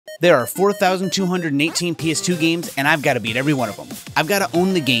There are 4,218 PS2 games, and I've got to beat every one of them. I've got to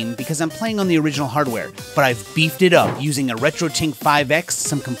own the game because I'm playing on the original hardware, but I've beefed it up using a RetroTink 5X,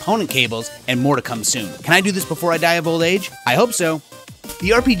 some component cables, and more to come soon. Can I do this before I die of old age? I hope so. The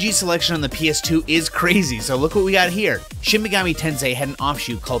RPG selection on the PS2 is crazy, so look what we got here. Shin Megami Tensei had an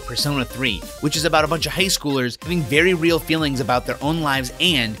offshoot called Persona 3, which is about a bunch of high schoolers having very real feelings about their own lives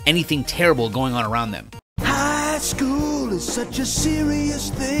and anything terrible going on around them. High school is such a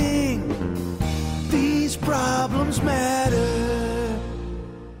serious thing. These problems matter.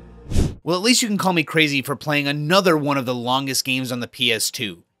 Well, at least you can call me crazy for playing another one of the longest games on the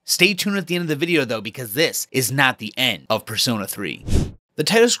PS2. Stay tuned at the end of the video though, because this is not the end of Persona 3. The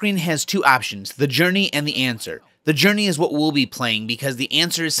title screen has two options, the journey and the answer. The journey is what we'll be playing because the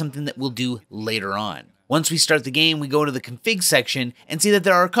answer is something that we'll do later on. Once we start the game, we go to the config section and see that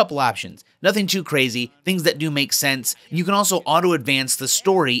there are a couple options. Nothing too crazy, things that do make sense. You can also auto-advance the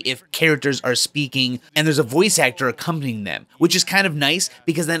story if characters are speaking and there's a voice actor accompanying them, which is kind of nice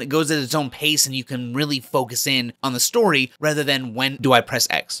because then it goes at its own pace and you can really focus in on the story rather than when do I press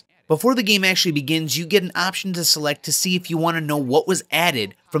X. Before the game actually begins, you get an option to select to see if you want to know what was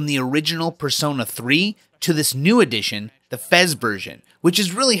added from the original Persona 3 to this new edition, the FES version, which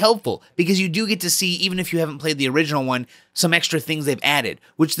is really helpful because you do get to see, even if you haven't played the original one, some extra things they've added,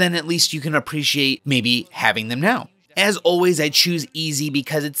 which then at least you can appreciate maybe having them now. As always, I choose easy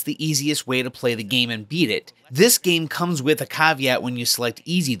because it's the easiest way to play the game and beat it. This game comes with a caveat when you select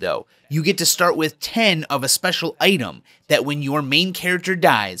easy though. You get to start with 10 of a special item that when your main character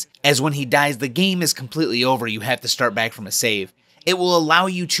dies, as when he dies the game is completely over, you have to start back from a save. It will allow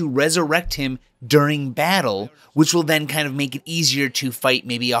you to resurrect him during battle, which will then kind of make it easier to fight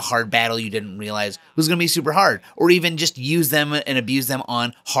maybe a hard battle you didn't realize was going to be super hard, or even just use them and abuse them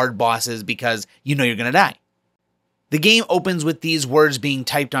on hard bosses because you know you're going to die. The game opens with these words being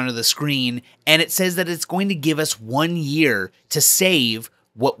typed onto the screen, and it says that it's going to give us 1 year to save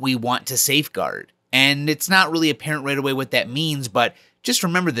what we want to safeguard. And it's not really apparent right away what that means, but just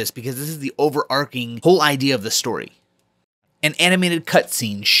remember this because this is the overarching whole idea of the story. An animated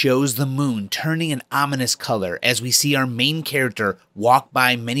cutscene shows the moon turning an ominous color as we see our main character walk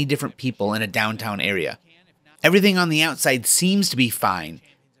by many different people in a downtown area. Everything on the outside seems to be fine,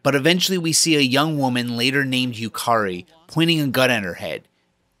 but eventually we see a young woman later named Yukari pointing a gun at her head,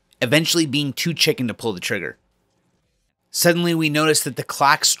 eventually being too chicken to pull the trigger. Suddenly we notice that the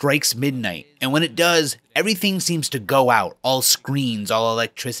clock strikes midnight, and when it does, everything seems to go out, all screens, all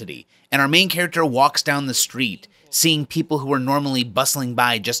electricity, and our main character walks down the street, seeing people who were normally bustling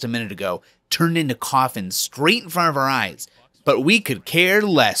by just a minute ago turned into coffins straight in front of our eyes. But we could care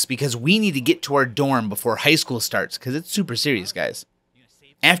less because we need to get to our dorm before high school starts because it's super serious, guys.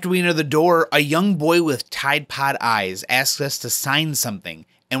 After we enter the door, a young boy with Tide Pod eyes asks us to sign something,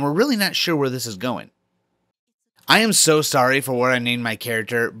 and we're really not sure where this is going. I am so sorry for what I named my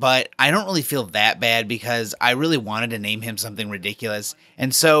character, but I don't really feel that bad because I really wanted to name him something ridiculous.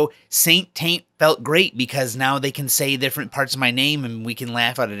 And so Saint Taint felt great because now they can say different parts of my name and we can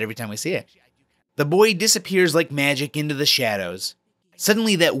laugh at it every time we see it. The boy disappears like magic into the shadows.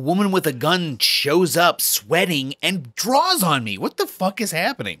 Suddenly that woman with a gun shows up sweating and draws on me. What the fuck is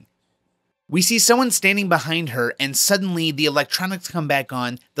happening? We see someone standing behind her, and suddenly the electronics come back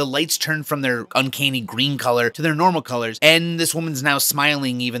on, the lights turn from their uncanny green color to their normal colors, and this woman's now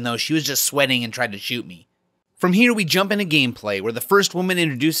smiling even though she was just sweating and tried to shoot me. From here we jump into gameplay, where the first woman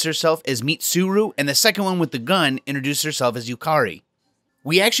introduces herself as Mitsuru, and the second one with the gun introduces herself as Yukari.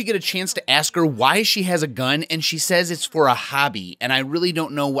 We actually get a chance to ask her why she has a gun, and she says it's for a hobby, and I really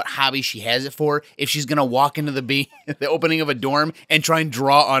don't know what hobby she has it for, if she's gonna walk into the opening of a dorm and try and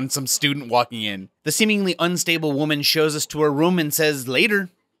draw on some student walking in. The seemingly unstable woman shows us to her room and says, later.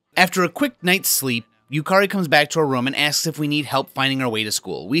 After a quick night's sleep, Yukari comes back to her room and asks if we need help finding our way to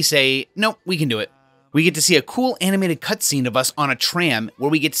school. We say, nope, we can do it. We get to see a cool animated cutscene of us on a tram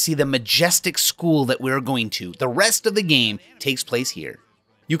where we get to see the majestic school that we're going to. The rest of the game takes place here.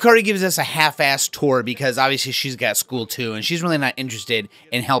 Yukari gives us a half-assed tour because obviously she's got school too, and she's really not interested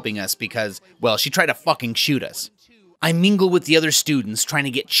in helping us because, well, she tried to fucking shoot us. I mingle with the other students, trying to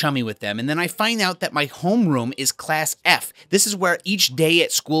get chummy with them, and then I find out that my homeroom is Class F. This is where each day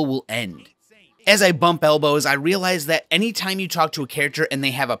at school will end. As I bump elbows, I realize that anytime you talk to a character and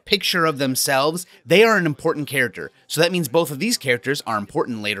they have a picture of themselves, they are an important character. So that means both of these characters are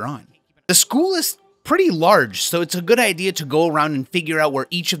important later on. The school is pretty large, so it's a good idea to go around and figure out where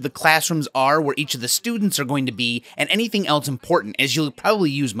each of the classrooms are, where each of the students are going to be, and anything else important, as you'll probably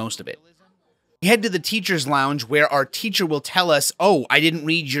use most of it. We head to the teacher's lounge where our teacher will tell us, oh, I didn't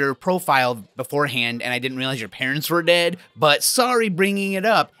read your profile beforehand and I didn't realize your parents were dead, but sorry bringing it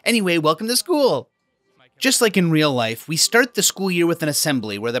up. Anyway, welcome to school. Just like in real life, we start the school year with an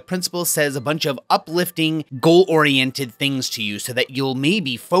assembly where the principal says a bunch of uplifting, goal-oriented things to you so that you'll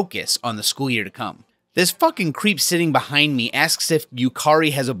maybe focus on the school year to come. This fucking creep sitting behind me asks if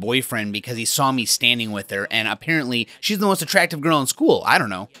Yukari has a boyfriend because he saw me standing with her, and apparently she's the most attractive girl in school. I don't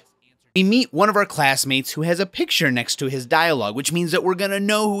know. We meet one of our classmates who has a picture next to his dialogue, which means that we're gonna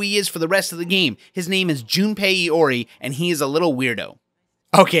know who he is for the rest of the game. His name is Junpei Iori, and he is a little weirdo.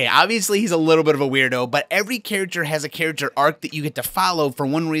 Okay, obviously he's a little bit of a weirdo, but every character has a character arc that you get to follow for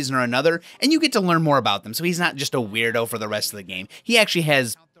one reason or another, and you get to learn more about them, so he's not just a weirdo for the rest of the game. He actually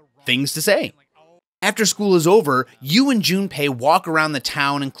has things to say. After school is over, you and Junpei walk around the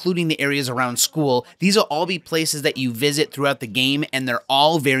town, including the areas around school. These will all be places that you visit throughout the game, and they're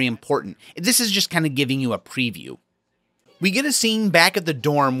all very important. This is just kind of giving you a preview. We get a scene back at the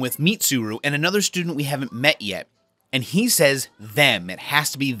dorm with Mitsuru and another student we haven't met yet. And he says them. It has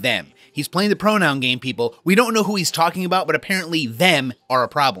to be them. He's playing the pronoun game, people. We don't know who he's talking about, but apparently them are a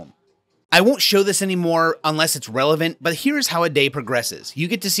problem. I won't show this anymore unless it's relevant, but here's how a day progresses. You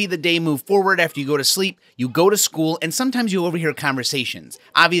get to see the day move forward after you go to sleep, you go to school, and sometimes you overhear conversations.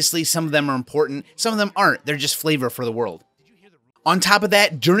 Obviously, some of them are important, some of them aren't. They're just flavor for the world. On top of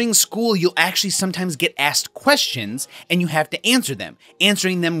that, during school, you'll actually sometimes get asked questions, and you have to answer them.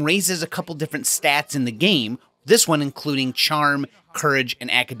 Answering them raises a couple different stats in the game, this one including charm, courage,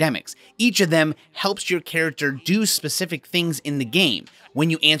 and academics. Each of them helps your character do specific things in the game. When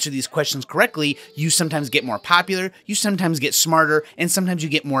you answer these questions correctly, you sometimes get more popular, you sometimes get smarter, and sometimes you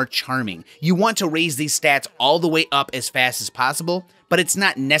get more charming. You want to raise these stats all the way up as fast as possible, but it's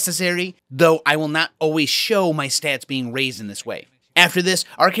not necessary, though I will not always show my stats being raised in this way. After this,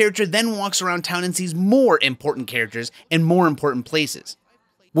 our character then walks around town and sees more important characters and more important places.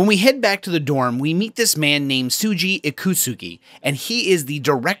 When we head back to the dorm, we meet this man named Suji Ikusugi, and he is the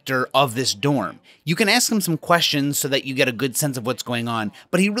director of this dorm. You can ask him some questions so that you get a good sense of what's going on,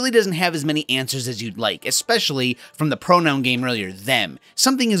 but he really doesn't have as many answers as you'd like, especially from the pronoun game earlier, them.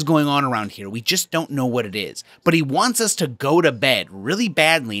 Something is going on around here, we just don't know what it is. But he wants us to go to bed really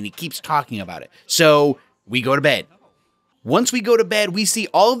badly, and he keeps talking about it. So, we go to bed. Once we go to bed, we see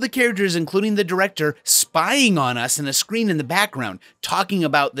all of the characters, including the director, spying on us in a screen in the background, talking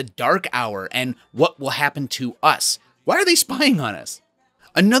about the dark hour and what will happen to us. Why are they spying on us?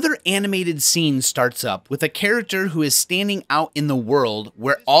 Another animated scene starts up with a character who is standing out in the world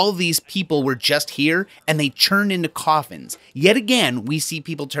where all these people were just here and they turned into coffins. Yet again, we see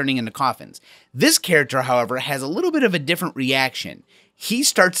people turning into coffins. This character, however, has a little bit of a different reaction. He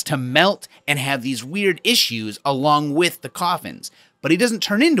starts to melt and have these weird issues along with the coffins, but he doesn't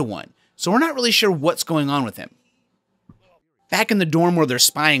turn into one, so we're not really sure what's going on with him. Back in the dorm where they're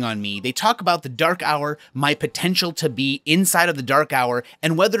spying on me, they talk about the dark hour, my potential to be inside of the dark hour,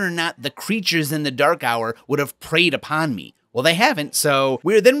 and whether or not the creatures in the dark hour would have preyed upon me. Well, they haven't, so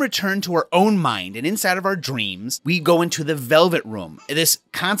we're then returned to our own mind, and inside of our dreams, we go into the Velvet Room, this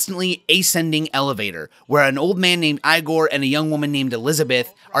constantly ascending elevator, where an old man named Igor and a young woman named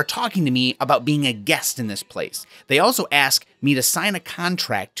Elizabeth are talking to me about being a guest in this place. They also ask me to sign a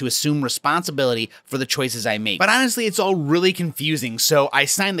contract to assume responsibility for the choices I make. But honestly, it's all really confusing, so I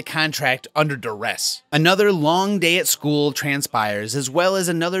signed the contract under duress. Another long day at school transpires, as well as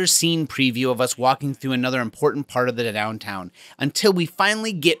another scene preview of us walking through another important part of the downtown, until we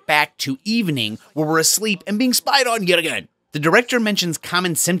finally get back to evening where we're asleep and being spied on yet again. The director mentions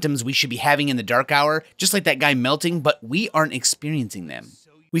common symptoms we should be having in the dark hour, just like that guy melting, but we aren't experiencing them.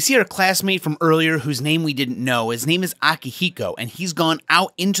 We see our classmate from earlier whose name we didn't know. His name is Akihiko, and he's gone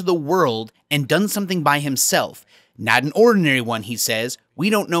out into the world and done something by himself. Not an ordinary one, he says. We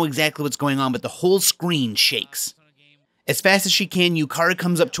don't know exactly what's going on, but the whole screen shakes. As fast as she can, Yukari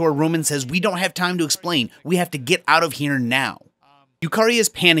comes up to her room and says, "We don't have time to explain. We have to get out of here now." Yukari is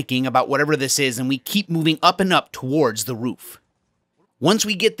panicking about whatever this is, and we keep moving up and up towards the roof. Once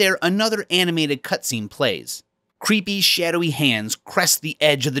we get there, another animated cutscene plays. Creepy, shadowy hands crest the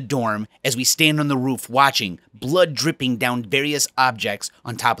edge of the dorm as we stand on the roof watching, blood dripping down various objects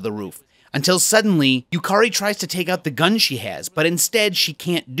on top of the roof. Until suddenly, Yukari tries to take out the gun she has, but instead she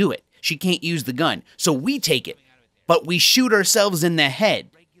can't do it. She can't use the gun, so we take it. But we shoot ourselves in the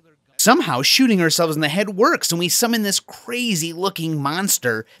head. Somehow, shooting ourselves in the head works, and we summon this crazy-looking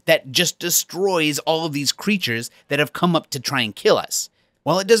monster that just destroys all of these creatures that have come up to try and kill us.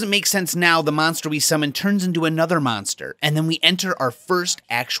 While it doesn't make sense now, the monster we summon turns into another monster, and then we enter our first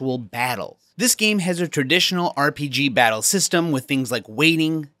actual battle. This game has a traditional RPG battle system with things like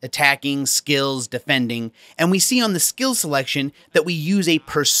waiting, attacking, skills, defending, and we see on the skill selection that we use a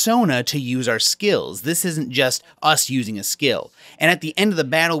persona to use our skills. This isn't just us using a skill. And at the end of the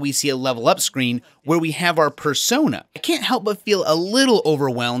battle, we see a level up screen where we have our persona. I can't help but feel a little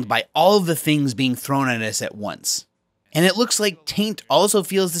overwhelmed by all of the things being thrown at us at once. And it looks like Taint also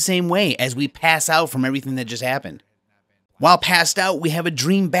feels the same way as we pass out from everything that just happened. While passed out, we have a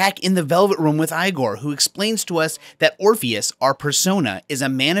dream back in the Velvet Room with Igor, who explains to us that Orpheus, our persona, is a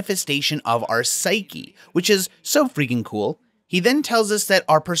manifestation of our psyche, which is so freaking cool. He then tells us that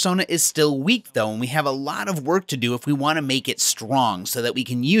our persona is still weak though, and we have a lot of work to do if we want to make it strong so that we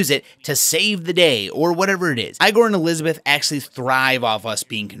can use it to save the day, or whatever it is. Igor and Elizabeth actually thrive off us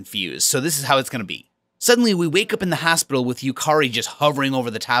being confused, so this is how it's going to be. Suddenly, we wake up in the hospital with Yukari just hovering over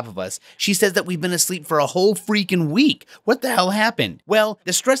the top of us. She says that we've been asleep for a whole freaking week. What the hell happened? Well,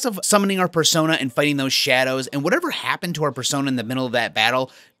 the stress of summoning our persona and fighting those shadows and whatever happened to our persona in the middle of that battle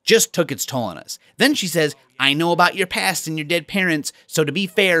just took its toll on us. Then she says, I know about your past and your dead parents, so to be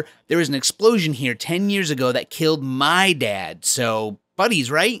fair, there was an explosion here 10 years ago that killed my dad, so buddies,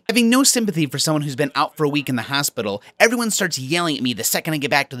 right? Having no sympathy for someone who's been out for a week in the hospital, everyone starts yelling at me the second I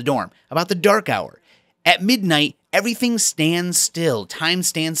get back to the dorm about the dark hour. At midnight, everything stands still, time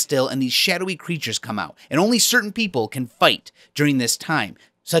stands still, and these shadowy creatures come out, and only certain people can fight during this time,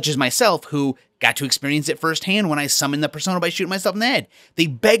 such as myself, who got to experience it firsthand when I summoned the persona by shooting myself in the head. They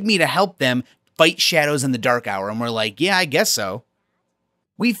begged me to help them fight shadows in the dark hour, and we're like, yeah, I guess so.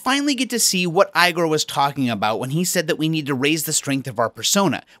 We finally get to see what Igor was talking about when he said that we need to raise the strength of our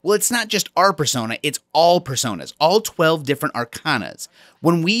persona. Well, it's not just our persona, it's all personas, all 12 different arcanas.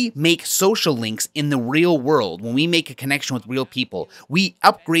 When we make social links in the real world, when we make a connection with real people, we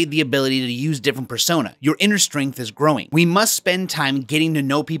upgrade the ability to use different persona. Your inner strength is growing. We must spend time getting to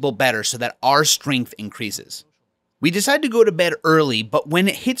know people better so that our strength increases. We decide to go to bed early, but when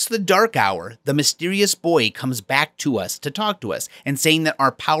it hits the dark hour, the mysterious boy comes back to us to talk to us and saying that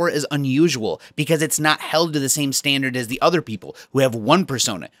our power is unusual because it's not held to the same standard as the other people who have one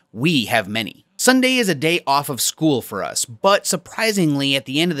persona. We have many. Sunday is a day off of school for us, but surprisingly, at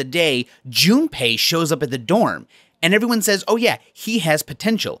the end of the day, Junpei shows up at the dorm. And everyone says, oh yeah, he has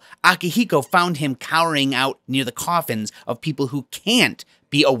potential. Akihiko found him cowering out near the coffins of people who can't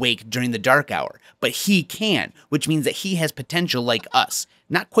be awake during the dark hour, but he can, which means that he has potential like us.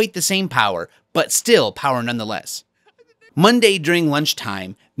 Not quite the same power, but still power nonetheless. Monday during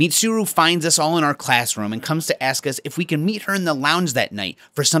lunchtime, Mitsuru finds us all in our classroom and comes to ask us if we can meet her in the lounge that night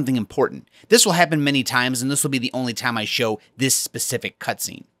for something important. This will happen many times, and this will be the only time I show this specific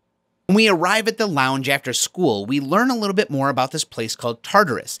cutscene. When we arrive at the lounge after school, we learn a little bit more about this place called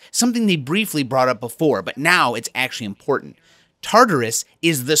Tartarus, something they briefly brought up before, but now it's actually important. Tartarus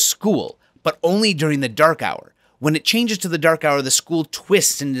is the school, but only during the dark hour. When it changes to the dark hour, the school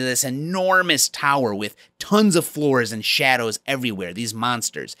twists into this enormous tower with tons of floors and shadows everywhere, these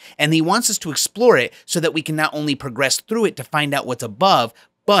monsters. And he wants us to explore it so that we can not only progress through it to find out what's above,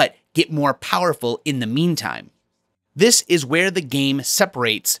 but get more powerful in the meantime. This is where the game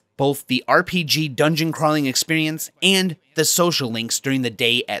separates both the RPG dungeon crawling experience and the social links during the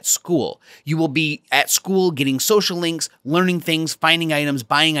day at school. You will be at school getting social links, learning things, finding items,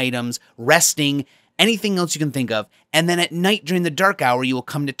 buying items, resting, anything else you can think of. And then at night during the dark hour, you will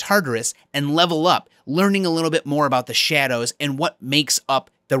come to Tartarus and level up, learning a little bit more about the shadows and what makes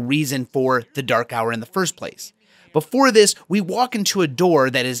up the reason for the dark hour in the first place. Before this, we walk into a door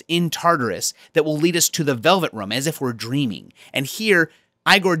that is in Tartarus that will lead us to the Velvet Room as if we're dreaming. And here,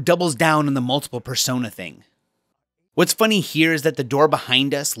 Igor doubles down on the multiple persona thing. What's funny here is that the door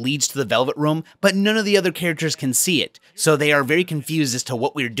behind us leads to the Velvet Room, but none of the other characters can see it, so they are very confused as to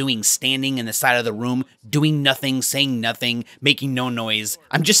what we're doing standing in the side of the room, doing nothing, saying nothing, making no noise.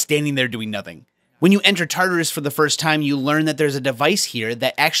 I'm just standing there doing nothing. When you enter Tartarus for the first time, you learn that there's a device here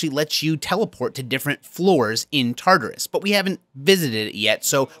that actually lets you teleport to different floors in Tartarus, but we haven't visited it yet,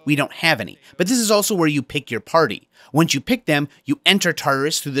 so we don't have any. But this is also where you pick your party. Once you pick them, you enter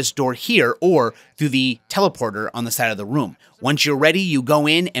Tartarus through this door here or through the teleporter on the side of the room. Once you're ready, you go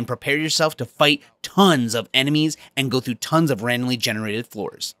in and prepare yourself to fight tons of enemies and go through tons of randomly generated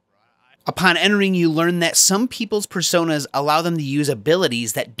floors. Upon entering, you learn that some people's personas allow them to use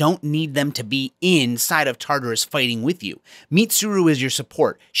abilities that don't need them to be inside of Tartarus fighting with you. Mitsuru is your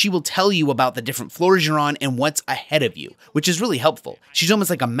support. She will tell you about the different floors you're on and what's ahead of you, which is really helpful. She's almost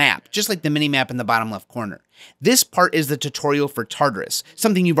like a map, just like the mini-map in the bottom left corner. This part is the tutorial for Tartarus,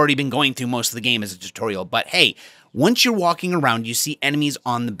 something you've already been going through most of the game as a tutorial, but hey, once you're walking around, you see enemies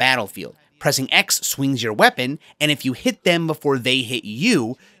on the battlefield. Pressing X swings your weapon, and if you hit them before they hit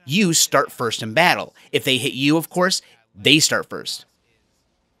you, you start first in battle. If they hit you, of course, they start first.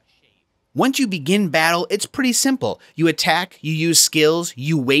 Once you begin battle, it's pretty simple. You attack, you use skills,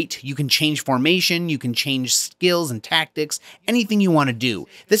 you wait, you can change formation, you can change skills and tactics, anything you want to do.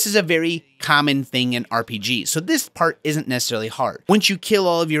 This is a very common thing in RPGs, so this part isn't necessarily hard. Once you kill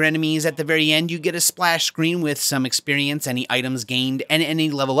all of your enemies, at the very end, you get a splash screen with some experience, any items gained, and any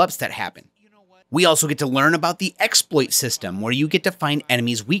level ups that happen. We also get to learn about the exploit system, where you get to find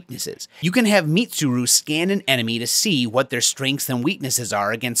enemies' weaknesses. You can have Mitsuru scan an enemy to see what their strengths and weaknesses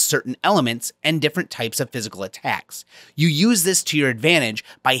are against certain elements and different types of physical attacks. You use this to your advantage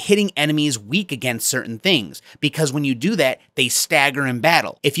by hitting enemies weak against certain things, because when you do that, they stagger in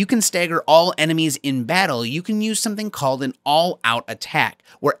battle. If you can stagger all enemies in battle, you can use something called an all-out attack,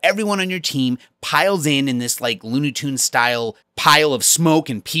 where everyone on your team piles in this like Looney Tunes style pile of smoke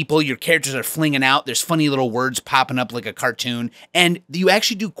and people. Your characters are flinging out, there's funny little words popping up like a cartoon, and you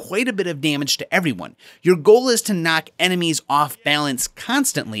actually do quite a bit of damage to everyone. Your goal is to knock enemies off balance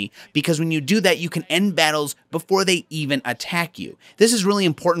constantly, because when you do that, you can end battles before they even attack you. This is really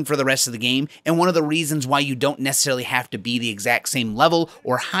important for the rest of the game, and one of the reasons why you don't necessarily have to be the exact same level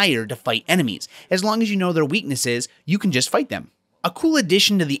or higher to fight enemies. As long as you know their weaknesses, you can just fight them. A cool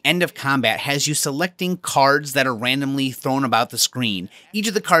addition to the end of combat has you selecting cards that are randomly thrown about the screen. Each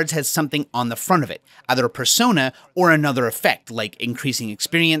of the cards has something on the front of it, either a persona or another effect, like increasing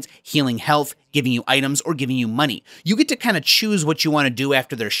experience, healing health, giving you items, or giving you money. You get to kind of choose what you want to do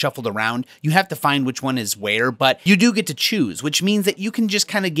after they're shuffled around. You have to find which one is where, but you do get to choose, which means that you can just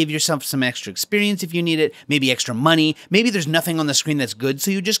kind of give yourself some extra experience if you need it, maybe extra money, maybe there's nothing on the screen that's good, so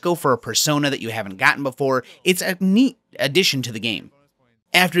you just go for a persona that you haven't gotten before. It's a neat addition to the game.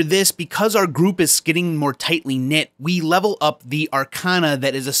 After this, because our group is getting more tightly knit, we level up the arcana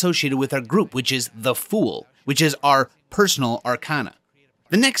that is associated with our group, which is the Fool, which is our personal arcana.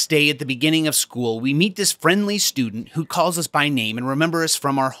 The next day at the beginning of school, we meet this friendly student who calls us by name and remembers us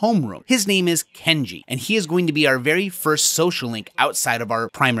from our homeroom. His name is Kenji, and he is going to be our very first social link outside of our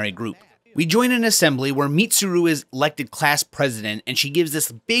primary group. We join an assembly where Mitsuru is elected class president, and she gives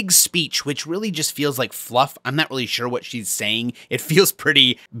this big speech, which really just feels like fluff. I'm not really sure what she's saying. It feels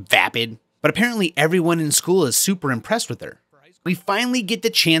pretty vapid, but apparently everyone in school is super impressed with her. We finally get the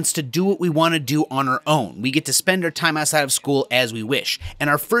chance to do what we want to do on our own. We get to spend our time outside of school as we wish.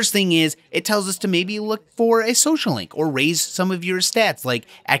 And our first thing is, it tells us to maybe look for a social link or raise some of your stats like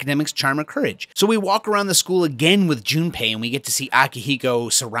academics, charm, or courage. So we walk around the school again with Junpei, and we get to see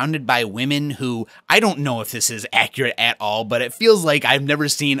Akihiko surrounded by women who, I don't know if this is accurate at all, but it feels like I've never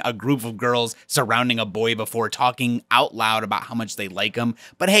seen a group of girls surrounding a boy before talking out loud about how much they like him.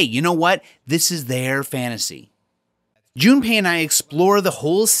 But hey, you know what? This is their fantasy. Junpei and I explore the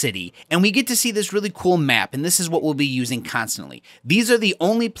whole city, and we get to see this really cool map, and this is what we'll be using constantly. These are the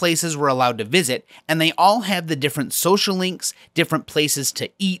only places we're allowed to visit, and they all have the different social links, different places to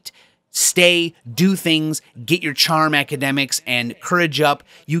eat, stay, do things, get your charm, academics, and courage up.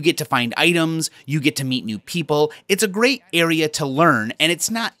 You get to find items, you get to meet new people. It's a great area to learn, and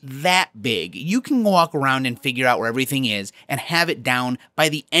it's not that big. You can walk around and figure out where everything is and have it down by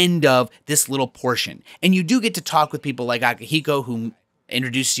the end of this little portion. And you do get to talk with people like Akihiko, who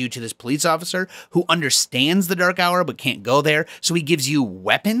introduces you to this police officer who understands the dark hour but can't go there, so he gives you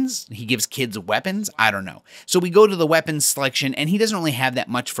weapons. He gives kids weapons. I don't know. So we go to the weapons selection, and he doesn't really have that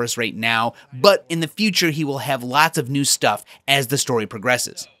much for us right now, but in the future he will have lots of new stuff as the story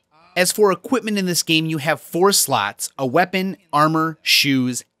progresses. As for equipment in this game, you have 4 slots: a weapon, armor,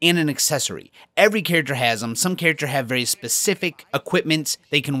 shoes, and an accessory. Every character has them. Some characters have very specific equipment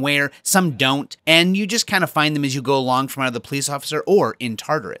they can wear, some don't, and you just kind of find them as you go along from either the police officer or in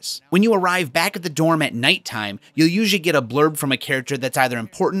Tartarus. When you arrive back at the dorm at nighttime, you'll usually get a blurb from a character that's either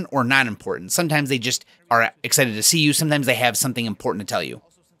important or not important. Sometimes they just are excited to see you, sometimes they have something important to tell you.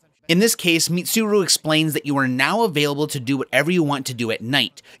 In this case, Mitsuru explains that you are now available to do whatever you want to do at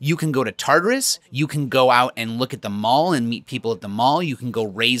night. You can go to Tartarus, you can go out and look at the mall and meet people at the mall, you can go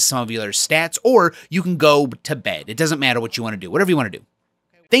raise some of your other stats, or you can go to bed. It doesn't matter what you want to do, whatever you want to do.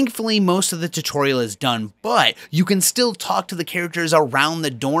 Thankfully, most of the tutorial is done, but you can still talk to the characters around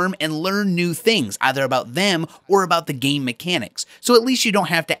the dorm and learn new things, either about them or about the game mechanics, so at least you don't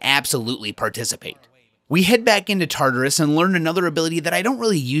have to absolutely participate. We head back into Tartarus and learn another ability that I don't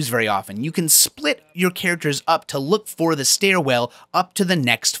really use very often. You can split your characters up to look for the stairwell up to the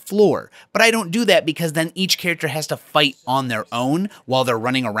next floor. But I don't do that because then each character has to fight on their own while they're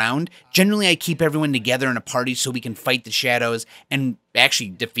running around. Generally, I keep everyone together in a party so we can fight the shadows and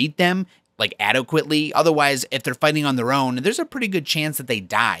actually defeat them, like, adequately. Otherwise, if they're fighting on their own, there's a pretty good chance that they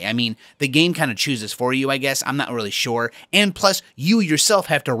die. I mean, the game kind of chooses for you, I guess. I'm not really sure. And plus, you yourself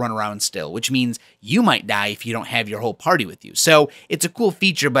have to run around still, which means you might die if you don't have your whole party with you. So it's a cool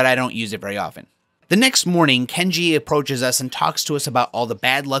feature, but I don't use it very often. The next morning, Kenji approaches us and talks to us about all the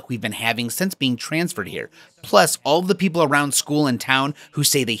bad luck we've been having since being transferred here, plus all of the people around school and town who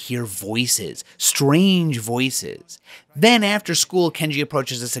say they hear voices, strange voices. Then after school, Kenji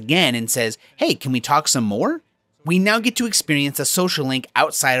approaches us again and says, "Hey, can we talk some more?" We now get to experience a social link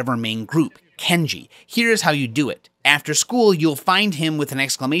outside of our main group, Kenji. Here's how you do it. After school, you'll find him with an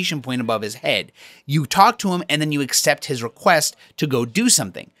exclamation point above his head. You talk to him and then you accept his request to go do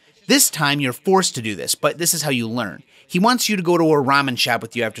something. This time, you're forced to do this, but this is how you learn. He wants you to go to a ramen shop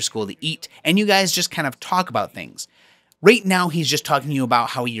with you after school to eat, and you guys just kind of talk about things. Right now, he's just talking to you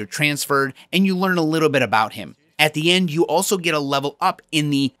about how you're transferred, and you learn a little bit about him. At the end, you also get a level up in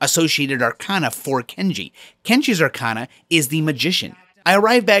the associated arcana for Kenji. Kenji's arcana is the magician. I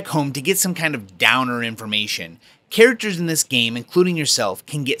arrive back home to get some kind of downer information. Characters in this game, including yourself,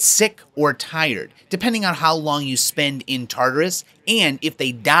 can get sick or tired, depending on how long you spend in Tartarus, and if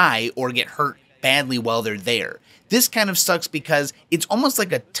they die or get hurt badly while they're there. This kind of sucks because it's almost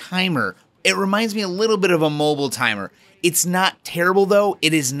like a timer. It reminds me a little bit of a mobile timer. It's not terrible though,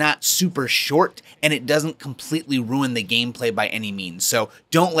 it is not super short, and it doesn't completely ruin the gameplay by any means, so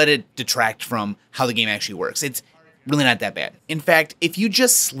don't let it detract from how the game actually works. It's really not that bad. In fact, if you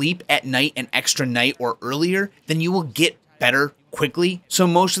just sleep at night an extra night or earlier, then you will get better quickly, so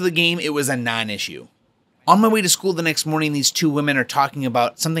most of the game it was a non-issue. On my way to school the next morning, these two women are talking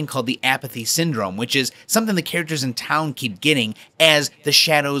about something called the apathy syndrome, which is something the characters in town keep getting as the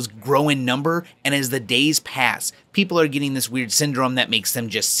shadows grow in number and as the days pass. People are getting this weird syndrome that makes them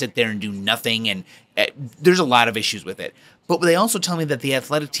just sit there and do nothing, and there's a lot of issues with it. But they also tell me that the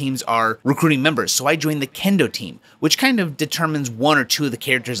athletic teams are recruiting members, so I joined the kendo team, which kind of determines one or two of the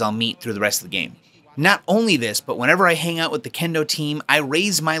characters I'll meet through the rest of the game. Not only this, but whenever I hang out with the kendo team, I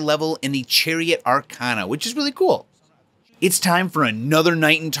raise my level in the chariot arcana, which is really cool. It's time for another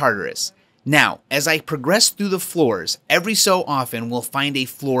night in Tartarus. Now, as I progress through the floors, every so often we'll find a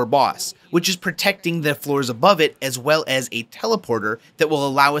floor boss, which is protecting the floors above it, as well as a teleporter that will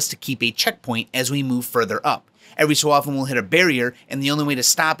allow us to keep a checkpoint as we move further up. Every so often we'll hit a barrier, and the only way to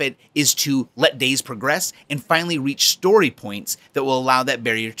stop it is to let days progress and finally reach story points that will allow that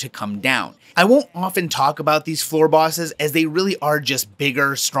barrier to come down. I won't often talk about these floor bosses as they really are just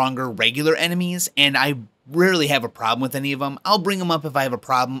bigger, stronger, regular enemies, and I rarely have a problem with any of them. I'll bring them up if I have a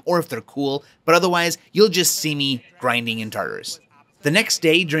problem or if they're cool, but otherwise you'll just see me grinding in Tartarus. The next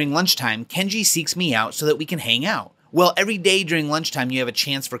day during lunchtime, Kenji seeks me out so that we can hang out. Well, every day during lunchtime, you have a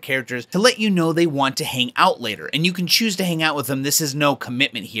chance for characters to let you know they want to hang out later, and you can choose to hang out with them. This is no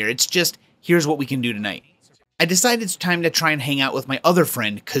commitment here. It's just, here's what we can do tonight. I decided it's time to try and hang out with my other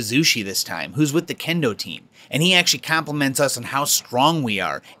friend, Kazushi, this time, who's with the kendo team, and he actually compliments us on how strong we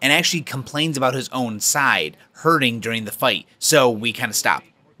are, and actually complains about his own side hurting during the fight, so we kind of stop.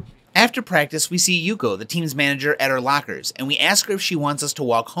 After practice, we see Yuko, the team's manager, at our lockers, and we ask her if she wants us to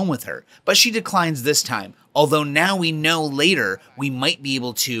walk home with her, but she declines this time, although now we know later we might be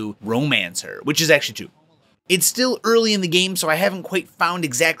able to romance her, which is actually true. It's still early in the game, so I haven't quite found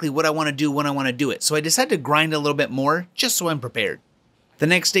exactly what I want to do when I want to do it, so I decided to grind a little bit more, just so I'm prepared. The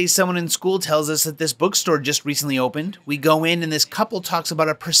next day, someone in school tells us that this bookstore just recently opened. We go in and this couple talks about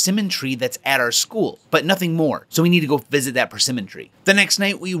a persimmon tree that's at our school, but nothing more, so we need to go visit that persimmon tree. The next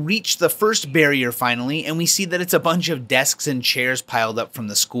night, we reach the first barrier finally, and we see that it's a bunch of desks and chairs piled up from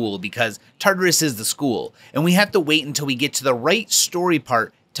the school because Tartarus is the school, and we have to wait until we get to the right story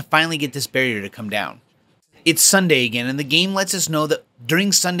part to finally get this barrier to come down. It's Sunday again, and the game lets us know that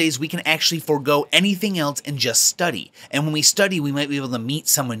during Sundays we can actually forego anything else and just study. And when we study, we might be able to meet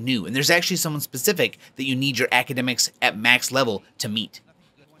someone new, and there's actually someone specific that you need your academics at max level to meet.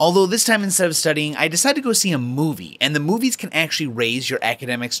 Although this time instead of studying, I decided to go see a movie, and the movies can actually raise your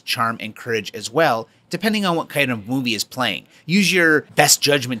academics, charm, and courage as well, depending on what kind of movie is playing. Use your best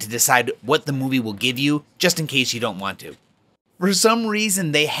judgment to decide what the movie will give you, just in case you don't want to. For some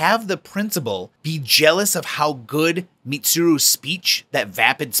reason, they have the principal be jealous of how good Mitsuru's speech, that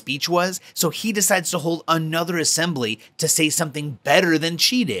vapid speech was, so he decides to hold another assembly to say something better than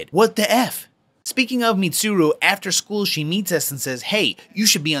she did. What the F? Speaking of Mitsuru, after school she meets us and says, hey, you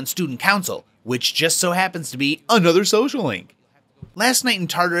should be on student council, which just so happens to be another social link. Last night in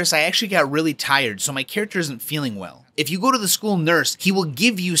Tartarus, I actually got really tired, so my character isn't feeling well. If you go to the school nurse, he will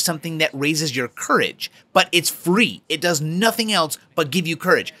give you something that raises your courage, but it's free. It does nothing else but give you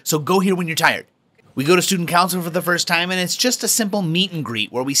courage, so go here when you're tired. We go to student council for the first time, and it's just a simple meet and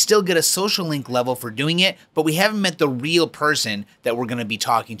greet where we still get a social link level for doing it, but we haven't met the real person that we're going to be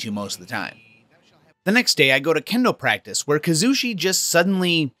talking to most of the time. The next day, I go to kendo practice, where Kazushi just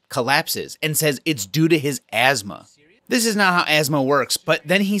suddenly collapses and says it's due to his asthma. This is not how asthma works, but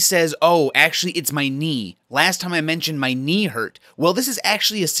then he says, oh, actually it's my knee. Last time I mentioned my knee hurt. Well, this is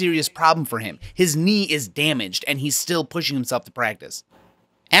actually a serious problem for him. His knee is damaged, and he's still pushing himself to practice.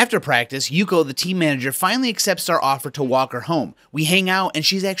 After practice, Yuko, the team manager, finally accepts our offer to walk her home. We hang out, and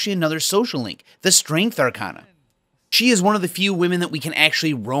she's actually another social link, the Strength Arcana. She is one of the few women that we can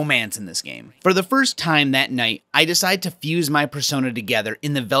actually romance in this game. For the first time that night, I decide to fuse my persona together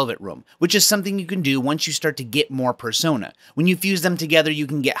in the Velvet Room, which is something you can do once you start to get more persona. When you fuse them together, you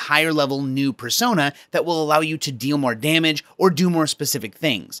can get higher level new persona that will allow you to deal more damage or do more specific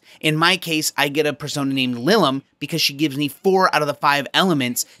things. In my case, I get a persona named Lilim because she gives me 4 out of the 5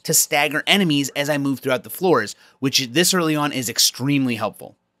 elements to stagger enemies as I move throughout the floors, which this early on is extremely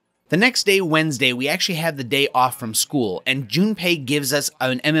helpful. The next day, Wednesday, we actually have the day off from school, and Junpei gives us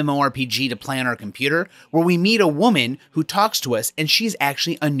an MMORPG to play on our computer, where we meet a woman who talks to us, and she's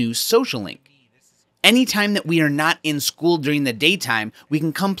actually a new social link. Anytime that we are not in school during the daytime, we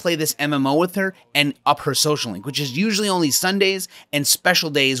can come play this MMO with her and up her social link, which is usually only Sundays and special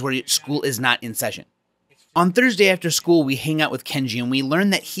days where school is not in session. On Thursday after school, we hang out with Kenji, and we learn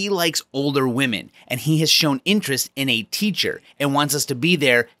that he likes older women, and he has shown interest in a teacher and wants us to be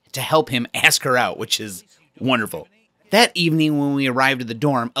there to help him ask her out, which is wonderful. That evening when we arrived at the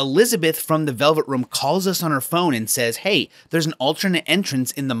dorm, Elizabeth from the Velvet Room calls us on her phone and says, hey, there's an alternate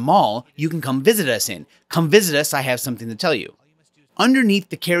entrance in the mall you can come visit us in. Come visit us, I have something to tell you. Underneath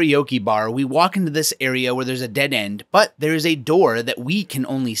the karaoke bar, we walk into this area where there's a dead end, but there is a door that we can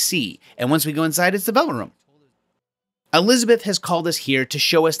only see, and once we go inside, it's the Velvet Room. Elizabeth has called us here to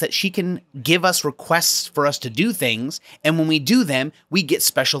show us that she can give us requests for us to do things, and when we do them, we get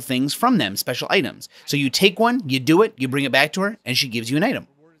special things from them, special items. So you take one, you do it, you bring it back to her, and she gives you an item.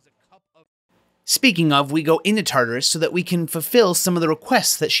 Speaking of, we go into Tartarus so that we can fulfill some of the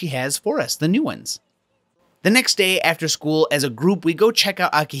requests that she has for us, the new ones. The next day after school, as a group, we go check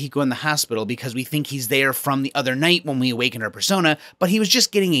out Akihiko in the hospital because we think he's there from the other night when we awakened our persona, but he was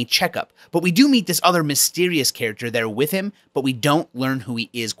just getting a checkup. But we do meet this other mysterious character there with him, but we don't learn who he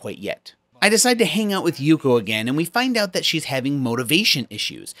is quite yet. I decide to hang out with Yuko again, and we find out that she's having motivation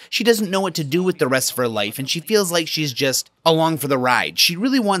issues. She doesn't know what to do with the rest of her life, and she feels like she's just along for the ride. She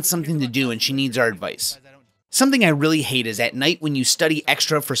really wants something to do, and she needs our advice. Something I really hate is at night when you study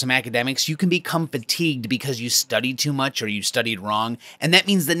extra for some academics, you can become fatigued because you studied too much or you studied wrong, and that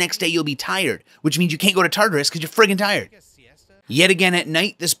means the next day you'll be tired, which means you can't go to Tartarus because you're friggin' tired. Yet again at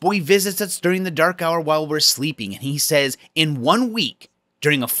night, this boy visits us during the dark hour while we're sleeping, and he says, in 1 week,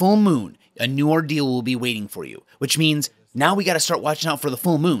 during a full moon, a new ordeal will be waiting for you, which means now we gotta start watching out for the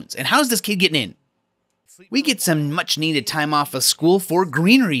full moons. And how's this kid getting in? We get some much needed time off of school for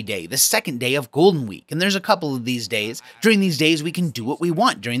Greenery Day, the second day of Golden Week, and there's a couple of these days. During these days, we can do what we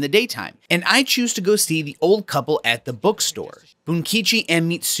want during the daytime, and I choose to go see the old couple at the bookstore, Bunkichi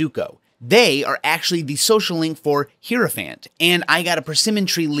and Mitsuko. They are actually the social link for Hierophant, and I got a persimmon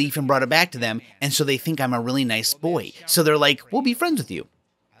tree leaf and brought it back to them, and so they think I'm a really nice boy, so they're like, we'll be friends with you.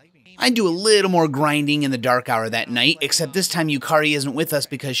 I do a little more grinding in the dark hour that night, except this time Yukari isn't with us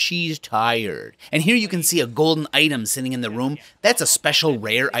because she's tired. And here you can see a golden item sitting in the room. That's a special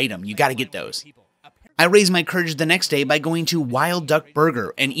rare item. You gotta get those. I raise my courage the next day by going to Wild Duck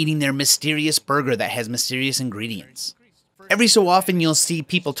Burger and eating their mysterious burger that has mysterious ingredients. Every so often you'll see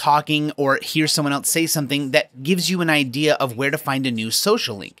people talking or hear someone else say something that gives you an idea of where to find a new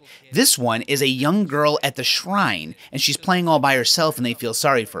social link. This one is a young girl at the shrine, and she's playing all by herself and they feel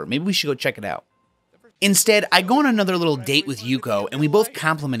sorry for her. Maybe we should go check it out. Instead, I go on another little date with Yuko, and we both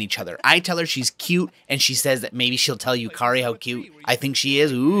compliment each other. I tell her she's cute, and she says that maybe she'll tell Yukari how cute I think she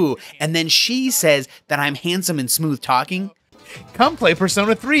is. Ooh. And then she says that I'm handsome and smooth talking. Come play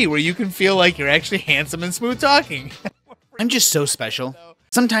Persona 3, where you can feel like you're actually handsome and smooth talking. I'm just so special.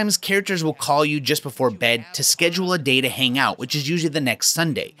 Sometimes characters will call you just before bed to schedule a day to hang out, which is usually the next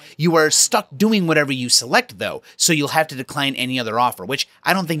Sunday. You are stuck doing whatever you select though, so you'll have to decline any other offer, which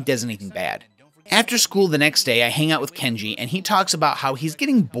I don't think does anything bad. After school the next day, I hang out with Kenji, and he talks about how he's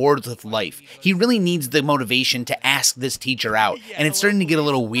getting bored with life. He really needs the motivation to ask this teacher out, and it's starting to get a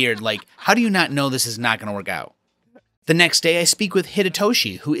little weird, like, how do you not know this is not going to work out? The next day, I speak with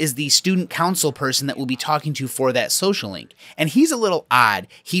Hidetoshi, who is the student council person that we'll be talking to for that social link. And he's a little odd.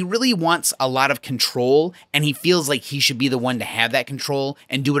 He really wants a lot of control, and he feels like he should be the one to have that control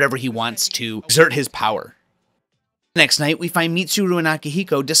and do whatever he wants to exert his power. Next night, we find Mitsuru and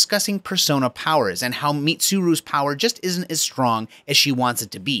Akihiko discussing persona powers and how Mitsuru's power just isn't as strong as she wants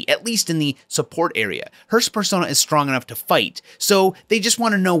it to be, at least in the support area. Her persona is strong enough to fight, so they just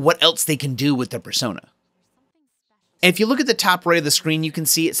want to know what else they can do with their persona. And if you look at the top right of the screen, you can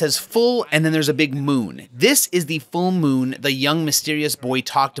see it says full and then there's a big moon. This is the full moon the young mysterious boy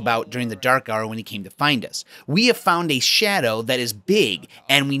talked about during the dark hour when he came to find us. We have found a shadow that is big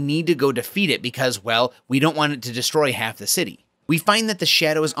and we need to go defeat it because, well, we don't want it to destroy half the city. We find that the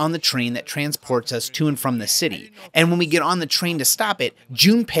shadow is on the train that transports us to and from the city. And when we get on the train to stop it,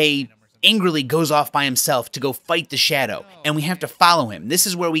 Junpei angrily goes off by himself to go fight the shadow, and we have to follow him. This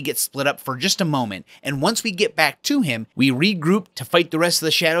is where we get split up for just a moment, and once we get back to him, we regroup to fight the rest of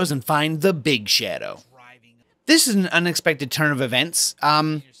the shadows and find the big shadow. This is an unexpected turn of events.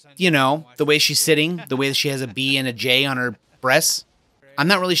 You know, the way she's sitting, the way that she has a B and a J on her breasts. I'm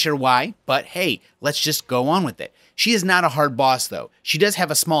not really sure why, but hey, let's just go on with it. She is not a hard boss though. She does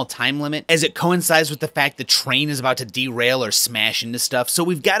have a small time limit as it coincides with the fact the train is about to derail or smash into stuff, so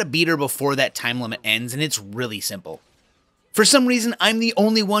we've got to beat her before that time limit ends, and it's really simple. For some reason, I'm the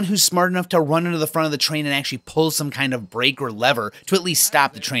only one who's smart enough to run into the front of the train and actually pull some kind of brake or lever to at least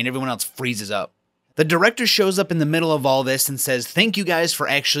stop the train. Everyone else freezes up. The director shows up in the middle of all this and says, thank you guys for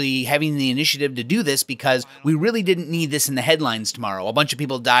actually having the initiative to do this because we really didn't need this in the headlines tomorrow. A bunch of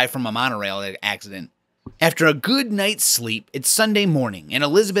people die from a monorail accident. After a good night's sleep, it's Sunday morning, and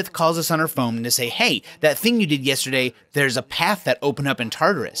Elizabeth calls us on her phone to say, hey, that thing you did yesterday, there's a path that opened up in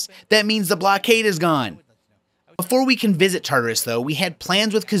Tartarus. That means the blockade is gone. Before we can visit Tartarus, though, we had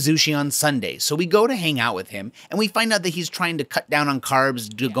plans with Kazushi on Sunday, so we go to hang out with him, and we find out that he's trying to cut down on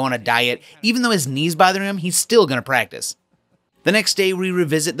carbs, to go on a diet. Even though his knees bother him, he's still going to practice. The next day, we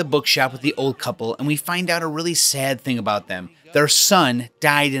revisit the bookshop with the old couple, and we find out a really sad thing about them. Their son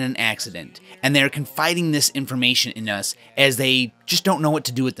died in an accident, and they're confiding this information in us as they just don't know what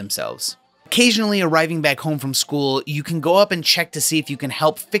to do with themselves. Occasionally, arriving back home from school, you can go up and check to see if you can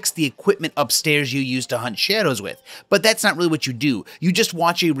help fix the equipment upstairs you used to hunt shadows with, but that's not really what you do. You just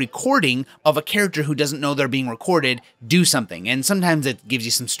watch a recording of a character who doesn't know they're being recorded do something, and sometimes it gives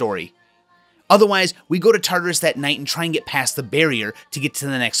you some story. Otherwise, we go to Tartarus that night and try and get past the barrier to get to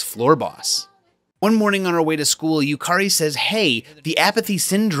the next floor boss. One morning on our way to school, Yukari says, hey, the apathy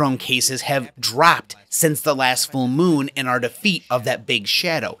syndrome cases have dropped since the last full moon and our defeat of that big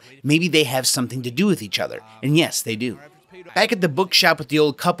shadow. Maybe they have something to do with each other. And yes, they do. Back at the bookshop with the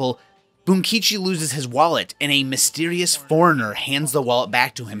old couple, Bunkichi loses his wallet and a mysterious foreigner hands the wallet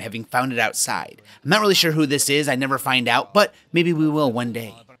back to him, having found it outside. I'm not really sure who this is, I never find out, but maybe we will one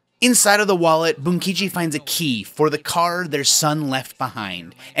day. Inside of the wallet, Bunkichi finds a key for the car their son left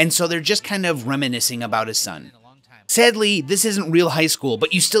behind, and so they're just kind of reminiscing about his son. Sadly, this isn't real high school,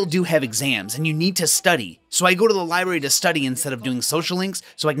 but you still do have exams, and you need to study, so I go to the library to study instead of doing social links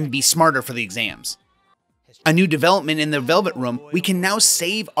so I can be smarter for the exams. A new development in the Velvet Room, we can now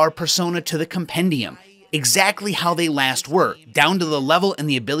save our persona to the compendium, exactly how they last were, down to the level and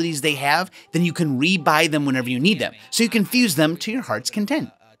the abilities they have, then you can rebuy them whenever you need them, so you can fuse them to your heart's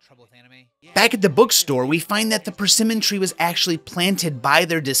content. Back at the bookstore, we find that the persimmon tree was actually planted by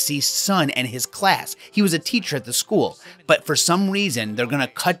their deceased son and his class. He was a teacher at the school, but for some reason, they're going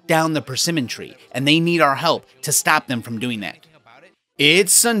to cut down the persimmon tree, and they need our help to stop them from doing that.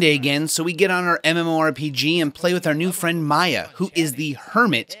 It's Sunday again, so we get on our MMORPG and play with our new friend Maya, who is the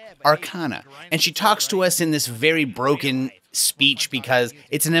Hermit Arcana, and she talks to us in this very broken speech because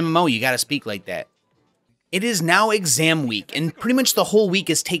it's an MMO, you gotta speak like that. It is now exam week, and pretty much the whole week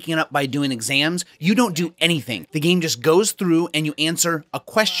is taken up by doing exams. You don't do anything. The game just goes through and you answer a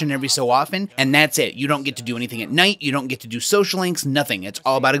question every so often, and that's it. You don't get to do anything at night, you don't get to do social links, nothing. It's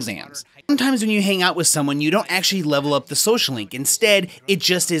all about exams. Sometimes when you hang out with someone, you don't actually level up the social link. Instead, it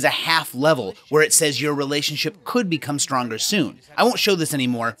just is a half level where it says your relationship could become stronger soon. I won't show this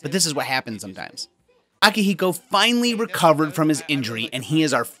anymore, but this is what happens sometimes. Akihiko finally recovered from his injury, and he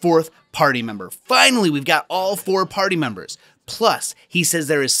is our 4th party member. Finally, we've got all 4 party members. Plus, he says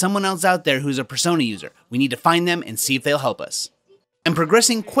there is someone else out there who's a Persona user. We need to find them and see if they'll help us. And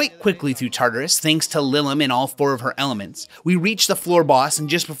progressing quite quickly through Tartarus, thanks to Lilim and all 4 of her elements, we reach the floor boss, and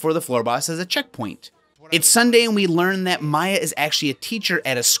just before the floor boss is a checkpoint. It's Sunday and we learn that Maya is actually a teacher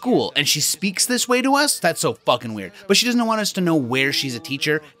at a school, and she speaks this way to us? That's so fucking weird. But she doesn't want us to know where she's a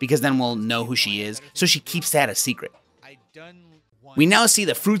teacher, because then we'll know who she is, so she keeps that a secret. We now see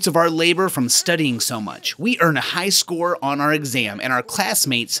the fruits of our labor from studying so much. We earn a high score on our exam, and our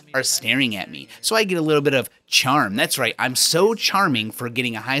classmates are staring at me, so I get a little bit of charm. That's right, I'm so charming for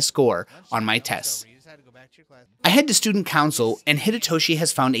getting a high score on my tests. I head to student council, and Hidetoshi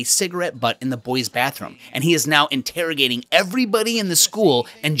has found a cigarette butt in the boys' bathroom, and he is now interrogating everybody in the school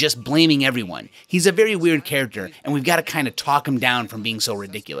and just blaming everyone. He's a very weird character, and we've got to kind of talk him down from being so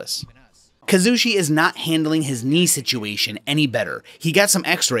ridiculous. Kazushi is not handling his knee situation any better. He got some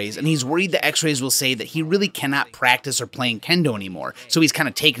x-rays, and he's worried the x-rays will say that he really cannot practice or play in kendo anymore, so he's kind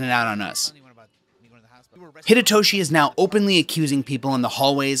of taking it out on us. Hidetoshi is now openly accusing people in the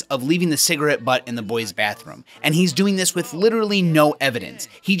hallways of leaving the cigarette butt in the boys' bathroom, and he's doing this with literally no evidence.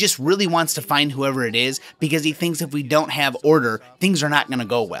 He just really wants to find whoever it is because he thinks if we don't have order, things are not going to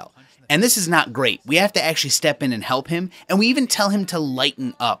go well. And this is not great. We have to actually step in and help him, and we even tell him to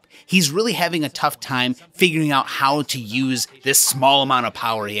lighten up. He's really having a tough time figuring out how to use this small amount of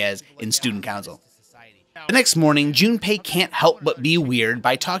power he has in student council. The next morning, Junpei can't help but be weird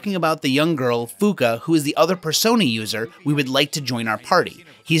by talking about the young girl, Fuka, who is the other Persona user we would like to join our party.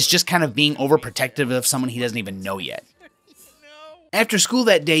 He's just kind of being overprotective of someone he doesn't even know yet. After school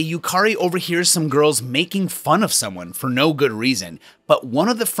that day, Yukari overhears some girls making fun of someone for no good reason, but one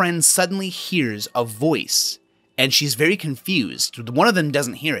of the friends suddenly hears a voice, and she's very confused. One of them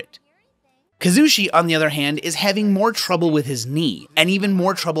doesn't hear it. Kazushi, on the other hand, is having more trouble with his knee, and even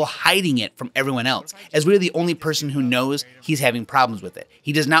more trouble hiding it from everyone else, as we're the only person who knows he's having problems with it.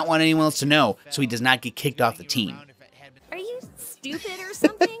 He does not want anyone else to know, so he does not get kicked off the team. Are you stupid or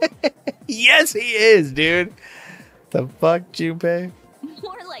something? Yes, he is, dude. The fuck, Junpei?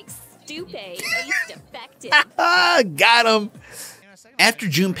 More like stupe, ace defective. Got him! After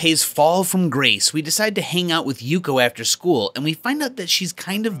Junpei's fall from grace, we decide to hang out with Yuko after school, and we find out that she's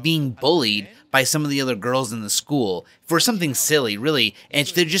kind of being bullied by some of the other girls in the school for something silly, really, and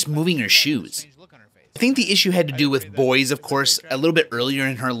they're just moving her shoes. I think the issue had to do with boys, of course, a little bit earlier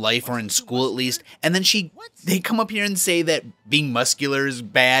in her life, or in school at least, and then they come up here and say that being muscular is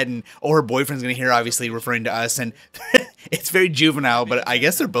bad, and her boyfriend's gonna hear, obviously referring to us, and it's very juvenile, but I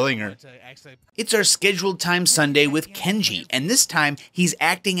guess they're bullying her. It's our scheduled time Sunday with Kenji, and this time he's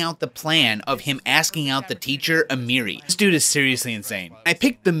acting out the plan of him asking out the teacher, Amiri. This dude is seriously insane. I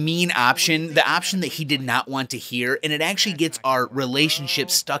picked the mean option, the option that he did not want to hear, and it actually gets our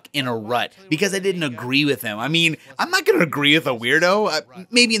relationship stuck in a rut because I didn't agree with him. I mean, I'm not gonna agree with a weirdo.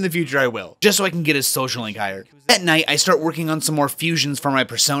 Maybe in the future I will, just so I can get his social link higher. That night, I start working on some more fusions for my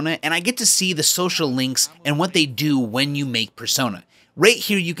persona, and I get to see the social links and what they do when you make persona. Right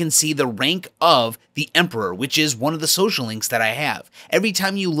here you can see the rank of the Emperor, which is one of the social links that I have. Every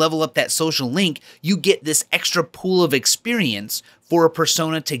time you level up that social link, you get this extra pool of experience for a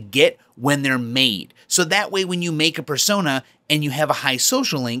persona to get when they're made. So that way when you make a persona and you have a high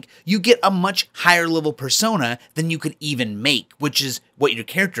social link, you get a much higher level persona than you could even make, which is what your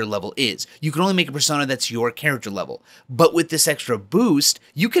character level is. You can only make a persona that's your character level. But with this extra boost,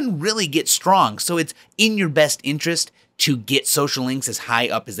 you can really get strong. So it's in your best interest to get social links as high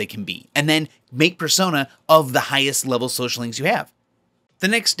up as they can be, and then make persona of the highest level social links you have. The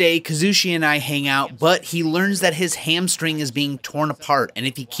next day, Kazushi and I hang out, but he learns that his hamstring is being torn apart, and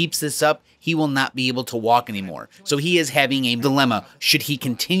if he keeps this up, he will not be able to walk anymore. So he is having a dilemma. Should he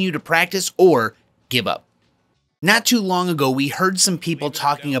continue to practice or give up? Not too long ago, we heard some people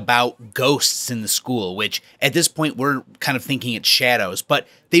talking about ghosts in the school, which at this point we're kind of thinking it's shadows, but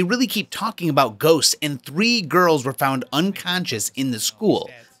they really keep talking about ghosts, and 3 girls were found unconscious in the school.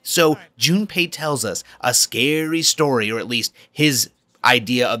 So Junpei tells us a scary story, or at least his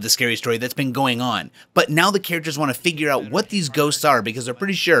idea of the scary story that's been going on. But now the characters want to figure out what these ghosts are because they're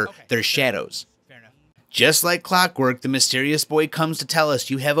pretty sure they're shadows. Just like clockwork, the mysterious boy comes to tell us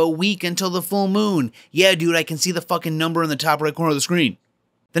you have a week until the full moon. Yeah, dude, I can see the fucking number in the top right corner of the screen.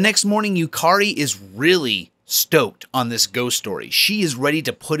 The next morning, Yukari is really stoked on this ghost story. She is ready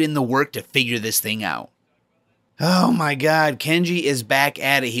to put in the work to figure this thing out. Oh my god, Kenji is back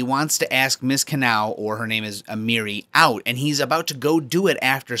at it. He wants to ask Miss Kanao, or her name is Amiri, out, and he's about to go do it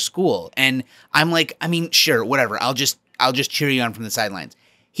after school. And I'm like, I mean, sure, whatever. I'll just cheer you on from the sidelines.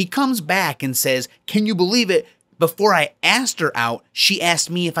 He comes back and says, can you believe it? Before I asked her out, she asked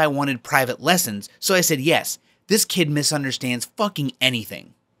me if I wanted private lessons, so I said yes. This kid misunderstands fucking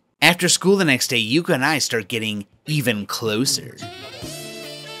anything. After school the next day, Yuka and I start getting even closer.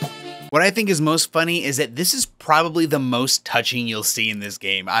 What I think is most funny is that this is probably the most touching you'll see in this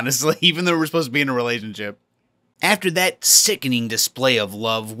game, honestly, even though we're supposed to be in a relationship. After that sickening display of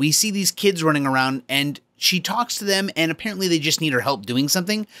love, we see these kids running around and she talks to them and apparently they just need her help doing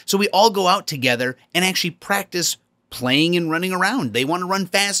something. So we all go out together and actually practice playing and running around. They want to run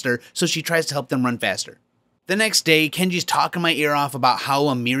faster, so she tries to help them run faster. The next day, Kenji's talking my ear off about how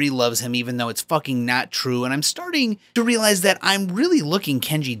Amiri loves him even though it's fucking not true, and I'm starting to realize that I'm really looking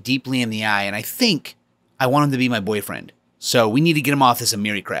Kenji deeply in the eye and I think I want him to be my boyfriend. So we need to get him off this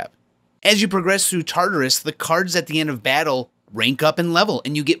Amiri crap. As you progress through Tartarus, the cards at the end of battle rank up in level,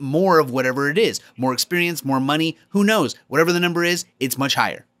 and you get more of whatever it is. More experience, more money, who knows? Whatever the number is, it's much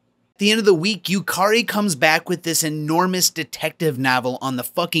higher. At the end of the week, Yukari comes back with this enormous detective novel on the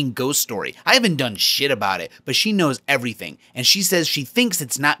fucking ghost story. I haven't done shit about it, but she knows everything, and she says she thinks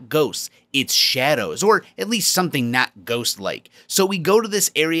it's not ghosts, it's shadows, or at least something not ghost-like. So we go to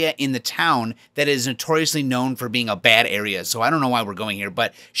this area in the town that is notoriously known for being a bad area, so I don't know why we're going here,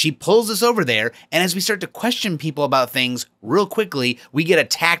 but she pulls us over there, and as we start to question people about things real quickly, we get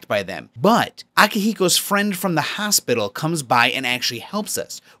attacked by them. But Akihiko's friend from the hospital comes by and actually helps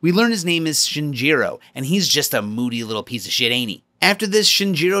us. We learn his name is Shinjiro, and he's just a moody little piece of shit, ain't he? After this,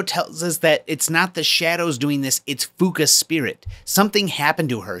 Shinjiro tells us that it's not the shadows doing this, it's Fuka's spirit. Something happened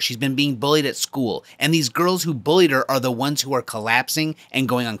to her. She's been being bullied at school, and these girls who bullied her are the ones who are collapsing and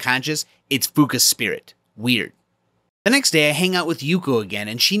going unconscious. It's Fuka's spirit. Weird. The next day, I hang out with Yuko again,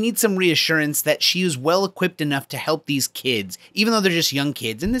 and she needs some reassurance that she is well equipped enough to help these kids, even though they're just young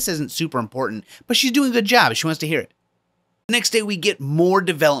kids, and this isn't super important, but she's doing a good job. She wants to hear it. The next day, we get more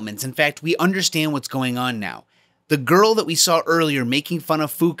developments. In fact, we understand what's going on now. The girl that we saw earlier making fun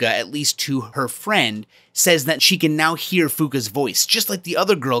of Fuka, at least to her friend, says that she can now hear Fuka's voice, just like the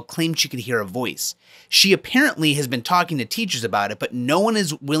other girl claimed she could hear a voice. She apparently has been talking to teachers about it, but no one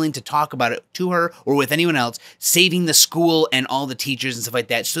is willing to talk about it to her or with anyone else, saving the school and all the teachers and stuff like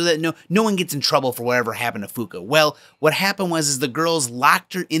that, so that no one gets in trouble for whatever happened to Fuka. Well, what happened was the girls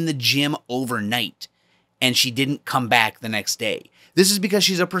locked her in the gym overnight, and she didn't come back the next day. This is because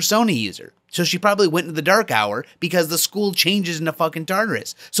she's a Persona user. So she probably went into the dark hour because the school changes into fucking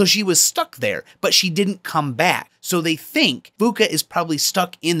Tartarus. So she was stuck there, but she didn't come back. So they think Fuka is probably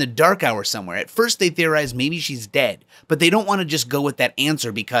stuck in the dark hour somewhere. At first they theorize maybe she's dead, but they don't want to just go with that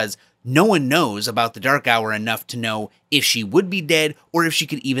answer because no one knows about the dark hour enough to know if she would be dead or if she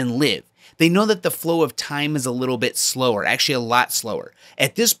could even live. They know that the flow of time is a little bit slower, actually a lot slower.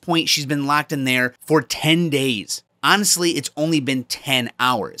 At this point, she's been locked in there for 10 days. Honestly, it's only been 10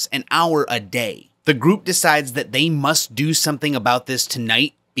 hours, an hour a day. The group decides that they must do something about this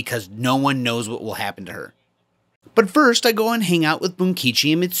tonight because no one knows what will happen to her. But first, I go and hang out with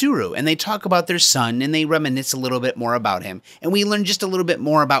Bunkichi and Mitsuru, and they talk about their son, and they reminisce a little bit more about him, and we learn just a little bit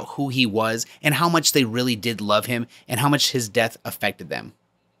more about who he was, and how much they really did love him, and how much his death affected them.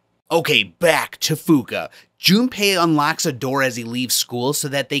 Okay, back to Fuka. Junpei unlocks a door as he leaves school so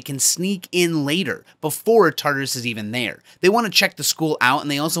that they can sneak in later, before Tartarus is even there. They want to check the school out, and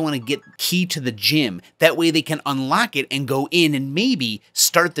they also want to get key to the gym. That way they can unlock it and go in and maybe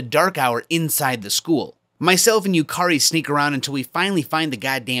start the dark hour inside the school. Myself and Yukari sneak around until we finally find the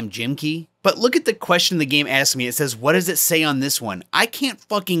goddamn gym key. But look at the question the game asks me. It says, what does it say on this one? I can't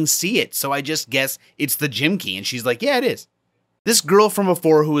fucking see it, so I just guess it's the gym key. And she's like, yeah, it is. This girl from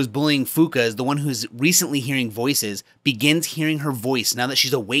before who was bullying Fuka is the one who's recently hearing voices, begins hearing her voice now that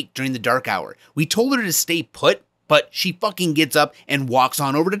she's awake during the dark hour. We told her to stay put, but she fucking gets up and walks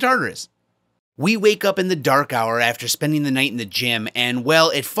on over to Tartarus. We wake up in the dark hour after spending the night in the gym, and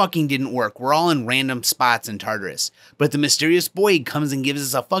well, it fucking didn't work. We're all in random spots in Tartarus. But the mysterious Boyd comes and gives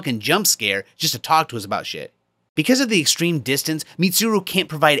us a fucking jump scare just to talk to us about shit. Because of the extreme distance, Mitsuru can't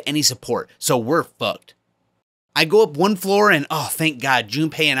provide any support, so we're fucked. I go up one floor and, oh, thank God,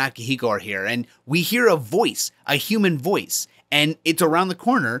 Junpei and Akihiko are here, and we hear a voice, a human voice, and it's around the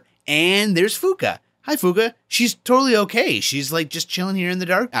corner, and there's Fuka. Hi, Fuka. She's totally okay. She's like just chilling here in the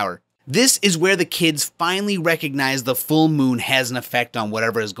dark hour. This is where the kids finally recognize the full moon has an effect on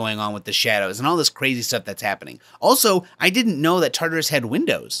whatever is going on with the shadows and all this crazy stuff that's happening. Also, I didn't know that Tartarus had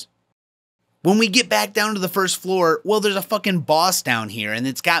windows. When we get back down to the first floor, well, there's a fucking boss down here, and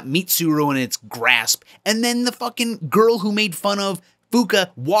it's got Mitsuru in its grasp, and then the fucking girl who made fun of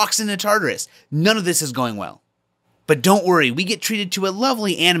Fuka walks into Tartarus. None of this is going well. But don't worry, we get treated to a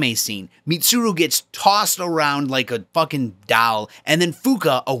lovely anime scene. Mitsuru gets tossed around like a fucking doll, and then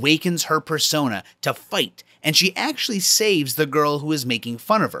Fuka awakens her persona to fight, and she actually saves the girl who is making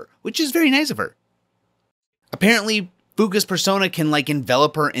fun of her, which is very nice of her. Apparently, Fuka's persona can like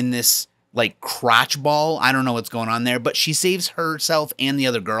envelop her in this like crotch ball. I don't know what's going on there, but she saves herself and the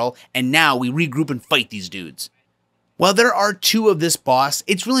other girl, and now we regroup and fight these dudes. While there are 2 of this boss,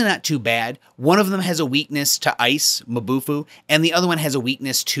 it's really not too bad. One of them has a weakness to ice, Mabufu, and the other one has a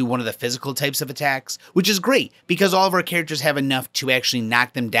weakness to one of the physical types of attacks, which is great because all of our characters have enough to actually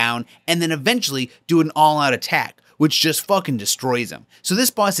knock them down and then eventually do an all-out attack, which just fucking destroys them. So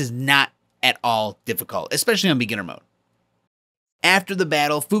this boss is not at all difficult, especially on beginner mode. After the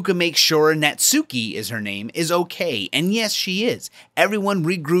battle, Fuka makes sure Natsuki is her name, is okay, and yes, she is. Everyone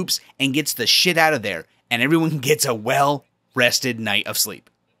regroups and gets the shit out of there, and everyone gets a well-rested night of sleep.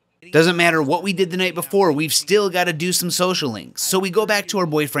 Doesn't matter what we did the night before, we've still got to do some social links. So we go back to our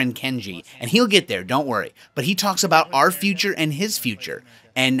boyfriend Kenji, and he'll get there, don't worry. But he talks about our future and his future,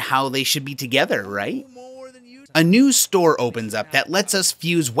 and how they should be together, right? A new store opens up that lets us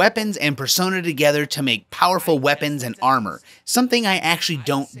fuse weapons and persona together to make powerful weapons and armor, something I actually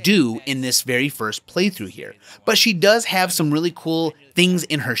don't do in this very first playthrough here. But she does have some really cool things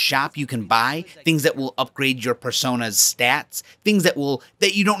in her shop you can buy, things that will upgrade your persona's stats, things that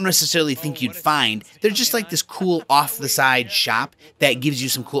you don't necessarily think you'd find. They're just like this cool off-the-side shop that gives you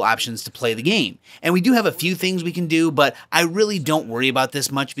some cool options to play the game. And we do have a few things we can do, but I really don't worry about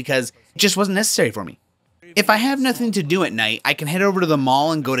this much because it just wasn't necessary for me. If I have nothing to do at night, I can head over to the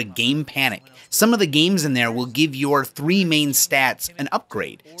mall and go to Game Panic. Some of the games in there will give your 3 main stats an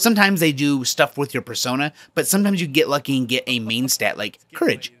upgrade. Sometimes they do stuff with your persona, but sometimes you get lucky and get a main stat like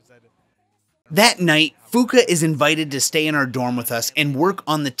Courage. That night, Fuka is invited to stay in our dorm with us and work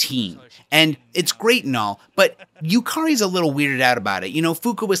on the team. And it's great and all, but Yukari's a little weirded out about it. You know,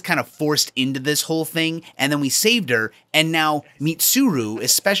 Fuka was kind of forced into this whole thing, and then we saved her, and now Mitsuru,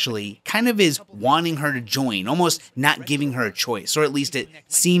 especially, kind of is wanting her to join, almost not giving her a choice, or at least it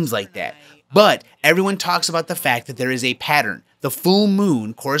seems like that. But everyone talks about the fact that there is a pattern. The full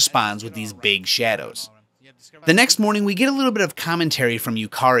moon corresponds with these big shadows. The next morning, we get a little bit of commentary from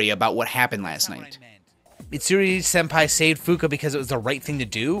Yukari about what happened last night. Mitsuri-senpai saved Fuka because it was the right thing to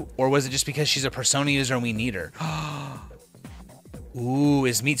do? Or was it just because she's a persona user and we need her? Ooh,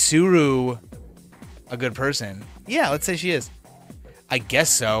 is Mitsuru a good person? Yeah, let's say she is. I guess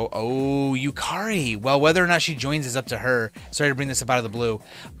so. Oh, Yukari. Well, whether or not she joins is up to her. Sorry to bring this up out of the blue.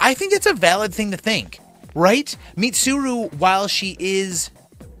 I think it's a valid thing to think, right? Mitsuru, while she is...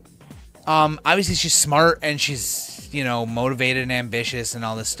 obviously she's smart and she's, you know, motivated and ambitious and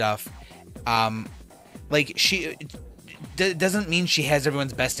all this stuff. Like, she doesn't mean she has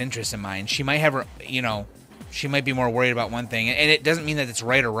everyone's best interest in mind. She might have her, you know, she might be more worried about one thing, and it doesn't mean that it's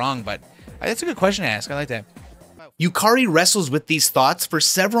right or wrong, but that's a good question to ask. I like that. Yukari wrestles with these thoughts for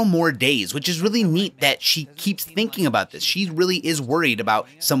several more days, which is really neat that she keeps thinking about this. She really is worried about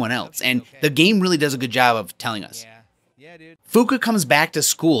someone else, and the game really does a good job of telling us. Fuka comes back to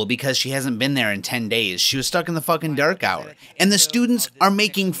school because she hasn't been there in 10 days. She was stuck in the fucking dark hour. And the students are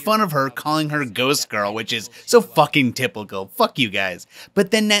making fun of her, calling her Ghost Girl, which is so fucking typical. Fuck you guys.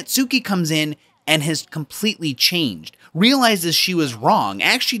 But then Natsuki comes in and has completely changed. Realizes she was wrong,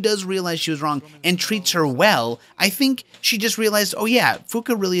 actually does realize she was wrong, and treats her well. I think she just realized, oh yeah,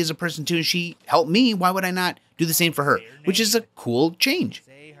 Fuka really is a person too, and she helped me, why would I not do the same for her? Which is a cool change.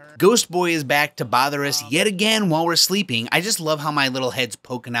 Ghost Boy is back to bother us yet again while we're sleeping. I just love how my little head's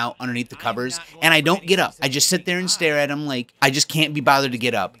poking out underneath the covers, and I don't get up. I just sit there and stare at him like I just can't be bothered to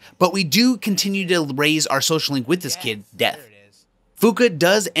get up. But we do continue to raise our social link with this kid, Death. Fuka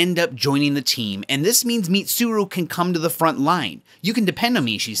does end up joining the team, and this means Mitsuru can come to the front line. You can depend on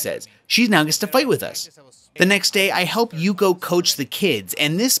me, she says. She now gets to fight with us. The next day, I help Yuko coach the kids,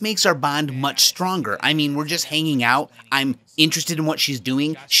 and this makes our bond much stronger. I mean, we're just hanging out. I'm interested in what she's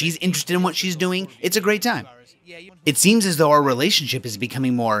doing. She's interested in what she's doing. It's a great time. It seems as though our relationship is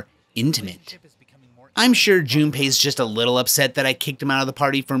becoming more intimate. I'm sure Junpei's just a little upset that I kicked him out of the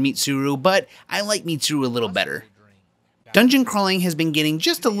party for Mitsuru, but I like Mitsuru a little better. Dungeon crawling has been getting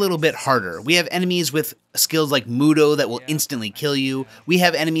just a little bit harder. We have enemies with skills like Mudo that will instantly kill you. We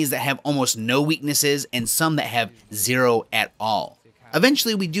have enemies that have almost no weaknesses and some that have 0 at all.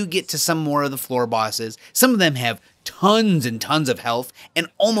 Eventually we do get to some more of the floor bosses. Some of them have tons and tons of health and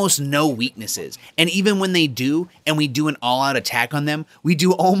almost no weaknesses. And even when they do, and we do an all-out attack on them, we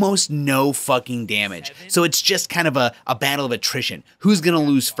do almost no fucking damage. So it's just kind of a battle of attrition. Who's gonna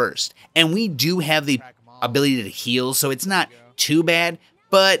lose first? And we do have the ability to heal, so it's not too bad,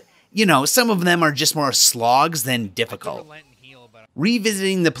 but, you know, some of them are just more slogs than difficult.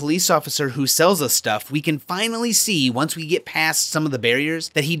 Revisiting the police officer who sells us stuff, we can finally see, once we get past some of the barriers,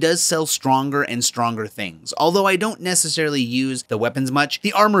 that he does sell stronger and stronger things. Although I don't necessarily use the weapons much,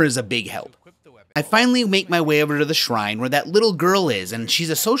 the armor is a big help. I finally make my way over to the shrine where that little girl is, and she's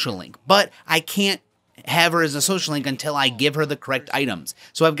a social link, but I can't have her as a social link until I give her the correct items.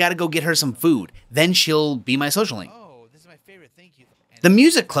 So I've got to go get her some food. Then she'll be my social link. The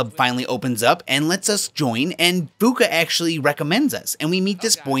music club finally opens up and lets us join, and Fuka actually recommends us, and we meet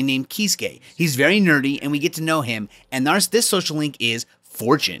this boy named Kisuke. He's very nerdy, and we get to know him, and this social link is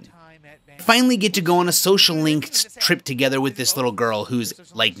Fortune. Finally get to go on a social link trip together with this little girl who's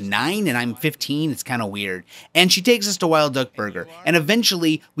like 9 and I'm 15. It's kind of weird. And she takes us to Wild Duck Burger. And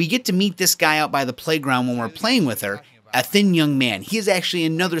eventually we get to meet this guy out by the playground when we're playing with her, a thin young man. He is actually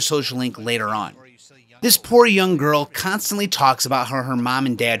another social link later on. This poor young girl constantly talks about how her mom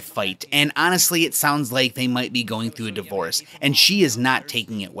and dad fight, and honestly it sounds like they might be going through a divorce, and she is not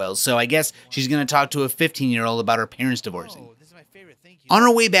taking it well, so I guess she's going to talk to a 15-year-old about her parents divorcing. On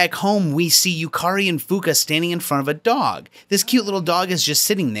our way back home, we see Yukari and Fuka standing in front of a dog. This cute little dog is just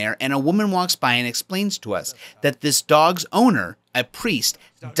sitting there, and a woman walks by and explains to us that this dog's owner, a priest,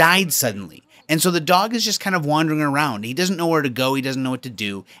 died suddenly. And so the dog is just kind of wandering around. He doesn't know where to go. He doesn't know what to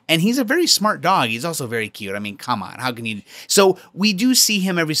do. And he's a very smart dog. He's also very cute. I mean, come on. How can you? So we do see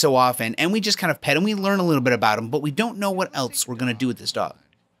him every so often, and we just kind of pet him. We learn a little bit about him, but we don't know what else we're going to do with this dog.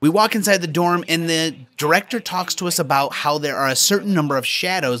 We walk inside the dorm, and the director talks to us about how there are a certain number of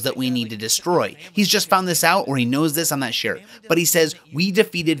shadows that we need to destroy. He's just found this out, or he knows this, I'm not sure. But he says, we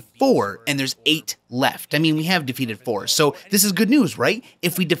defeated 4, and there's 8 left. I mean, we have defeated 4, so this is good news, right?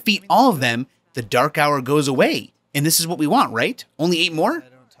 If we defeat all of them, the dark hour goes away. And this is what we want, right? Only 8 more?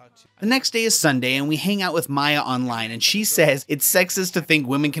 The next day is Sunday, and we hang out with Maya online, and she says it's sexist to think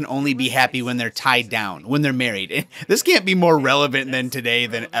women can only be happy when they're tied down, when they're married. And this can't be more relevant than today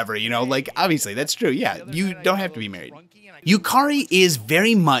than ever, you know? Like, obviously, that's true. Yeah, you don't have to be married. Yukari is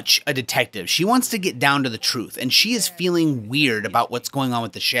very much a detective. She wants to get down to the truth, and she is feeling weird about what's going on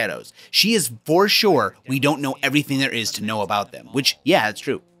with the shadows. She is for sure we don't know everything there is to know about them, which, yeah, it's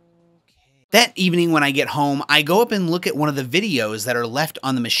true. That evening when I get home, I go up and look at one of the videos that are left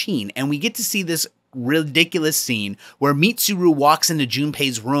on the machine, and we get to see this ridiculous scene where Mitsuru walks into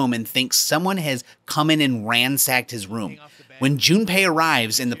Junpei's room and thinks someone has come in and ransacked his room. When Junpei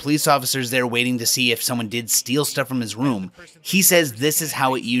arrives and the police officer's there waiting to see if someone did steal stuff from his room, he says this is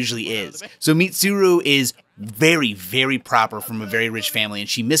how it usually is. So Mitsuru is very, very proper from a very rich family, and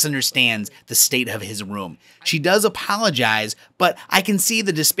she misunderstands the state of his room. She does apologize, but I can see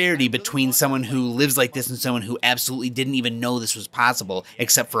the disparity between someone who lives like this and someone who absolutely didn't even know this was possible,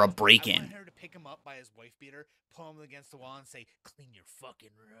 except for a break-in.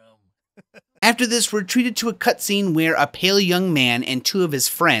 After this, we're treated to a cutscene where a pale young man and 2 of his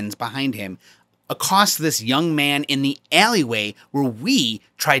friends behind him accost this young man in the alleyway where we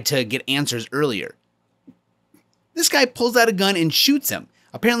tried to get answers earlier. This guy pulls out a gun and shoots him.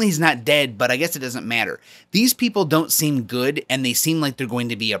 Apparently he's not dead, but I guess it doesn't matter. These people don't seem good, and they seem like they're going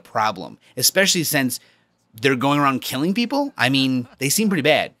to be a problem, especially since they're going around killing people. I mean, they seem pretty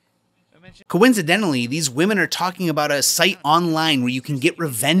bad. Coincidentally, these women are talking about a site online where you can get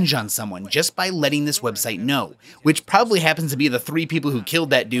revenge on someone just by letting this website know, which probably happens to be the 3 people who killed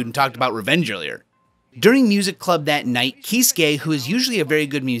that dude and talked about revenge earlier. During music club that night, Kisuke, who is usually a very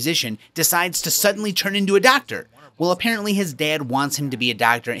good musician, decides to suddenly turn into a doctor. Well, apparently his dad wants him to be a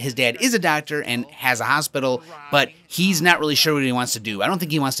doctor. His dad is a doctor and has a hospital, but he's not really sure what he wants to do. I don't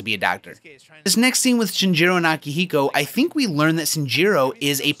think he wants to be a doctor. This next scene with Shinjiro and Akihiko, I think we learn that Shinjiro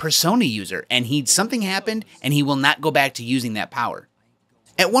is a Persona user, and something happened, and he will not go back to using that power.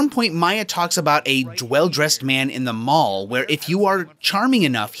 At one point, Maya talks about a well-dressed man in the mall, where if you are charming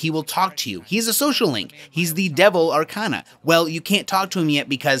enough, he will talk to you. He's a social link. He's the devil arcana. Well, you can't talk to him yet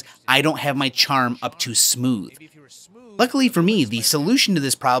because I don't have my charm up to smooth. Luckily for me, the solution to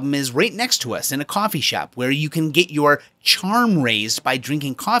this problem is right next to us in a coffee shop, where you can get your charm raised by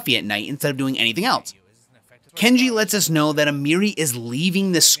drinking coffee at night instead of doing anything else. Kenji lets us know that Amiri is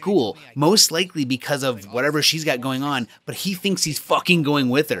leaving the school, most likely because of whatever she's got going on, but he thinks he's fucking going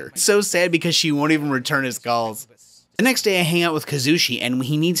with her. It's so sad because she won't even return his calls. The next day I hang out with Kazushi, and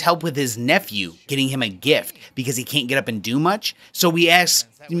he needs help with his nephew, getting him a gift, because he can't get up and do much. So we ask,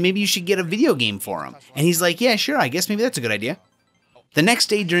 maybe you should get a video game for him. And he's like, yeah, sure, I guess maybe that's a good idea. The next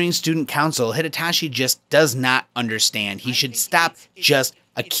day during student council, Hidetashi just does not understand. He should stop just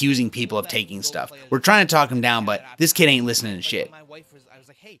accusing people of taking stuff. We're trying to talk him down, but this kid ain't listening to shit.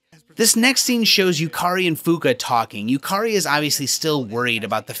 This next scene shows Yukari and Fuka talking. Yukari is obviously still worried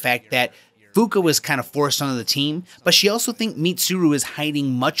about the fact that Fuka was kind of forced onto the team, but she also thinks Mitsuru is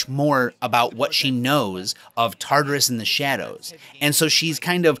hiding much more about what she knows of Tartarus and the Shadows. And so she's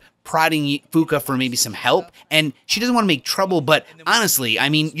kind of prodding Fuka for maybe some help, and she doesn't want to make trouble, but honestly, I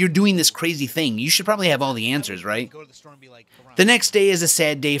mean, you're doing this crazy thing. You should probably have all the answers, right? The next day is a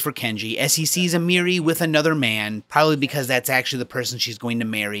sad day for Kenji as he sees Amiri with another man, probably because that's actually the person she's going to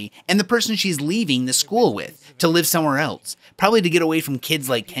marry, and the person she's leaving the school with to live somewhere else, probably to get away from kids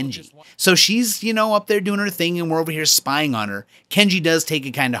like Kenji. So she's, you know, up there doing her thing, and we're over here spying on her. Kenji does take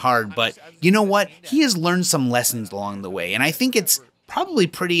it kind of hard, but you know what? He has learned some lessons along the way, and I think it's probably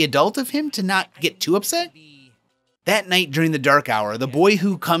pretty adult of him to not get too upset. That night during the dark hour, the boy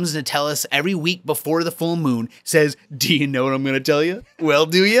who comes to tell us every week before the full moon says, "Do you know what I'm going to tell you?" "Well,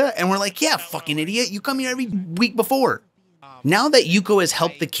 do you?" And we're like, "Yeah, fucking idiot, you come here every week before." Now that Yuko has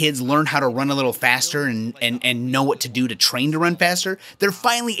helped the kids learn how to run a little faster and know what to do to train to run faster, they're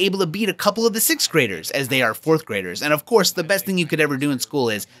finally able to beat a couple of the 6th graders as they are 4th graders. And of course, the best thing you could ever do in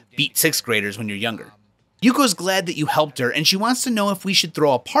school is beat 6th graders when you're younger. Yuko's glad that you helped her, and she wants to know if we should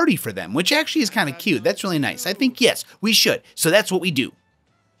throw a party for them, which actually is kind of cute. That's really nice. I think, yes, we should. So that's what we do.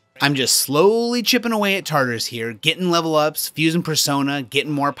 I'm just slowly chipping away at Tartarus here, getting level ups, fusing persona,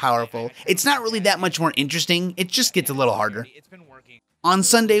 getting more powerful. It's not really that much more interesting, it just gets a little harder. On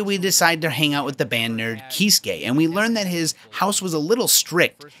Sunday, we decide to hang out with the band nerd, Kisuke, and we learn that his house was a little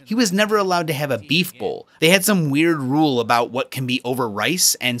strict. He was never allowed to have a beef bowl. They had some weird rule about what can be over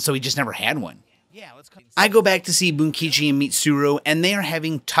rice, and so he just never had one. I go back to see Bunkichi and Mitsuru, and they are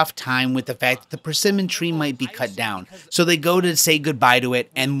having a tough time with the fact that the persimmon tree might be cut down, so they go to say goodbye to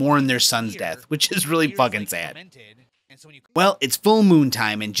it and mourn their son's death, which is really fucking sad. Well, it's full moon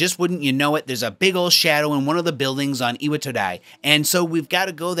time, and just wouldn't you know it, there's a big old shadow in one of the buildings on Iwatodai, and so we've got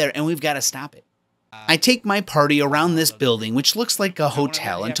to go there and we've got to stop it. I take my party around this building, which looks like a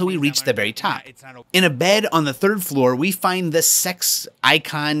hotel, until we reach the very top. In a bed on the 3rd floor, we find the sex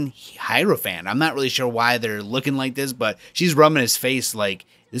icon Hierophant. I'm not really sure why they're looking like this, but she's rubbing his face like,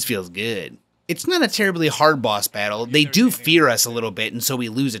 this feels good. It's not a terribly hard boss battle. They do fear us a little bit, and so we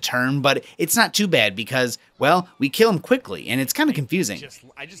lose a turn, but it's not too bad because, well, we kill him quickly, and it's kind of confusing.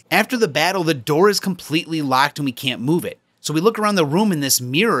 After the battle, the door is completely locked and we can't move it. So we look around the room and this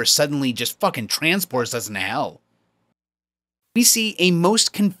mirror suddenly just fucking transports us into hell. We see a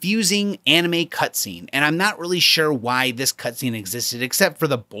most confusing anime cutscene, and I'm not really sure why this cutscene existed except for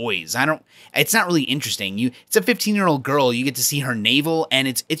the boys. It's not really interesting. It's a 15-year-old girl, you get to see her navel, and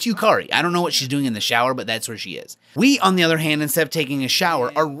it's Yukari. I don't know what she's doing in the shower, but that's where she is. We, on the other hand, instead of taking a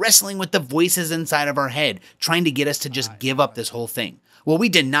shower, are wrestling with the voices inside of our head, trying to get us to just give up this whole thing. Well, we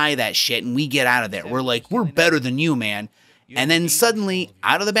deny that shit and we get out of there. We're like, we're better than you, man. And then suddenly,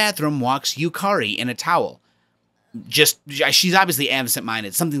 out of the bathroom walks Yukari in a towel. She's obviously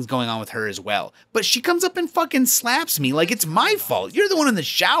absent-minded. Something's going on with her as well. But she comes up and fucking slaps me like it's my fault. You're the one in the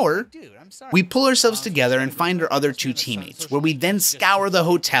shower. We pull ourselves together and find our other 2 teammates, where we then scour the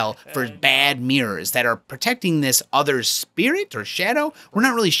hotel for bad mirrors that are protecting this other spirit or shadow. We're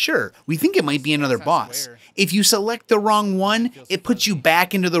not really sure. We think it might be another boss. If you select the wrong one, it puts you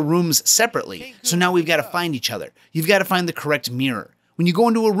back into the rooms separately. So now we've got to find each other. You've got to find the correct mirror. When you go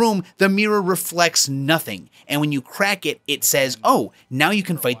into a room, the mirror reflects nothing. And when you crack it, it says, oh, now you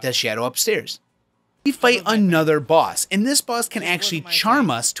can fight the shadow upstairs. We fight another boss, and this boss can actually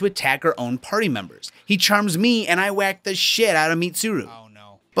charm us to attack our own party members. He charms me, and I whack the shit out of Mitsuru.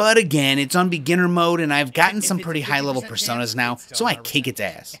 But again, it's on beginner mode, and I've gotten some pretty high-level personas now, so I kick its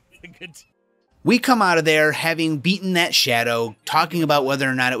ass. We come out of there having beaten that shadow, talking about whether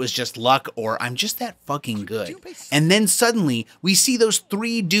or not it was just luck or I'm just that fucking good. And then suddenly, we see those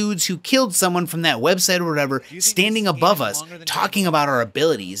 3 dudes who killed someone from that website or whatever standing above us, talking about our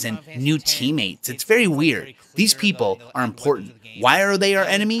abilities and new teammates. It's very weird. These people are important. Why are they our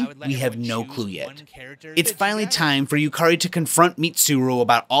enemy? We have no clue yet. It's finally time for Yukari to confront Mitsuru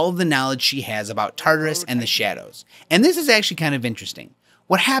about all of the knowledge she has about Tartarus and the shadows. And this is actually kind of interesting.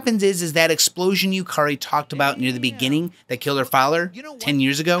 What happens is that explosion Yukari talked about near the beginning that killed her father 10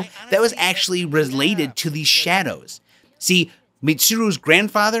 years ago, that was actually related to these shadows. See, Mitsuru's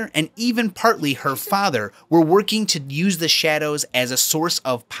grandfather and even partly her father were working to use the shadows as a source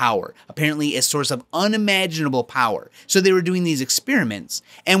of power, apparently a source of unimaginable power. So they were doing these experiments,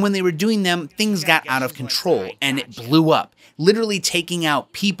 and when they were doing them, things got out of control and it blew up, literally taking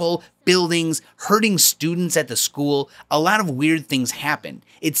out people, buildings, hurting students at the school. A lot of weird things happened.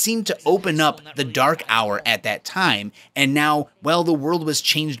 It seemed to open up the dark hour at that time, and now, well, the world was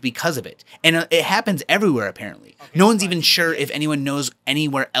changed because of it. And it happens everywhere, apparently. No one's even sure if anyone knows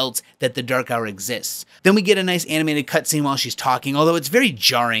anywhere else that the dark hour exists. Then we get a nice animated cutscene while she's talking, although it's very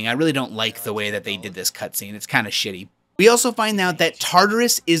jarring. I really don't like the way that they did this cutscene. It's kind of shitty. We also find out that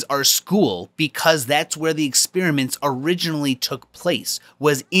Tartarus is our school because that's where the experiments originally took place,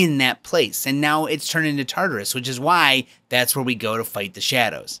 was in that place, and now it's turned into Tartarus, which is why that's where we go to fight the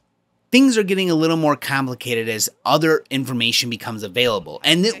shadows. Things are getting a little more complicated as other information becomes available,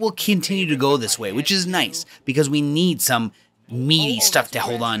 and it will continue to go this way, which is nice, because we need some meaty stuff to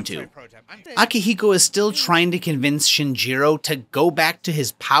hold on to. Akihiko is still trying to convince Shinjiro to go back to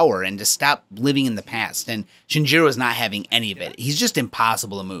his power and to stop living in the past, and Shinjiro is not having any of it. He's just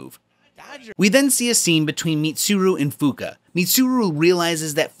impossible to move. We then see a scene between Mitsuru and Fuka. Mitsuru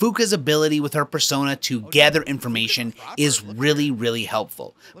realizes that Fuka's ability with her persona to gather information is really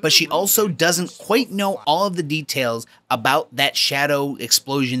helpful, but she also doesn't quite know all of the details about that shadow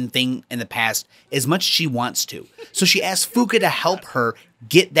explosion thing in the past as much as she wants to. So she asks Fuka to help her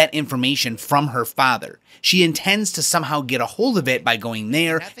get that information from her father. She intends to somehow get a hold of it by going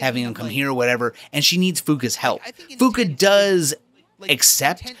there, having him come here or whatever, and she needs Fuka's help. Fuka does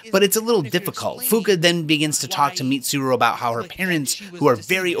accept, but it's a little difficult. Fuka then begins to talk to Mitsuru about how her parents, who are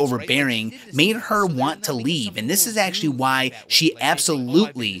very overbearing, made her want to leave, and this is actually why she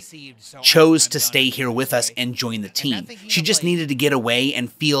absolutely chose to stay here with us and join the team. She just needed to get away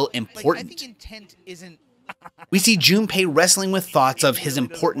and feel important. We see Junpei wrestling with thoughts of his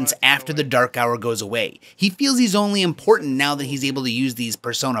importance after the dark hour goes away. He feels he's only important now that he's able to use these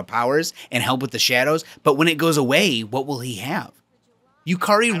persona powers and help with the shadows, but when it goes away, what will he have?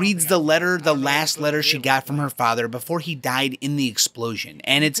 Yukari reads the last letter she got from her father before he died in the explosion,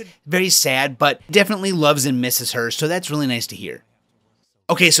 and it's very sad, but definitely loves and misses her, so that's really nice to hear.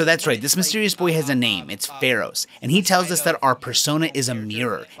 Okay, so that's right, this mysterious boy has a name, it's Pharos, and he tells us that our persona is a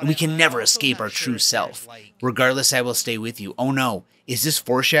mirror, and we can never escape our true self. Regardless, I will stay with you. Oh no, is this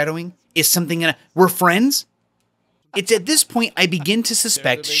foreshadowing? Is something gonna— we're friends? It's at this point I begin to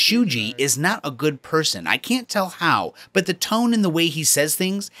suspect Shuji is not a good person. I can't tell how, but the tone and the way he says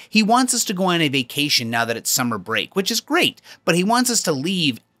things, he wants us to go on a vacation now that it's summer break, which is great, but he wants us to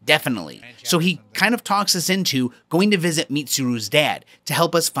leave definitely. So he kind of talks us into going to visit Mitsuru's dad to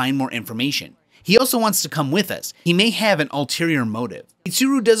help us find more information. He also wants to come with us. He may have an ulterior motive.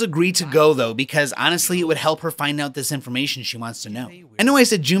 Mitsuru does agree to go though, because honestly it would help her find out this information she wants to know. I know I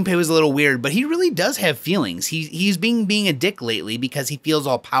said Junpei was a little weird, but he really does have feelings. He's being a dick lately because he feels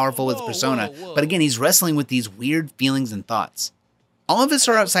all powerful with persona, but again, he's wrestling with these weird feelings and thoughts. All of us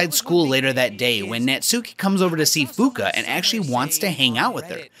are outside school later that day when Natsuki comes over to see Fuka and actually wants to hang out with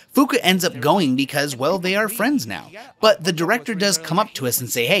her. Fuka ends up going because, well, they are friends now. But the director does come up to us and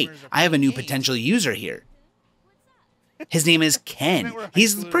say, hey, I have a new potential user here. His name is Ken.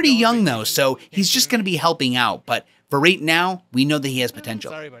 He's pretty young though, so he's just going to be helping out, but for right now, we know that he has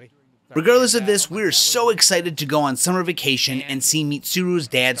potential. Regardless of this, we're so excited to go on summer vacation and see Mitsuru's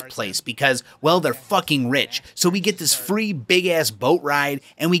dad's place because, well, they're fucking rich. So we get this free big-ass boat ride,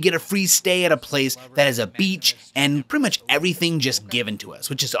 and we get a free stay at a place that has a beach and pretty much everything just given to us,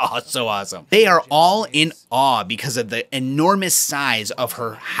 which is so awesome. They are all in awe because of the enormous size of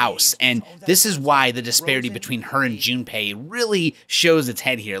her house, and this is why the disparity between her and Junpei really shows its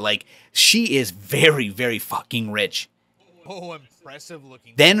head here. Like, she is very fucking rich. Oh, impressive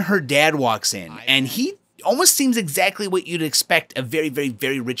looking. Then her dad walks in, and he almost seems exactly what you'd expect a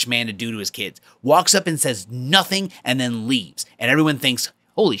very rich man to do to his kids. Walks up and says nothing, and then leaves. And everyone thinks,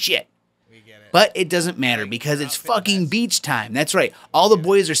 holy shit. But it doesn't matter because it's fucking beach time. That's right. All the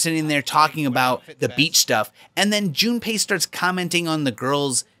boys are sitting there talking about the beach stuff. And then Junpei starts commenting on the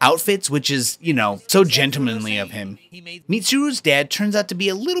girls' outfits, which is, you know, so gentlemanly of him. Mitsuru's dad turns out to be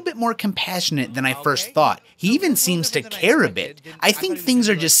a little bit more compassionate than I first thought. He even seems to care a bit. I think things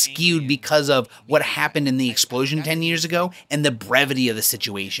are just skewed because of what happened in the explosion 10 years ago and the brevity of the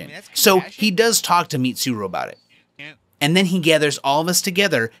situation. So he does talk to Mitsuru about it. And then he gathers all of us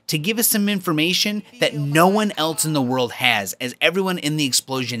together to give us some information that no one else in the world has, as everyone in the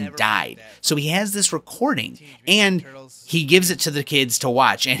explosion died. So he has this recording, and he gives it to the kids to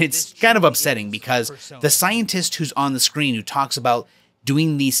watch, and it's kind of upsetting because the scientist who's on the screen who talks about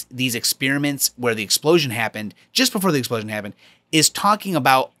doing these experiments where the explosion happened, just before the explosion happened, is talking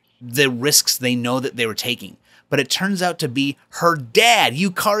about the risks they know that they were taking. But it turns out to be her dad,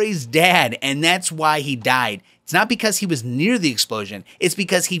 Yukari's dad, and that's why he died. It's not because he was near the explosion, it's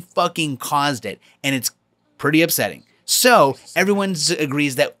because he fucking caused it, and it's pretty upsetting. So, everyone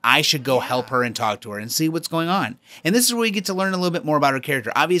agrees that I should go help her and talk to her and see what's going on. And this is where you get to learn a little bit more about her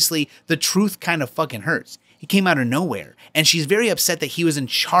character. Obviously, the truth kind of fucking hurts. He came out of nowhere, and she's very upset that he was in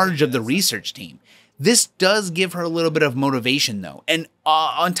charge of the research team. This does give her a little bit of motivation though, and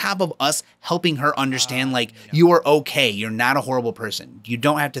on top of us helping her understand like, you are okay, you're not a horrible person, you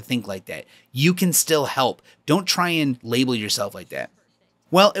don't have to think like that, you can still help, don't try and label yourself like that.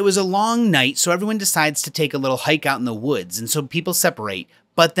 Well, it was a long night, so everyone decides to take a little hike out in the woods, and so people separate,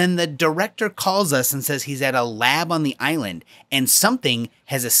 but then the director calls us and says he's at a lab on the island, and something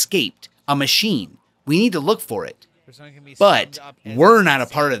has escaped, a machine. We need to look for it. But we're not a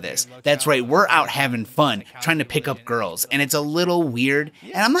part of this. That's right, we're out having fun, trying to pick up girls, and it's a little weird,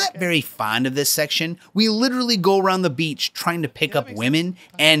 and I'm not very fond of this section. We literally go around the beach trying to pick up women,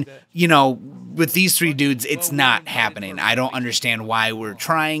 and, you know, with these three dudes, it's not happening. I don't understand why we're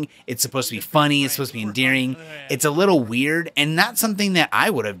trying. It's supposed to be funny, it's supposed to be endearing. It's a little weird, and not something that I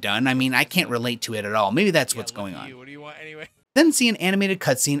would have done. I mean, I can't relate to it at all. Maybe that's what's going on. What do you want anyway? Then see an animated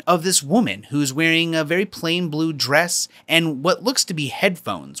cutscene of this woman who's wearing a very plain blue dress and what looks to be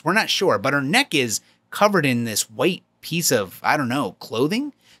headphones. We're not sure, but her neck is covered in this white piece of, I don't know,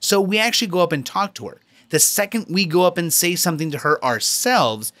 clothing. So we actually go up and talk to her. The second we go up and say something to her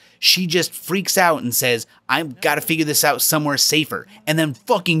ourselves, she just freaks out and says, I've got to figure this out somewhere safer, and then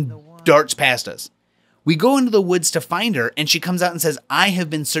fucking darts past us. We go into the woods to find her, and she comes out and says, I have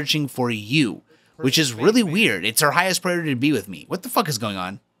been searching for you. Which is really weird. It's her highest priority to be with me. What the fuck is going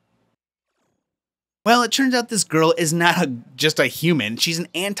on? Well, it turns out this girl is not just a human. She's an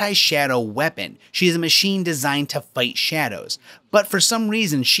anti-shadow weapon. She is a machine designed to fight shadows. But for some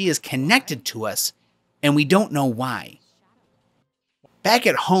reason, she is connected to us, and we don't know why. Back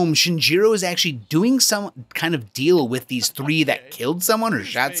at home, Shinjiro is actually doing some kind of deal with these three that killed someone or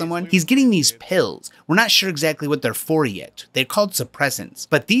shot someone. He's getting these pills. We're not sure exactly what they're for yet. They're called suppressants.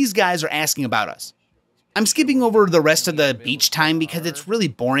 But these guys are asking about us. I'm skipping over the rest of the beach time because it's really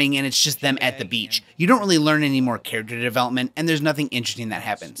boring and it's just them at the beach. You don't really learn any more character development and there's nothing interesting that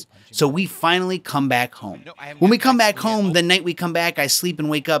happens. So we finally come back home. When we come back home, the night we come back, I sleep and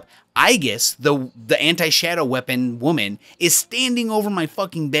wake up. I guess the anti-shadow weapon woman is standing over my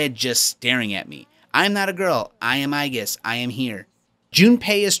fucking bed just staring at me. I'm not a girl. I am Aigis. I am here.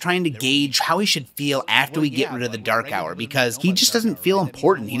 Junpei is trying to gauge how he should feel after we get rid of the Dark Hour because he just doesn't feel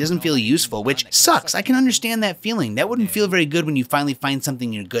important. He doesn't feel useful, which sucks. I can understand that feeling. That wouldn't feel very good when you finally find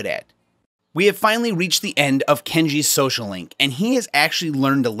something you're good at. We have finally reached the end of Kenji's social link, and he has actually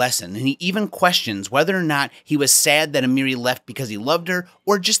learned a lesson, and he even questions whether or not he was sad that Amiri left because he loved her,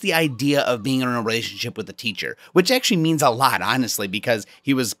 or just the idea of being in a relationship with a teacher, which actually means a lot, honestly, because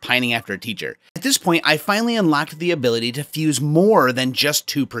he was pining after a teacher. At this point, I finally unlocked the ability to fuse more than just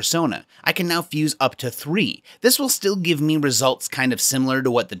 2 persona. I can now fuse up to 3. This will still give me results kind of similar to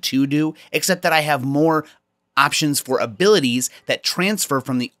what the 2 do, except that I have more options for abilities that transfer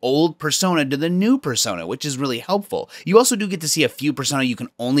from the old persona to the new persona, which is really helpful. You also do get to see a few persona you can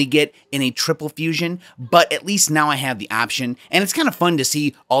only get in a triple fusion, but at least now I have the option, and it's kind of fun to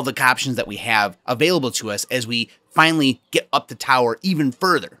see all the options that we have available to us as we finally get up the tower even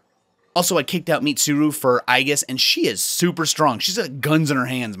further. Also, I kicked out Mitsuru for Aigis, and she is super strong. She's got guns in her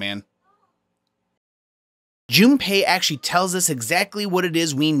hands, man. Junpei actually tells us exactly what it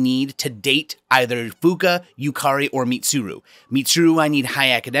is we need to date either Fuka, Yukari, or Mitsuru. Mitsuru, I need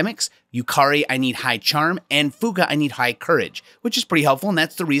high academics, Yukari, I need high charm, and Fuka, I need high courage, which is pretty helpful, and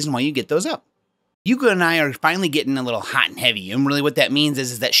that's the reason why you get those up. Yuka and I are finally getting a little hot and heavy, and really what that means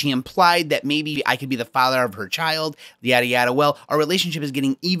is that she implied that maybe I could be the father of her child, yada yada. Well, our relationship is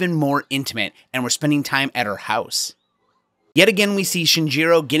getting even more intimate, and we're spending time at her house. Yet again, we see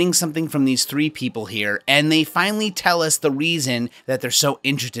Shinjiro getting something from these 3 people here, and they finally tell us the reason that they're so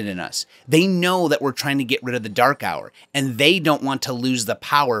interested in us. They know that we're trying to get rid of the Dark Hour, and they don't want to lose the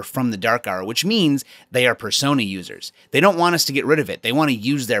power from the Dark Hour, which means they are persona users. They don't want us to get rid of it. They want to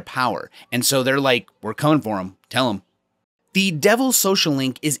use their power. And so they're like, we're coming for them. Tell them. The Devil's social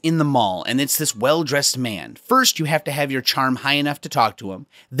link is in the mall, and it's this well-dressed man. First, you have to have your charm high enough to talk to him.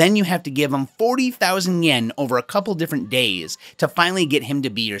 Then you have to give him 40,000 yen over a couple different days to finally get him to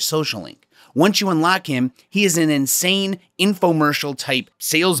be your social link. Once you unlock him, he is an insane infomercial-type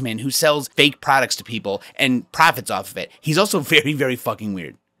salesman who sells fake products to people and profits off of it. He's also very, very fucking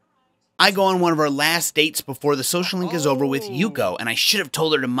weird. I go on one of our last dates before the social link is over with Yuko, and I should have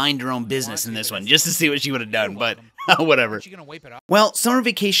told her to mind her own business in this one, just to see what she would have done, but whatever. Well, summer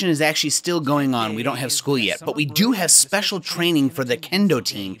vacation is actually still going on. We don't have school yet, but we do have special training for the kendo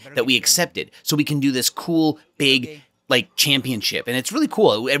team that we accepted, so we can do this cool, big, like, championship, and it's really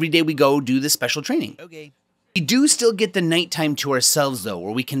cool. Every day we go do this special training. We do still get the nighttime to ourselves, though,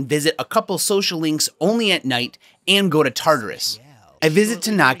 where we can visit a couple social links only at night and go to Tartarus. I visit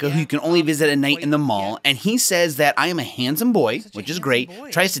Tanaka, who you can only visit at night in the mall, and he says that I am a handsome boy, which is great,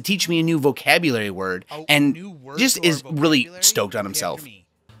 tries to teach me a new vocabulary word, and just is really stoked on himself.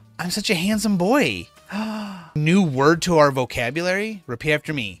 I'm such a handsome boy. New word to our vocabulary? Repeat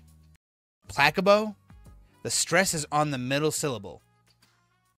after me. Placebo? The stress is on the middle syllable.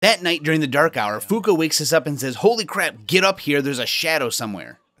 That night during the dark hour, Fuka wakes us up and says, "Holy crap, get up here, there's a shadow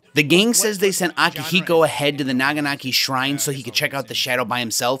somewhere." The gang says they sent Akihiko ahead to the Naganaki shrine so he could check out the shadow by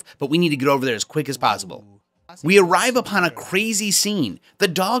himself, but we need to get over there as quick as possible. We arrive upon a crazy scene. The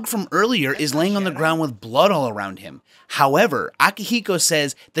dog from earlier is laying on the ground with blood all around him. However, Akihiko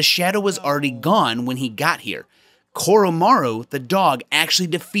says the shadow was already gone when he got here. Koromaru, the dog, actually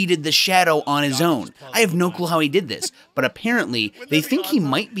defeated the shadow on his own. I have no clue how he did this, but apparently they think he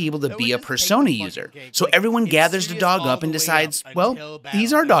might be able to be a Persona user. So everyone gathers the dog up and decides, well,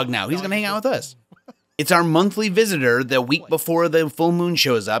 he's our dog now. He's going to hang out with us. It's our monthly visitor the week before the full moon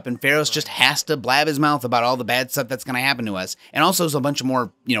shows up, and Pharos just has to blab his mouth about all the bad stuff that's going to happen to us, and also a bunch of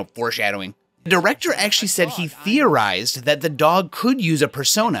more, foreshadowing. The director actually said he theorized that the dog could use a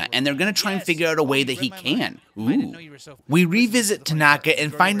persona, and they're going to try and figure out a way that he can. Ooh. We revisit Tanaka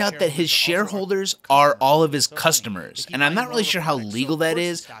and find out that his shareholders are all of his customers, and I'm not really sure how legal that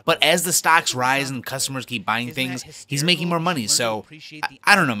is, but as the stocks rise and customers keep buying things, he's making more money, so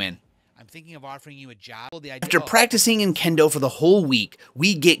I don't know, man. Thinking of offering you a job. After practicing in kendo for the whole week,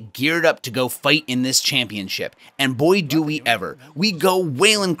 we get geared up to go fight in this championship. And boy, do we ever. We go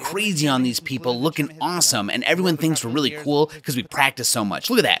wailing crazy on these people, looking awesome, and everyone thinks we're really cool because we practice so much.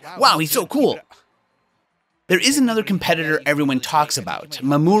 Look at that. Wow, he's so cool. There is another competitor everyone talks about,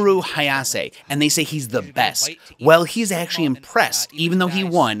 Mamoru Hayase, and they say he's the best. Well, he's actually impressed, even though he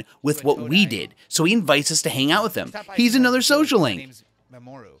won, with what we did, so he invites us to hang out with him. He's another social link.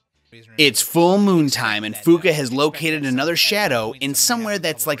 It's full moon time, and Fuka has located another shadow in somewhere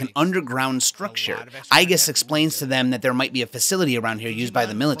that's like an underground structure. Igus explains to them that there might be a facility around here used by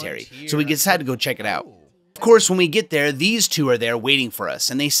the military, so we decide to go check it out. Of course, when we get there, these two are there waiting for us,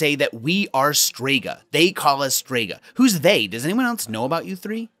 and they say that we are Strega. They call us Strega. Who's they? Does anyone else know about you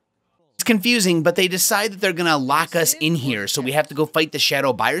three? It's confusing, but they decide that they're gonna lock us in here, so we have to go fight the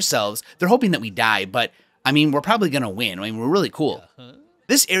shadow by ourselves. They're hoping that we die, but, I mean, we're probably gonna win. I mean, we're really cool.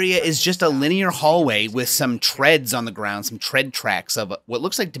 This area is just a linear hallway with some treads on the ground, some tread tracks of what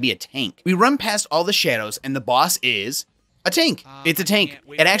looks like to be a tank. We run past all the shadows, and the boss is a tank. It's a tank.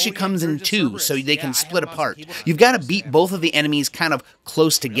 It actually comes in two, so they can split apart. You've got to beat both of the enemies kind of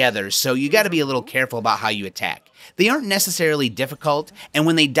close together, so you got to be a little careful about how you attack. They aren't necessarily difficult, and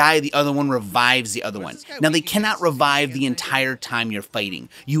when they die, the other one revives the other one. Now, they cannot revive the entire time you're fighting.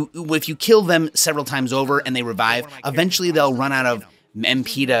 If you kill them several times over and they revive, eventually they'll run out of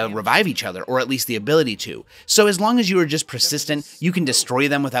MP to revive each other, or at least the ability to. So as long as you are just persistent, you can destroy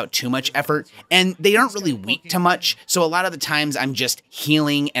them without too much effort, and they aren't really weak to much, so a lot of the times I'm just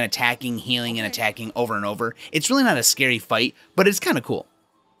healing and attacking over and over. It's really not a scary fight, but it's kind of cool.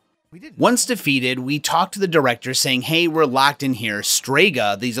 Once defeated, we talk to the director saying, hey, we're locked in here.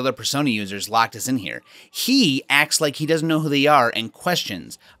 Strega, these other Persona users, locked us in here. He acts like he doesn't know who they are and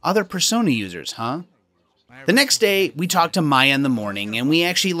questions, other Persona users, huh? The next day, we talk to Maya in the morning, and we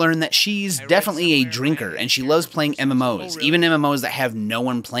actually learn that she's definitely a drinker, and she loves playing MMOs, even MMOs that have no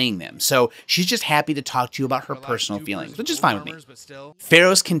one playing them. So she's just happy to talk to you about her personal feelings, which is fine with me.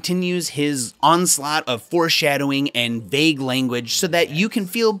 Pharos continues his onslaught of foreshadowing and vague language so that you can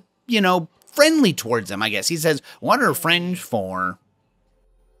feel, friendly towards him, I guess. He says, what are friends for?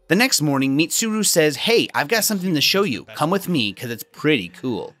 The next morning, Mitsuru says, hey, I've got something to show you. Come with me, because it's pretty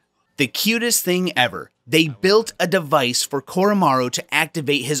cool. The cutest thing ever. They built a device for Koromaru to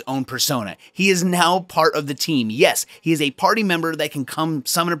activate his own persona. He is now part of the team. Yes, he is a party member that can come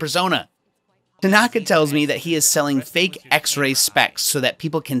summon a persona. Tanaka tells me that he is selling fake X-ray specs so that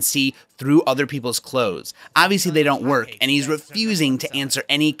people can see through other people's clothes. Obviously they don't work, and he's refusing to answer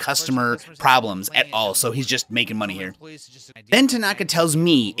any customer problems at all, so he's just making money here. Then Tanaka tells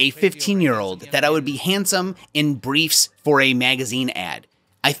me, a 15-year-old, that I would be handsome in briefs for a magazine ad.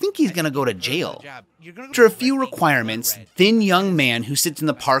 I think he's gonna go to jail. After a few requirements, thin young man who sits in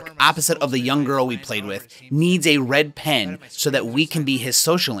the park opposite of the young girl we played with needs a red pen so that we can be his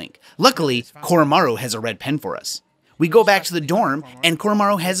social link. Luckily, Koromaru has a red pen for us. We go back to the dorm, and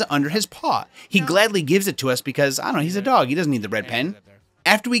Koromaru has it under his paw. He gladly gives it to us because, I don't know, he's a dog. He doesn't need the red pen.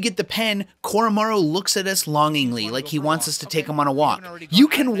 After we get the pen, Koromaru looks at us longingly, like he wants us to take him on a walk. You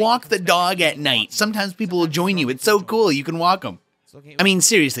can walk the dog at night. Sometimes people will join you. It's so cool. You can walk him. I mean,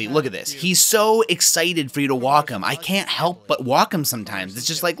 seriously, look at this. He's so excited for you to walk him. I can't help but walk him sometimes. It's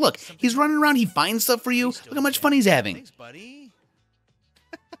just like, look, he's running around, he finds stuff for you. Look how much fun he's having.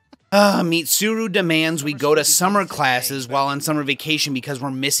 Mitsuru demands we go to summer classes while on summer vacation because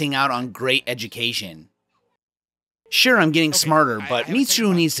we're missing out on great education. Sure, I'm getting smarter, but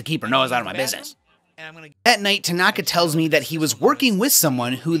Mitsuru needs to keep her nose out of my business. That night, Tanaka tells me that he was working with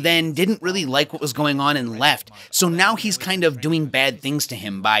someone who then didn't really like what was going on and left, so now he's kind of doing bad things to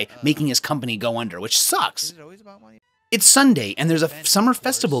him by making his company go under, which sucks. It's Sunday, and there's a summer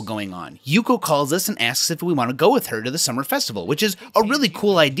festival going on. Yuko calls us and asks if we want to go with her to the summer festival, which is a really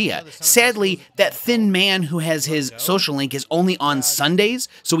cool idea. Sadly, that thin man who has his social link is only on Sundays,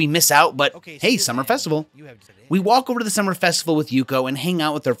 so we miss out, but hey, summer festival. We walk over to the summer festival with Yuko and hang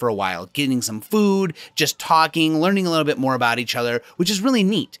out with her for a while, getting some food, just talking, learning a little bit more about each other, which is really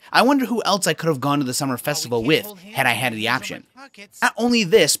neat. I wonder who else I could have gone to the summer festival with had I had the option. Not only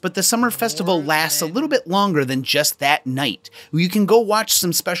this, but the summer festival lasts a little bit longer than just that night. You can go watch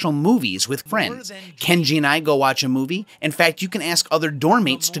some special movies with friends. Kenji and I go watch a movie. In fact, you can ask other dorm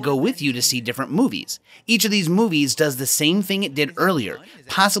mates to go with you to see different movies. Each of these movies does the same thing it did earlier,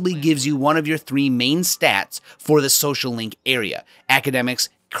 possibly gives you one of your 3 main stats for the social link area: academics,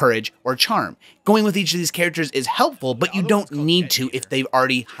 courage, or charm. Going with each of these characters is helpful, but you don't need to if they're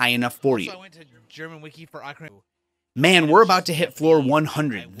already high enough for you. Man, we're about to hit floor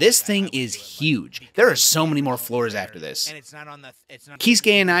 100. This thing is huge. There are so many more floors after this.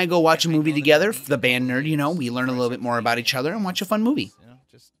 Kisuke and I go watch a movie together. The band nerd, you know, we learn a little bit more about each other and watch a fun movie.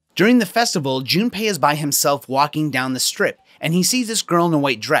 During the festival, Junpei is by himself walking down the strip, and he sees this girl in a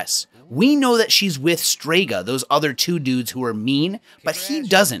white dress. We know that she's with Strega, those other 2 dudes who are mean, but he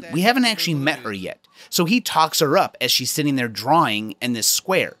doesn't. We haven't actually met her yet. So he talks her up as she's sitting there drawing in this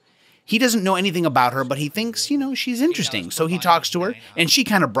square. He doesn't know anything about her, but he thinks, you know, she's interesting. So he talks to her, and she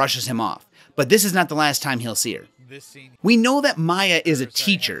kind of brushes him off. But this is not the last time he'll see her. We know that Maya is a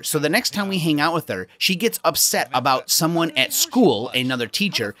teacher, so the next time we hang out with her, she gets upset about someone at school, another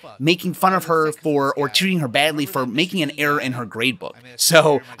teacher, making fun of her for, or treating her badly for making an error in her gradebook.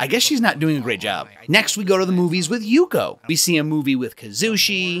 So I guess she's not doing a great job. Next, we go to the movies with Yuko. We see a movie with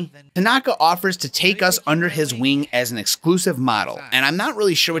Kazushi. Tanaka offers to take us under his wing as an exclusive model, and I'm not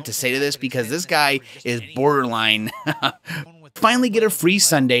really sure what to say to this because this guy is borderline. Finally get a free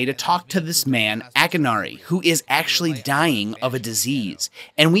Sunday to talk to this man, Akinari, who is actually dying of a disease,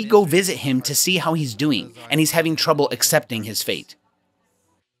 and we go visit him to see how he's doing, and he's having trouble accepting his fate.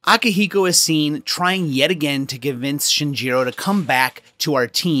 Akihiko is seen trying yet again to convince Shinjiro to come back to our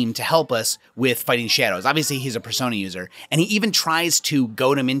team to help us with fighting shadows. Obviously, he's a Persona user, and he even tries to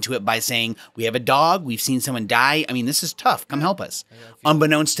goad him into it by saying, we have a dog, we've seen someone die, I mean, this is tough, come help us.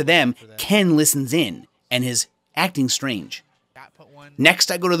 Unbeknownst to them, Ken listens in, and is acting strange.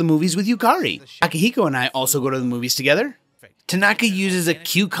 Next, I go to the movies with Yukari. Akihiko and I also go to the movies together. Tanaka uses a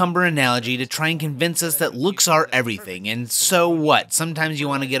cucumber analogy to try and convince us that looks are everything, and so what? Sometimes you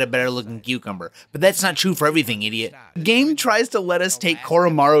want to get a better looking cucumber, but that's not true for everything, idiot. The game tries to let us take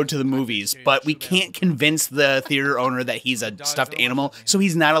Koromaru to the movies, but we can't convince the theater owner that he's a stuffed animal, so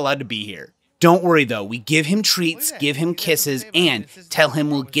he's not allowed to be here. Don't worry though, we give him treats, give him kisses, and tell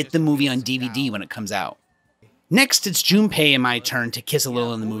him we'll get the movie on DVD when it comes out. Next, it's Junpei and my turn to kiss a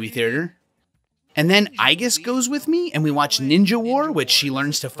little in the movie theater. And then Aigis goes with me, and we watch Ninja War, which she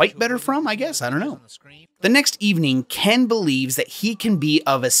learns to fight better from, I guess, I don't know. The next evening, Ken believes that he can be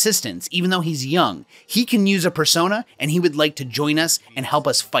of assistance, even though he's young. He can use a persona, and he would like to join us and help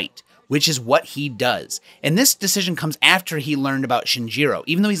us fight, which is what he does. And this decision comes after he learned about Shinjiro,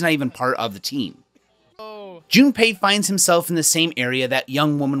 even though he's not even part of the team. Junpei finds himself in the same area that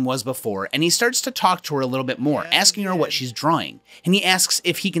young woman was before, and he starts to talk to her a little bit more, asking her what she's drawing, and he asks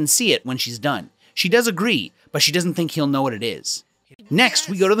if he can see it when she's done. She does agree, but she doesn't think he'll know what it is. Next,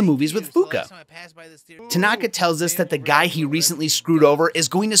 we go to the movies with Fuka. Tanaka tells us that the guy he recently screwed over is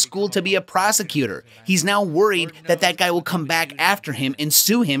going to school to be a prosecutor. He's now worried that that guy will come back after him and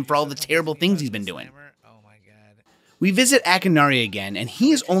sue him for all the terrible things he's been doing. We visit Akinari again, and he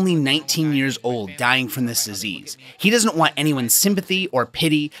is only 19 years old, dying from this disease. He doesn't want anyone's sympathy or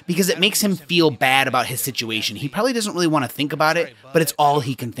pity because it makes him feel bad about his situation. He probably doesn't really want to think about it, but it's all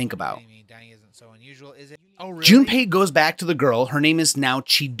he can think about. Junpei goes back to the girl, her name is now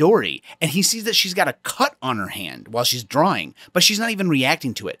Chidori, and he sees that she's got a cut on her hand while she's drawing, but she's not even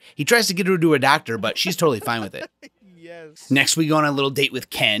reacting to it. He tries to get her to a doctor, but she's totally fine with it. Next, we go on a little date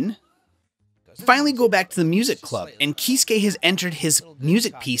with Ken. Finally go back to the music club, and Kisuke has entered his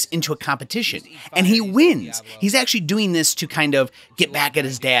music piece into a competition, and he wins. He's actually doing this to kind of get back at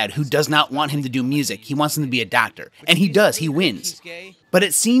his dad, who does not want him to do music. He wants him to be a doctor, and he does, he wins. But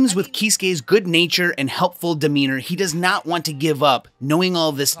it seems with Kisuke's good nature and helpful demeanor, he does not want to give up knowing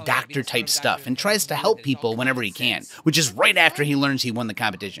all this doctor type stuff, and tries to help people whenever he can, which is right after he learns he won the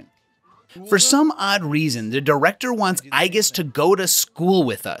competition. For some odd reason, the director wants Aigis to go to school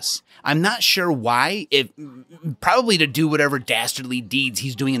with us. I'm not sure why, probably to do whatever dastardly deeds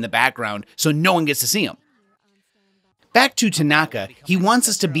he's doing in the background so no one gets to see him. Back to Tanaka, he wants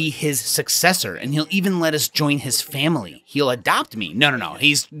us to be his successor, and he'll even let us join his family. He'll adopt me. No,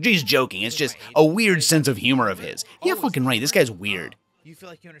 he's joking. It's just a weird sense of humor of his. Yeah, fucking right, this guy's weird. You feel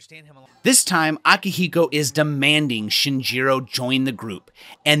like you understand him a lot. This time, Akihiko is demanding Shinjiro join the group,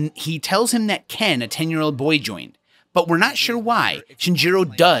 and he tells him that Ken, a 10-year-old boy, joined. But we're not sure why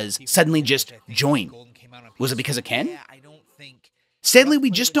Shinjiro does suddenly just join. Was it because of Ken? Sadly, we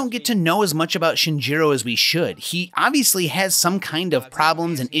just don't get to know as much about Shinjiro as we should. He obviously has some kind of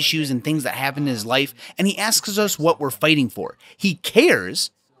problems and issues and things that happen in his life, and he asks us what we're fighting for. He cares,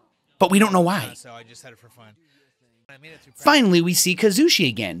 but we don't know why. So I just had it for fun. Finally, we see Kazushi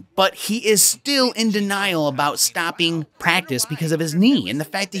again, but he is still in denial about stopping practice because of his knee and the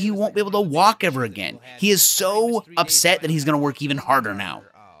fact that he won't be able to walk ever again. He is so upset that he's going to work even harder now.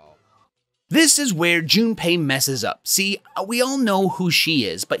 This is where Junpei messes up. See, we all know who she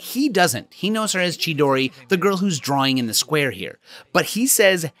is, but he doesn't. He knows her as Chidori, the girl who's drawing in the square here. But he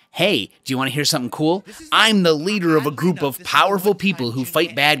says, hey, do you want to hear something cool? I'm the leader of a group of powerful people who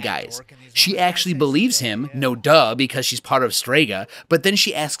fight bad guys. She actually believes him, no duh, because she's part of Strega, but then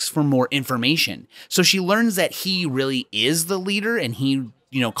she asks for more information. So she learns that he really is the leader, and he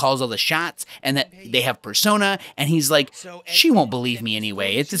calls all the shots, and that they have persona, and he's like, she won't believe me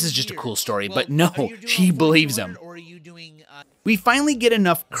anyway. This is just a cool story, but no, she believes him. We finally get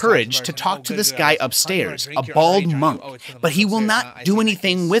enough courage to talk to this guy upstairs, a bald monk, but he will not do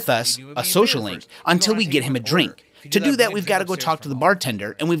anything with us, a social link, until we get him a drink. To do that, we've got to go talk to the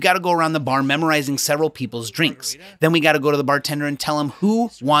bartender, and we've got to go around the bar memorizing several people's drinks. Then we got to go to the bartender and tell him who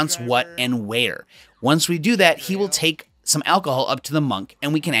wants what and where. Once we do that, he will take some alcohol up to the monk,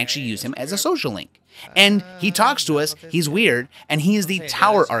 and we can actually use him as a social link. And he talks to us, he's weird, and he is the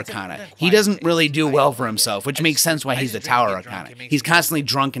Tower Arcana. He doesn't really do well for himself, which makes sense why he's the Tower Arcana. He's constantly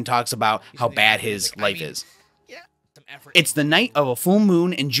drunk and talks about how bad his life is. It's the night of a full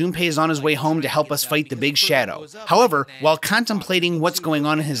moon, and Junpei is on his way home to help us fight the big shadow. However, while contemplating what's going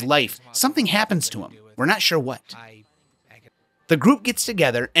on in his life, something happens to him. We're not sure what. The group gets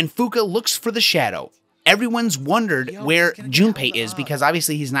together, and Fuka looks for the shadow. Everyone's wondered where Junpei is because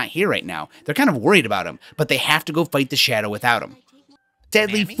obviously he's not here right now. They're kind of worried about him, but they have to go fight the shadow without him.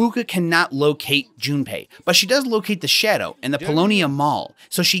 Sadly, Fuka cannot locate Junpei, but she does locate the shadow in the Polonia Mall.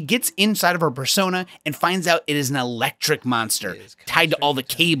 So she gets inside of her persona and finds out it is an electric monster tied to all the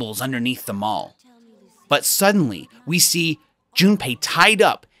cables underneath the mall. But suddenly, we see Junpei tied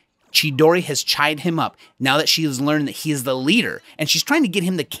up. Chidori has tied him up now that she has learned that he is the leader, and she's trying to get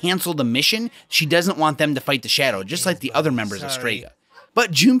him to cancel the mission. She doesn't want them to fight the shadow, just like the other members of Strega.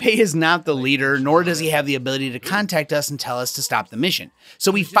 But Junpei is not the leader, nor does he have the ability to contact us and tell us to stop the mission.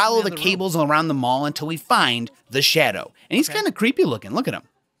 So we follow the cables around the mall until we find the shadow. And he's kind of creepy looking, look at him.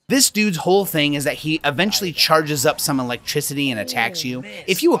 This dude's whole thing is that he eventually charges up some electricity and attacks you.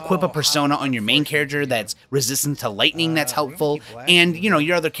 If you equip a persona on your main character that's resistant to lightning, that's helpful. And,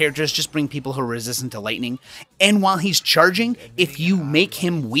 your other characters just bring people who are resistant to lightning. And while he's charging, if you make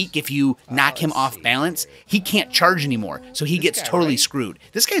him weak, if you knock him off balance, he can't charge anymore. So he gets totally screwed.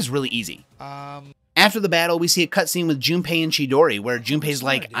 This guy's really easy. After the battle, we see a cutscene with Junpei and Chidori, where Junpei's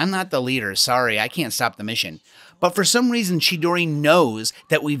like, I'm not the leader, sorry, I can't stop the mission. But for some reason, Chidori knows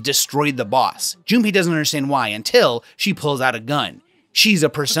that we've destroyed the boss. Junpei doesn't understand why until she pulls out a gun. She's a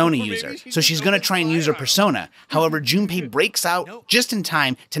persona user, so she's going to try and use her persona. However, Junpei breaks out just in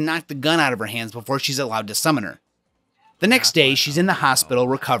time to knock the gun out of her hands before she's allowed to summon her. The next day, she's in the hospital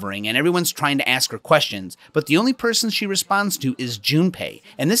recovering, and everyone's trying to ask her questions, but the only person she responds to is Junpei.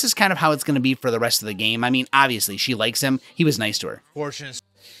 And this is kind of how it's going to be for the rest of the game. I mean, obviously, she likes him. He was nice to her.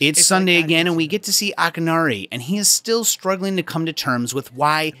 It's Sunday again, and we get to see Akinari, and he is still struggling to come to terms with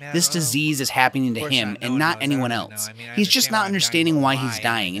why this disease is happening to him and not anyone else. He's just not understanding why he's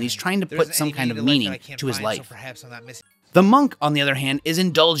dying, and he's trying to put some kind of meaning to his life. The monk, on the other hand, is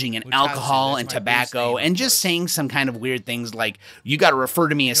indulging in alcohol and tobacco and just saying some kind of weird things like, you gotta refer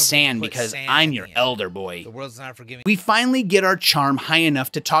to me as San because I'm your elder boy. We finally get our charm high enough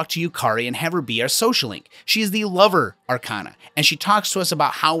to talk to Yukari and have her be our social link. She is the lover arcana, and she talks to us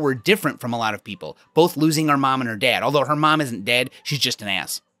about how we're different from a lot of people, both losing our mom and her dad. Although her mom isn't dead, she's just an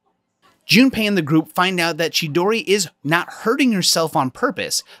ass. Junpei and the group find out that Chidori is not hurting herself on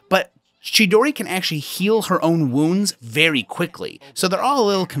purpose, but Chidori can actually heal her own wounds very quickly, so they're all a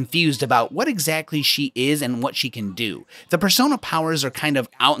little confused about what exactly she is and what she can do. The persona powers are kind of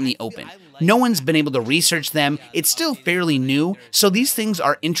out in the open. No one's been able to research them, it's still fairly new, so these things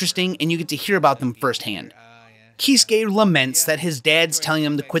are interesting and you get to hear about them firsthand. Kisuke laments that his dad's telling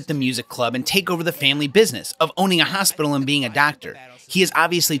him to quit the music club and take over the family business of owning a hospital and being a doctor. He is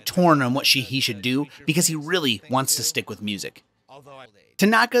obviously torn on what he should do because he really wants to stick with music.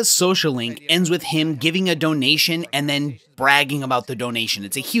 Tanaka's social link ends with him giving a donation and then bragging about the donation.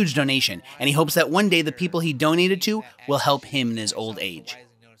 It's a huge donation, and he hopes that one day the people he donated to will help him in his old age.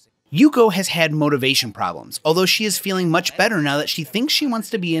 Yuko has had motivation problems, although she is feeling much better now that she thinks she wants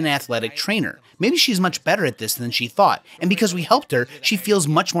to be an athletic trainer. Maybe she's much better at this than she thought, and because we helped her, she feels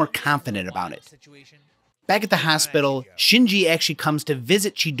much more confident about it. Back at the hospital, Shinji actually comes to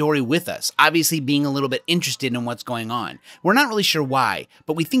visit Chidori with us, obviously being a little bit interested in what's going on. We're not really sure why,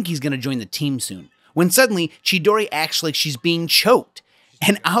 but we think he's going to join the team soon. When suddenly, Chidori acts like she's being choked.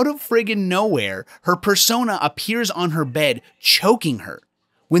 And out of friggin' nowhere, her persona appears on her bed, choking her.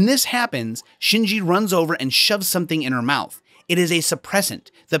 When this happens, Shinji runs over and shoves something in her mouth. It is a suppressant,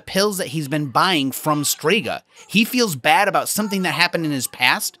 the pills that he's been buying from Strega. He feels bad about something that happened in his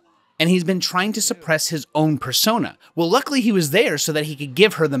past, and he's been trying to suppress his own persona. Well, luckily he was there so that he could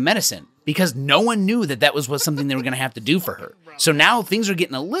give her the medicine, because no one knew that that was something they were going to have to do for her. So now things are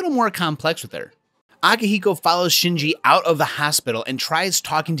getting a little more complex with her. Akihiko follows Shinji out of the hospital and tries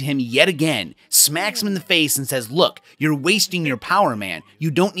talking to him yet again, smacks him in the face and says, "Look, you're wasting your power, man. You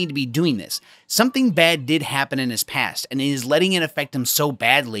don't need to be doing this. Something bad did happen in his past, and it is letting it affect him so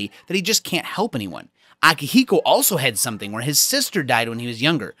badly that he just can't help anyone." Akihiko also had something where his sister died when he was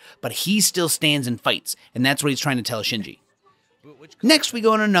younger, but he still stands and fights, and that's what he's trying to tell Shinji. Next, we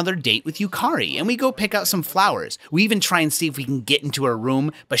go on another date with Yukari, and we go pick out some flowers. We even try and see if we can get into her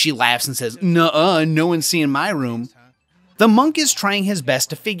room, but she laughs and says, "Nuh-uh, no one's seeing my room." The monk is trying his best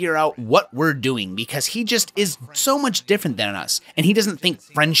to figure out what we're doing because he just is so much different than us, and he doesn't think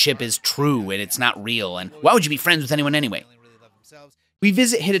friendship is true and it's not real, and why would you be friends with anyone anyway? We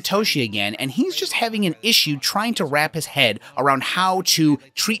visit Hidetoshi again, and he's just having an issue trying to wrap his head around how to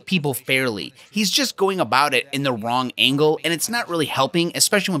treat people fairly. He's just going about it in the wrong angle, and it's not really helping,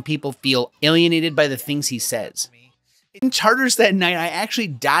 especially when people feel alienated by the things he says. In Charters that night, I actually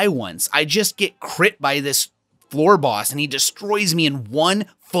die once. I just get crit by this floor boss, and he destroys me in one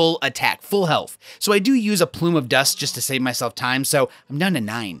full attack, full health. So I do use a plume of dust just to save myself time, so I'm down to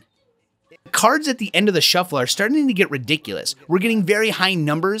 9. Cards at the end of the shuffle are starting to get ridiculous. We're getting very high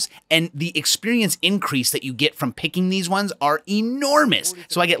numbers, and the experience increase that you get from picking these ones are enormous,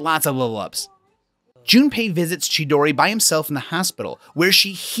 so I get lots of level ups. Junpei visits Chidori by himself in the hospital, where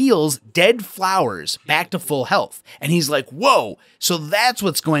she heals dead flowers back to full health. And he's like, "Whoa, so that's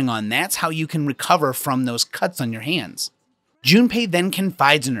what's going on. That's how you can recover from those cuts on your hands." Junpei then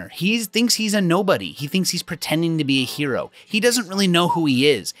confides in her. He thinks he's a nobody. He thinks he's pretending to be a hero. He doesn't really know who he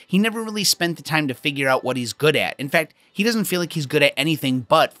is. He never really spent the time to figure out what he's good at. In fact, he doesn't feel like he's good at anything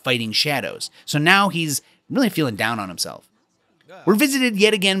but fighting shadows. So now he's really feeling down on himself. We're visited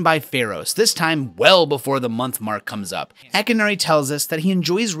yet again by Pharos, this time well before the month mark comes up. Akinari tells us that he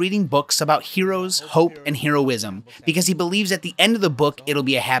enjoys reading books about heroes, hope, and heroism because he believes at the end of the book it'll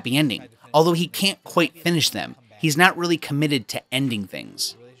be a happy ending, although he can't quite finish them. He's not really committed to ending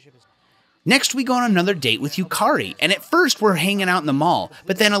things. Next, we go on another date with Yukari, and at first we're hanging out in the mall,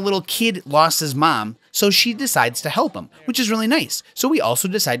 but then a little kid lost his mom, so she decides to help him, which is really nice, so we also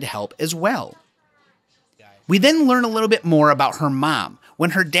decide to help as well. We then learn a little bit more about her mom.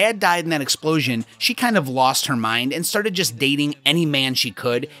 When her dad died in that explosion, she kind of lost her mind and started just dating any man she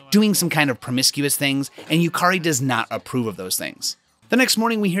could, doing some kind of promiscuous things, and Yukari does not approve of those things. The next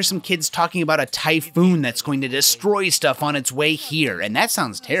morning, we hear some kids talking about a typhoon that's going to destroy stuff on its way here, and that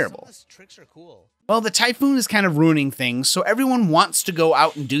sounds terrible. Well, the typhoon is kind of ruining things, so everyone wants to go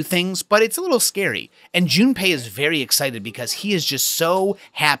out and do things, but it's a little scary. And Junpei is very excited because he is just so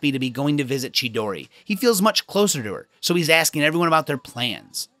happy to be going to visit Chidori. He feels much closer to her, so he's asking everyone about their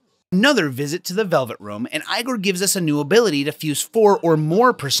plans. Another visit to the Velvet Room, and Igor gives us a new ability to fuse 4 or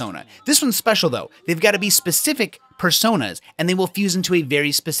more persona. This one's special though. They've got to be specific personas, and they will fuse into a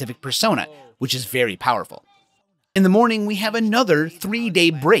very specific persona, which is very powerful. In the morning, we have another 3-day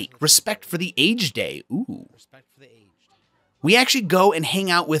break, Respect for the Aged Day. Ooh. We actually go and hang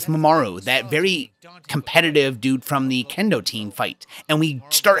out with Mamoru, that very competitive dude from the kendo team fight, and we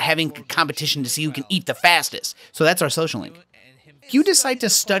start having a competition to see who can eat the fastest. So that's our social link. If you decide to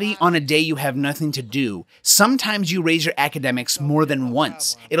study on a day you have nothing to do, sometimes you raise your academics more than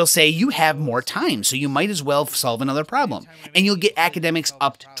once. It'll say you have more time, so you might as well solve another problem. And you'll get academics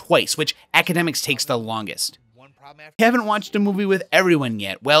upped twice, which academics takes the longest. We haven't watched a movie with everyone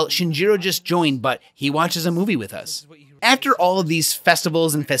yet. Well, Shinjiro just joined, but he watches a movie with us. After all of these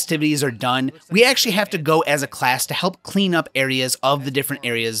festivals and festivities are done, we actually have to go as a class to help clean up areas of the different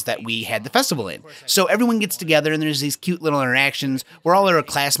areas that we had the festival in. So everyone gets together and there's these cute little interactions where all our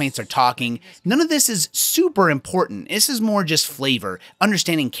classmates are talking. None of this is super important. This is more just flavor,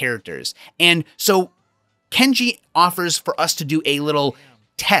 understanding characters. And so Kenji offers for us to do a little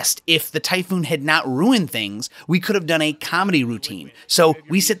test. If the typhoon had not ruined things, we could have done a comedy routine. So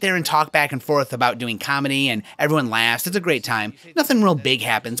we sit there and talk back and forth about doing comedy and everyone laughs. It's a great time. Nothing real big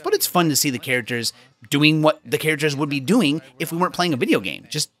happens, but it's fun to see the characters doing what the characters would be doing if we weren't playing a video game,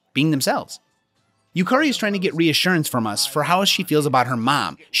 just being themselves. Yukari is trying to get reassurance from us for how she feels about her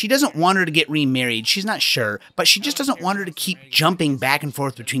mom. She doesn't want her to get remarried, she's not sure, but she just doesn't want her to keep jumping back and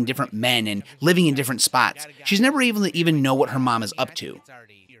forth between different men and living in different spots. She's never able to even know what her mom is up to.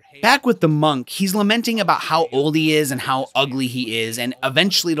 Back with the monk, he's lamenting about how old he is and how ugly he is, and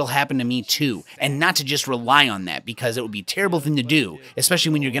eventually it'll happen to me too, and not to just rely on that because it would be a terrible thing to do,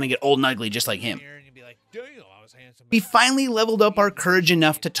 especially when you're going to get old and ugly just like him. We finally leveled up our courage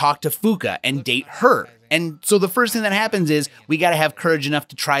enough to talk to Fuka and date her. And so the first thing that happens is we gotta have courage enough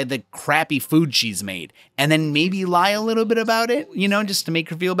to try the crappy food she's made. And then maybe lie a little bit about it, you know, just to make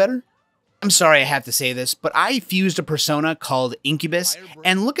her feel better. I'm sorry I have to say this, but I fused a persona called Incubus.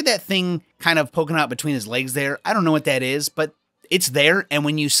 And look at that thing kind of poking out between his legs there. I don't know what that is, but it's there. And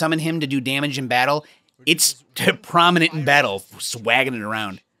when you summon him to do damage in battle, it's prominent in battle, swagging it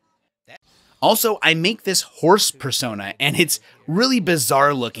around. Also, I make this horse persona, and it's really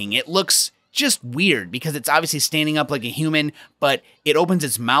bizarre looking. It looks just weird, because it's obviously standing up like a human, but it opens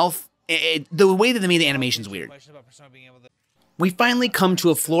its mouth. The way that they made the animation's weird. We finally come to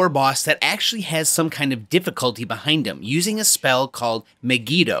a floor boss that actually has some kind of difficulty behind him, using a spell called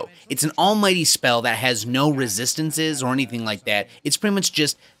Megiddo. It's an almighty spell that has no resistances or anything like that. It's pretty much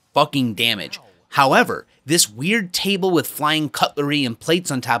just fucking damage. However, this weird table with flying cutlery and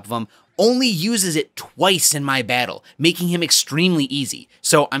plates on top of him only uses it twice in my battle, making him extremely easy.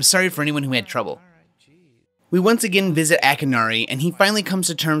 So I'm sorry for anyone who had trouble. We once again visit Akinari, and he finally comes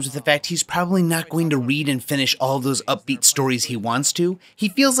to terms with the fact he's probably not going to read and finish all those upbeat stories he wants to. He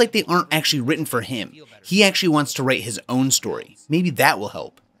feels like they aren't actually written for him. He actually wants to write his own story. Maybe that will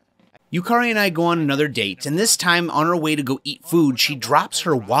help. Yukari and I go on another date, and this time on her way to go eat food, she drops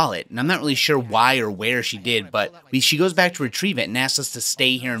her wallet, and I'm not really sure why or where she did, but she goes back to retrieve it and asks us to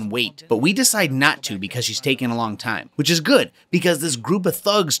stay here and wait. But we decide not to because she's taking a long time, which is good, because this group of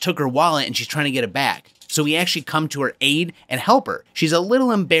thugs took her wallet and she's trying to get it back. So we actually come to her aid and help her. She's a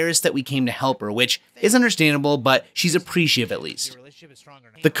little embarrassed that we came to help her, which is understandable, but she's appreciative at least.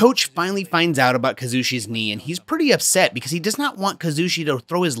 The coach finally finds out about Kazushi's knee, and he's pretty upset because he does not want Kazushi to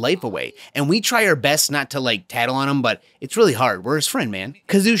throw his life away. And we try our best not to like tattle on him, but it's really hard. We're his friend, man.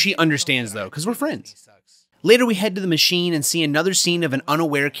 Kazushi understands though, because we're friends. Later, we head to the machine and see another scene of an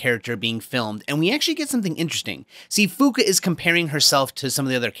unaware character being filmed, and we actually get something interesting. See, Fuka is comparing herself to some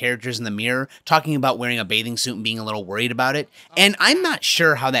of the other characters in the mirror, talking about wearing a bathing suit and being a little worried about it, and I'm not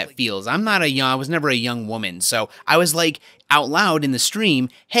sure how that feels. I was never a young woman, so I was like, out loud in the stream,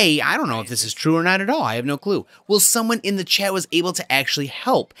 hey, I don't know if this is true or not at all, I have no clue. Well, someone in the chat was able to actually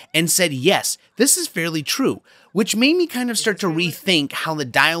help and said, yes, this is fairly true, which made me kind of start to rethink how the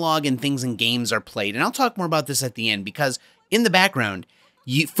dialogue and things in games are played. And I'll talk more about this at the end, because in the background,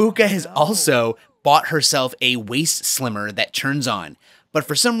 Fuka has also bought herself a waist slimmer that turns on. But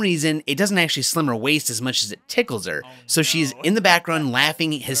for some reason, it doesn't actually slim her waist as much as it tickles her. So she's in the background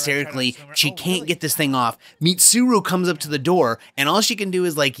laughing hysterically. She can't get this thing off. Mitsuru comes up to the door, and all she can do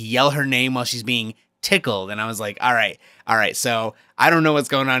is like yell her name while she's being tickled. And I was like, all right. So I don't know what's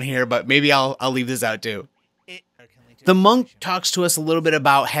going on here, but maybe I'll leave this out too. The monk talks to us a little bit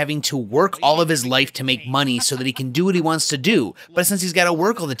about having to work all of his life to make money so that he can do what he wants to do. But since he's got to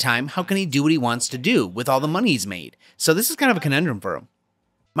work all the time, how can he do what he wants to do with all the money he's made? So this is kind of a conundrum for him.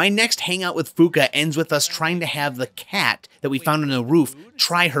 My next hangout with Fuka ends with us trying to have the cat that we found on the roof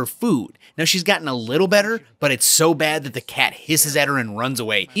try her food. Now she's gotten a little better, but it's so bad that the cat hisses at her and runs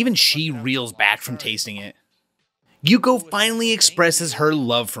away. Even she reels back from tasting it. Yuko finally expresses her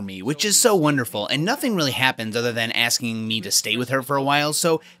love for me, which is so wonderful, and nothing really happens other than asking me to stay with her for a while,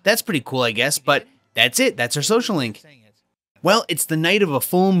 so that's pretty cool, I guess, but that's it, that's her social link. Well, it's the night of a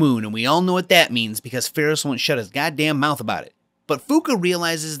full moon, and we all know what that means because Ferris won't shut his goddamn mouth about it. But Fuka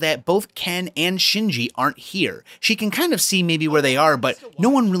realizes that both Ken and Shinji aren't here. She can kind of see maybe where they are, but no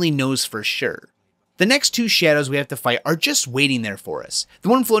one really knows for sure. The next two shadows we have to fight are just waiting there for us. The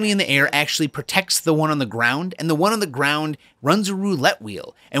one floating in the air actually protects the one on the ground, and the one on the ground runs a roulette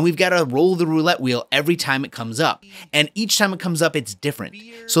wheel, and we've got to roll the roulette wheel every time it comes up. And each time it comes up, it's different.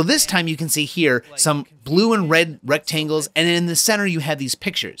 So this time you can see here some blue and red rectangles, and then in the center you have these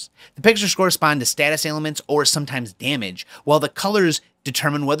pictures. The pictures correspond to status ailments or sometimes damage, while the colors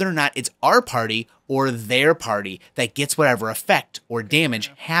determine whether or not it's our party or their party that gets whatever effect or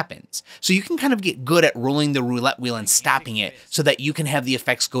damage happens. So you can kind of get good at rolling the roulette wheel and stopping it so that you can have the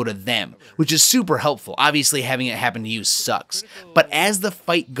effects go to them, which is super helpful. Obviously, having it happen to you sucks. But as the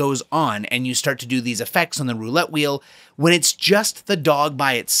fight goes on and you start to do these effects on the roulette wheel, when it's just the dog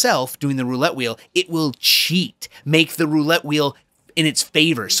by itself doing the roulette wheel, it will cheat, make the roulette wheel in its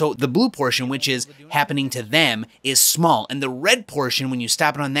favor. So the blue portion, which is happening to them, is small, and the red portion, when you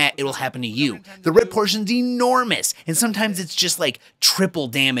stop it on that, it will happen to you. The red portion's enormous, and sometimes it's just like triple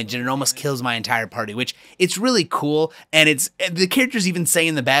damage, and it almost kills my entire party, which it's really cool. And the characters even say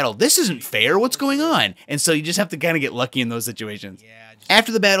in the battle, "This isn't fair, what's going on?" And so you just have to kind of get lucky in those situations.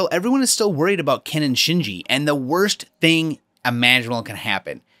 After the battle, everyone is still worried about Ken and Shinji, and the worst thing imaginable can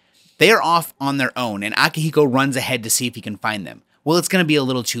happen. They are off on their own, and Akihiko runs ahead to see if he can find them. Well, it's going to be a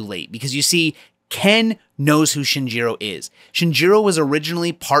little too late, because you see, Ken knows who Shinjiro is. Shinjiro was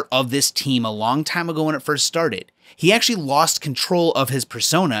originally part of this team a long time ago when it first started. He actually lost control of his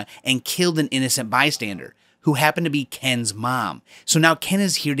persona and killed an innocent bystander, who happened to be Ken's mom. So now Ken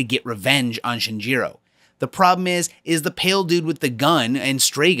is here to get revenge on Shinjiro. The problem is the pale dude with the gun and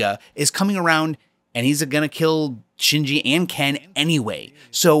Strega is coming around, and he's going to kill Shinji and Ken anyway.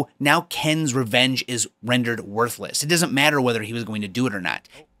 So now Ken's revenge is rendered worthless. It doesn't matter whether he was going to do it or not.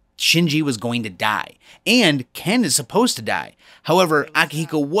 Shinji was going to die, and Ken is supposed to die. However,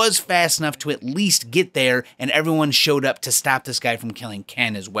 Akihiko was fast enough to at least get there, and everyone showed up to stop this guy from killing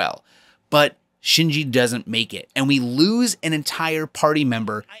Ken as well. But Shinji doesn't make it, and we lose an entire party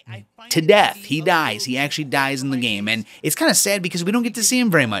member to death. He dies. He actually dies in the game, and it's kind of sad because we don't get to see him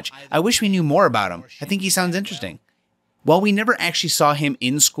very much. I wish we knew more about him. I think he sounds interesting. While we never actually saw him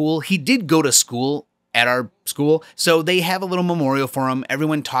in school, he did go to school at our school, so they have a little memorial for him.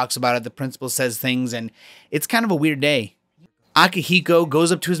 Everyone talks about it. The principal says things, and it's kind of a weird day. Akihiko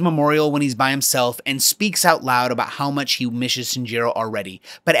goes up to his memorial when he's by himself and speaks out loud about how much he misses Shinjiro already.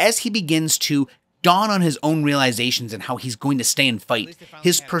 But as he begins to dawn on his own realizations and how he's going to stay and fight,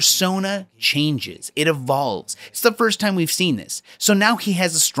 his persona changes. It evolves. It's the first time we've seen this. So now he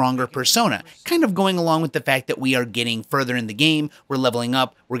has a stronger persona, kind of going along with the fact that we are getting further in the game, we're leveling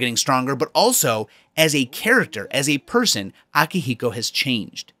up, we're getting stronger, but also as a character, as a person, Akihiko has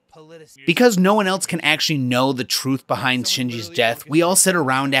changed. Because no one else can actually know the truth behind Shinji's death, we all sit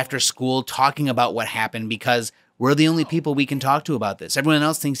around after school talking about what happened because we're the only people we can talk to about this. Everyone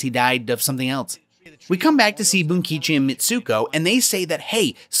else thinks he died of something else. We come back to see Bunkichi and Mitsuko, and they say that,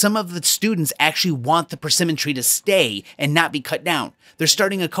 hey, some of the students actually want the persimmon tree to stay and not be cut down. They're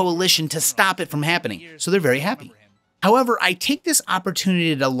starting a coalition to stop it from happening, so they're very happy. However, I take this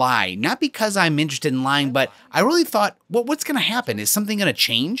opportunity to lie, not because I'm interested in lying, but I really thought, well, what's going to happen? Is something going to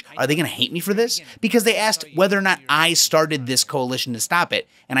change? Are they going to hate me for this? Because they asked whether or not I started this coalition to stop it,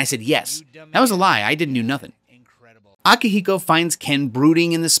 and I said yes. That was a lie. I didn't do nothing. Akihiko finds Ken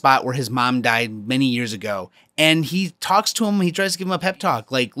brooding in the spot where his mom died many years ago, and he talks to him. He tries to give him a pep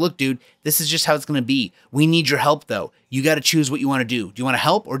talk, like, look, dude, this is just how it's going to be. We need your help, though. You got to choose what you want to do. Do you want to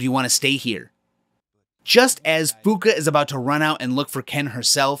help, or do you want to stay here? Just as Fuka is about to run out and look for Ken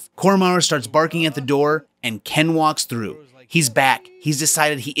herself, Koromaru starts barking at the door, and Ken walks through. He's back. He's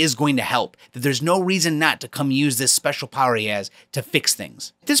decided he is going to help, that there's no reason not to come use this special power he has to fix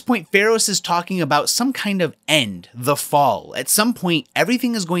things. At this point, Pharos is talking about some kind of end, the fall. At some point,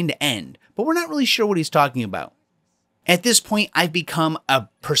 everything is going to end, but we're not really sure what he's talking about. At this point, I've become a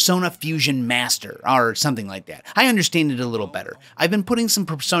persona fusion master, or something like that. I understand it a little better. I've been putting some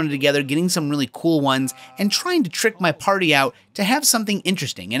persona together, getting some really cool ones, and trying to trick my party out to have something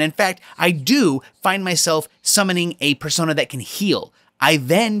interesting. And in fact, I do find myself summoning a persona that can heal. I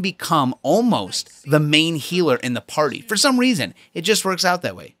then become almost the main healer in the party. For some reason, it just works out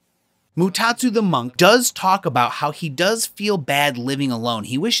that way. Mutatsu the monk does talk about how he does feel bad living alone.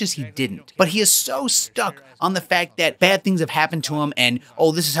 He wishes he didn't, but he is so stuck on the fact that bad things have happened to him and,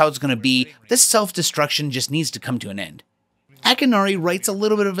 oh, this is how it's going to be. This self-destruction just needs to come to an end. Akinari writes a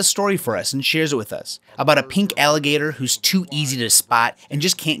little bit of a story for us and shares it with us about a pink alligator who's too easy to spot and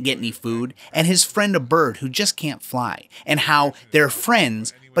just can't get any food, and his friend a bird who just can't fly, and how they're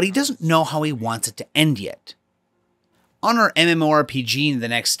friends, but he doesn't know how he wants it to end yet. On our MMORPG the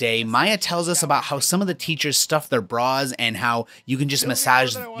next day, Maya tells us about how some of the teachers stuff their bras and how you can just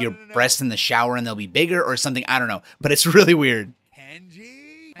massage your breasts in the shower and they'll be bigger or something, I don't know, but it's really weird.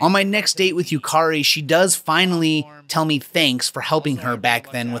 On my next date with Yukari, she does finally tell me thanks for helping her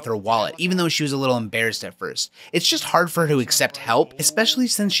back then with her wallet, even though she was a little embarrassed at first. It's just hard for her to accept help, especially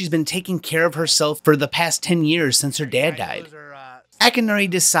since she's been taking care of herself for the past 10 years since her dad died. Akinori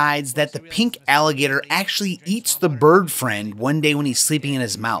decides that the pink alligator actually eats the bird friend one day when he's sleeping in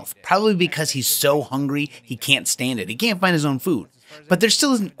his mouth, probably because he's so hungry he can't stand it. He can't find his own food. But there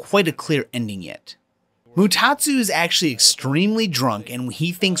still isn't quite a clear ending yet. Mutatsu is actually extremely drunk and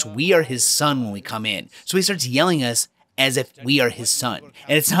he thinks we are his son when we come in, so he starts yelling at us as if we are his son,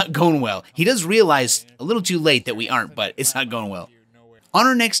 and it's not going well. He does realize a little too late that we aren't, but it's not going well. On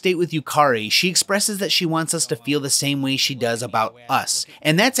her next date with Yukari, she expresses that she wants us to feel the same way she does about us,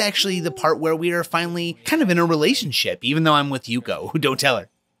 and that's actually the part where we are finally kind of in a relationship, even though I'm with Yuko, who don't tell her.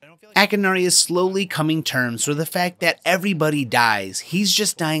 Akinori is slowly coming to terms with the fact that everybody dies, he's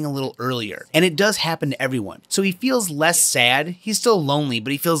just dying a little earlier, and it does happen to everyone, so he feels less sad. He's still lonely,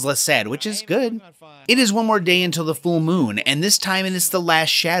 but he feels less sad, which is good. It is one more day until the full moon, and this time it is the last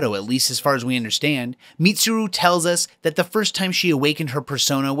shadow, at least as far as we understand. Mitsuru tells us that the first time she awakened her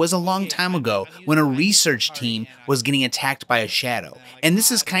persona was a long time ago when a research team was getting attacked by a shadow, and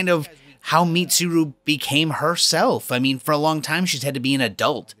this is kind of how Mitsuru became herself. I mean, for a long time she's had to be an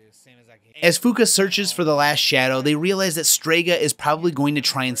adult. As Fuka searches for the last shadow, they realize that Strega is probably going to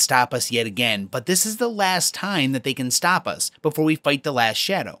try and stop us yet again, but this is the last time that they can stop us before we fight the last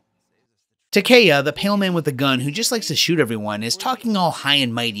shadow. Takeya, the pale man with the gun who just likes to shoot everyone, is talking all high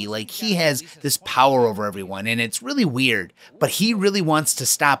and mighty like he has this power over everyone, and it's really weird, but he really wants to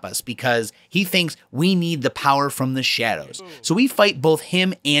stop us because he thinks we need the power from the shadows. So we fight both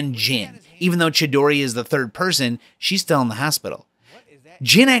him and Jin. Even though Chidori is the third person, she's still in the hospital.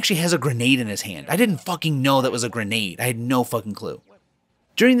 Jin actually has a grenade in his hand. I didn't fucking know that was a grenade. I had no fucking clue.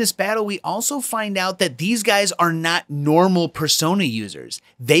 During this battle, we also find out that these guys are not normal persona users.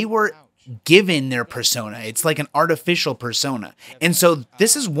 They were given their persona. It's like an artificial persona. And so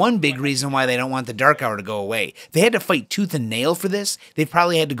this is one big reason why they don't want the Dark Hour to go away. They had to fight tooth and nail for this. They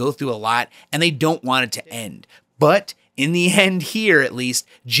probably had to go through a lot, and they don't want it to end. But in the end here, at least,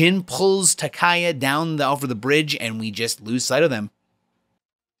 Jin pulls Takaya down over the bridge, and we just lose sight of them.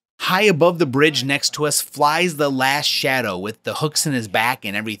 High above the bridge next to us flies the last shadow with the hooks in his back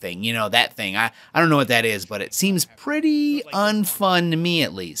and everything. You know, that thing. I don't know what that is, but it seems pretty unfun to me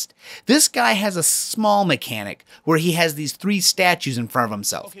at least. This guy has a small mechanic where he has these 3 statues in front of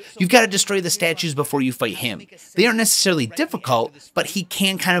himself. You've got to destroy the statues before you fight him. They aren't necessarily difficult, but he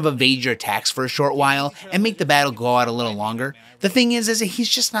can kind of evade your attacks for a short while and make the battle go out a little longer. The thing is he's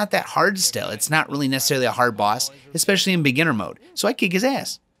just not that hard still. It's not really necessarily a hard boss, especially in beginner mode. So I kick his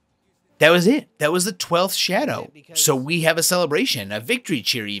ass. That was it. That was the 12th shadow. So we have a celebration, a victory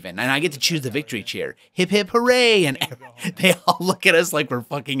cheer even, and I get to choose the victory cheer. Hip hip hooray, and they all look at us like we're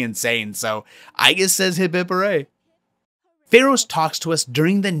fucking insane, so I guess says hip hip hooray. Pharaohs talks to us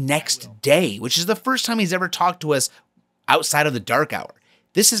during the next day, which is the first time he's ever talked to us outside of the Dark Hour.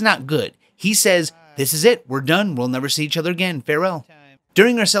 This is not good. He says, this is it, we're done, we'll never see each other again, farewell.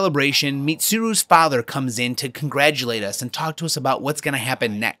 During our celebration, Mitsuru's father comes in to congratulate us and talk to us about what's going to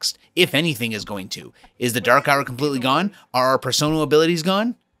happen next, if anything is going to. Is the Dark Hour completely gone? Are our persona abilities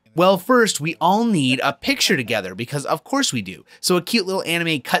gone? Well, first, we all need a picture together, because of course we do. So a cute little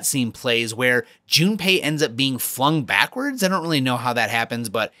anime cutscene plays where Junpei ends up being flung backwards. I don't really know how that happens,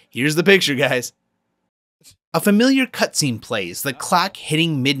 but here's the picture, guys. A familiar cutscene plays, the clock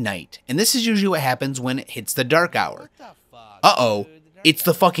hitting midnight, and this is usually what happens when it hits the Dark Hour. Uh-oh. It's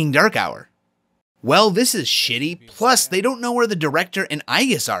the fucking Dark Hour. Well, this is shitty. Plus, they don't know where the director and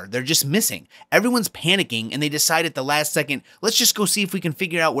Aigis are. They're just missing. Everyone's panicking, and they decide at the last second, let's just go see if we can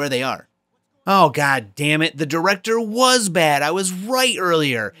figure out where they are. Oh, god damn it. The director was bad. I was right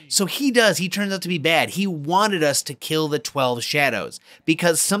earlier. So he turns out to be bad. He wanted us to kill the 12 shadows,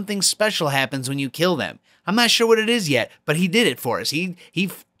 because something special happens when you kill them. I'm not sure what it is yet, but he did it for us. He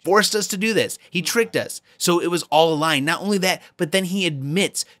forced us to do this. He tricked us. So it was all a lie. Not only that, but then he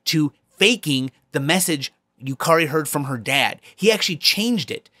admits to faking the message Yukari heard from her dad. He actually changed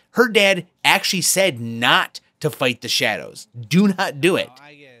it. Her dad actually said not to fight the shadows. Do not do it.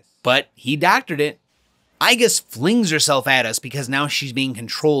 But he doctored it. Aigis flings herself at us because now she's being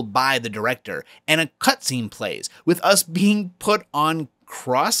controlled by the director. And a cutscene plays with us being put on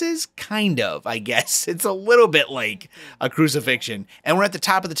crosses? Kind of, I guess. It's a little bit like a crucifixion. And we're at the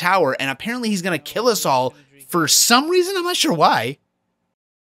top of the tower, and apparently he's going to kill us all for some reason. I'm not sure why.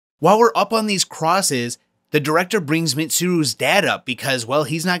 While we're up on these crosses, the director brings Mitsuru's dad up because, well,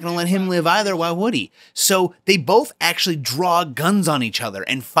 he's not going to let him live either. Why would he? So they both actually draw guns on each other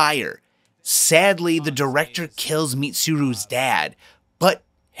and fire. Sadly, the director kills Mitsuru's dad, but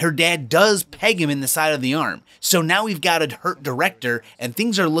her dad does peg him in the side of the arm. So now we've got a hurt director and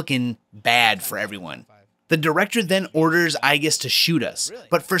things are looking bad for everyone. The director then orders Aigis to shoot us,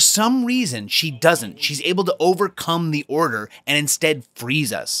 but for some reason she doesn't. She's able to overcome the order and instead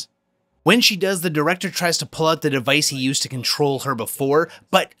freeze us. When she does, the director tries to pull out the device he used to control her before,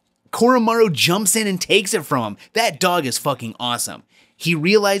 but Koromaru jumps in and takes it from him. That dog is fucking awesome. He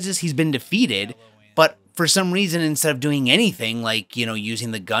realizes he's been defeated, but for some reason, instead of doing anything like,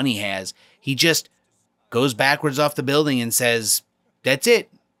 using the gun he has, he just goes backwards off the building and says, "That's it."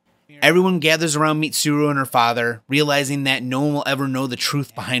 Everyone gathers around Mitsuru and her father, realizing that no one will ever know the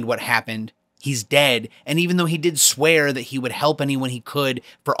truth behind what happened. He's dead, and even though he did swear that he would help anyone he could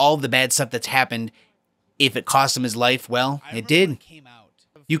for all the bad stuff that's happened, if it cost him his life, well, it did.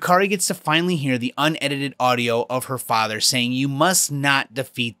 Yukari gets to finally hear the unedited audio of her father saying, "You must not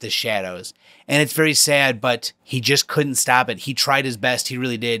defeat the shadows." And it's very sad, but he just couldn't stop it. He tried his best, he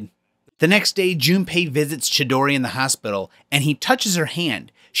really did. The next day, Junpei visits Chidori in the hospital, and he touches her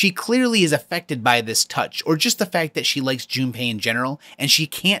hand. She clearly is affected by this touch, or just the fact that she likes Junpei in general, and she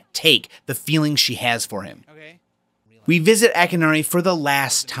can't take the feelings she has for him. We visit Akinari for the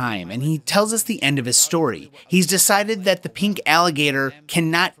last time, and he tells us the end of his story. He's decided that the pink alligator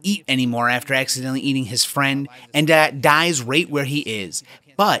cannot eat anymore after accidentally eating his friend, and dies right where he is.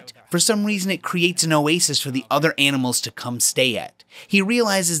 But for some reason it creates an oasis for the other animals to come stay at. He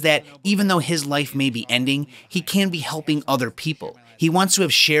realizes that even though his life may be ending, he can be helping other people. He wants to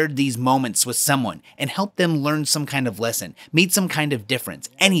have shared these moments with someone and helped them learn some kind of lesson, made some kind of difference,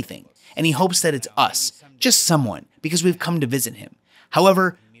 anything. And he hopes that it's us, just someone, because we've come to visit him.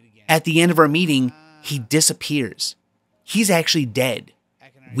 However, at the end of our meeting, he disappears. He's actually dead.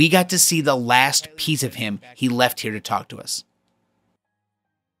 We got to see the last piece of him. He left here to talk to us.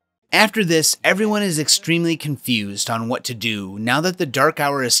 After this, everyone is extremely confused on what to do now that the dark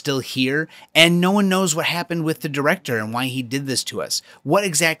hour is still here and no one knows what happened with the director and why he did this to us. What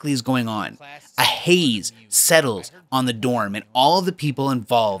exactly is going on? A haze settles on the dorm and all of the people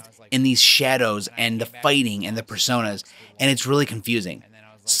involved in these shadows and the fighting and the personas, and it's really confusing.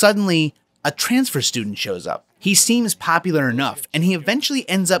 Suddenly, a transfer student shows up. He seems popular enough, and he eventually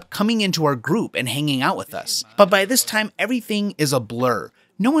ends up coming into our group and hanging out with us. But by this time, everything is a blur.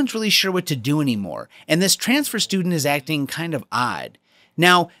 No one's really sure what to do anymore, and this transfer student is acting kind of odd.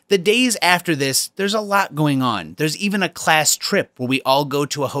 Now, the days after this, there's a lot going on. There's even a class trip where we all go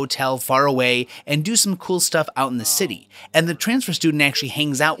to a hotel far away and do some cool stuff out in the city. And the transfer student actually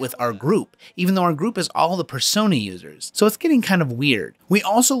hangs out with our group, even though our group is all the Persona users. So it's getting kind of weird. We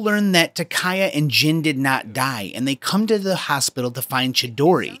also learn that Takaya and Jin did not die, and they come to the hospital to find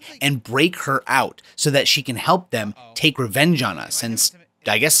Chidori and break her out so that she can help them take revenge on us and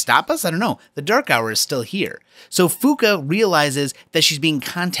I guess stop us? I don't know. The dark hour is still here. So Fuka realizes that she's being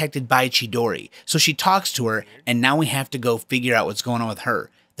contacted by Chidori. So she talks to her, and now we have to go figure out what's going on with her.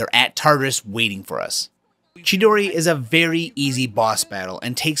 They're at Tartarus waiting for us. Chidori is a very easy boss battle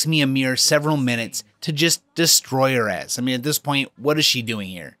and takes me a mere several minutes to just destroy her ass. I mean, at this point, what is she doing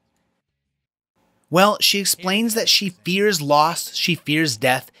here? Well, she explains that she fears loss, she fears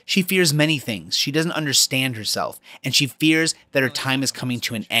death, she fears many things. She doesn't understand herself, and she fears that her time is coming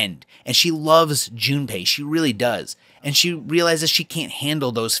to an end. And she loves Junpei, she really does. And she realizes she can't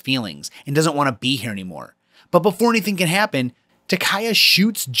handle those feelings and doesn't want to be here anymore. But before anything can happen, Takaya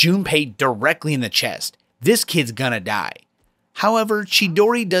shoots Junpei directly in the chest. This kid's gonna die. However,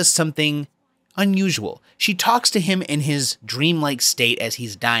 Chidori does something unusual. She talks to him in his dreamlike state as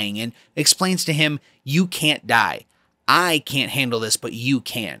he's dying and explains to him, "You can't die. I can't handle this, but you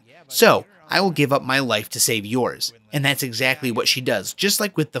can. So I will give up my life to save yours." And that's exactly what she does. Just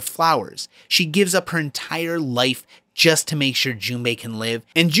like with the flowers, she gives up her entire life just to make sure Junpei can live.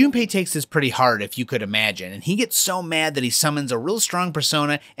 And Junpei takes this pretty hard, if you could imagine. And he gets so mad that he summons a real strong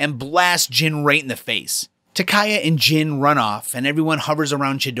persona and blasts Jin right in the face. Takaya and Jin run off, and everyone hovers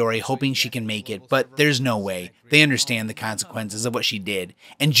around Chidori hoping she can make it, but there's no way. They understand the consequences of what she did.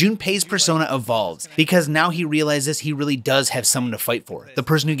 And Junpei's persona evolves, because now he realizes he really does have someone to fight for, the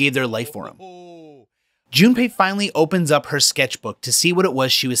person who gave their life for him. Junpei finally opens up her sketchbook to see what it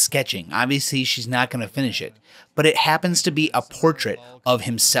was she was sketching. Obviously, she's not going to finish it, but it happens to be a portrait of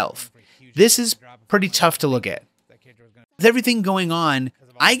himself. This is pretty tough to look at. With everything going on,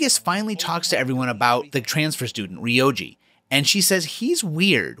 Aigis finally talks to everyone about the transfer student, Ryoji, and she says he's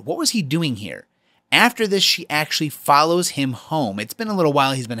weird. What was he doing here? After this, she actually follows him home. It's been a little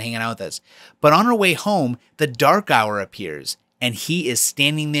while he's been hanging out with us. But on her way home, the dark hour appears, and he is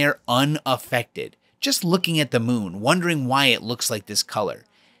standing there unaffected, just looking at the moon, wondering why it looks like this color.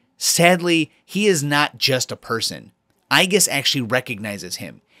 Sadly, he is not just a person. Aigis actually recognizes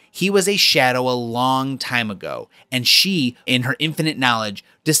him. He was a shadow a long time ago, and she, in her infinite knowledge,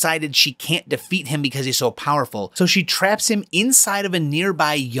 decided she can't defeat him because he's so powerful, so she traps him inside of a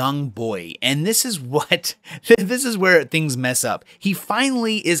nearby young boy. And this is where things mess up. He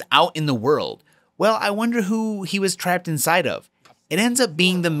finally is out in the world. Well, I wonder who he was trapped inside of. It ends up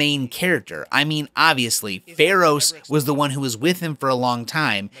being the main character. I mean, obviously, Pharaohs was the one who was with him for a long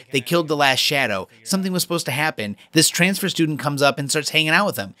time. They killed the last shadow. Something was supposed to happen. This transfer student comes up and starts hanging out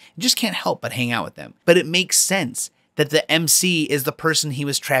with them. You just can't help but hang out with them. But it makes sense that the MC is the person he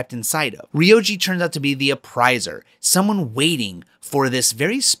was trapped inside of. Ryoji turns out to be the appriser, someone waiting for this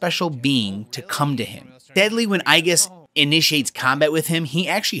very special being to come to him. Sadly, when Aigis initiates combat with him, he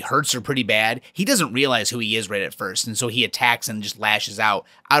actually hurts her pretty bad. He doesn't realize who he is right at first, and so he attacks and just lashes out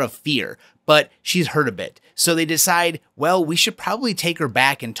of fear. But she's hurt a bit. So they decide, well, we should probably take her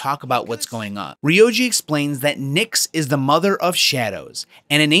back and talk about what's going on. Ryoji explains that Nyx is the mother of shadows,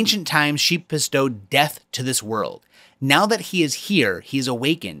 and in ancient times she bestowed death to this world. Now that he is here, he's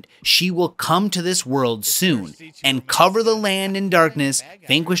awakened. She will come to this world soon and cover the land in darkness,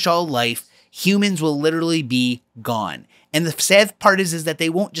 vanquish all life. Humans will literally be gone. And the sad part is that they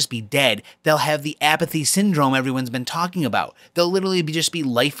won't just be dead. They'll have the apathy syndrome everyone's been talking about. They'll literally just be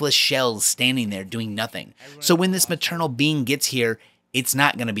lifeless shells standing there doing nothing. So when this maternal being gets here, it's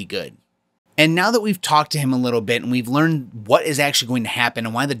not going to be good. And now that we've talked to him a little bit and we've learned what is actually going to happen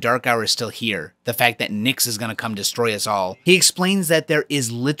and why the Dark Hour is still here, the fact that Nyx is going to come destroy us all, he explains that there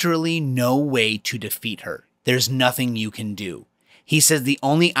is literally no way to defeat her. There's nothing you can do. He says the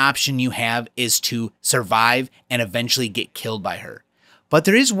only option you have is to survive and eventually get killed by her. But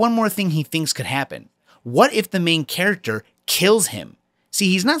there is one more thing he thinks could happen. What if the main character kills him? See,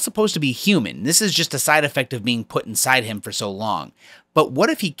 he's not supposed to be human. This is just a side effect of being put inside him for so long. But what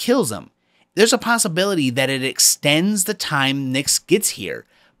if he kills him? There's a possibility that it extends the time Nyx gets here,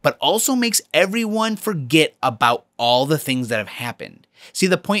 but also makes everyone forget about all the things that have happened. See,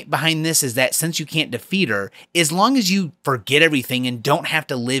 the point behind this is that since you can't defeat her, as long as you forget everything and don't have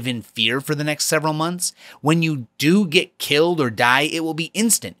to live in fear for the next several months, when you do get killed or die, it will be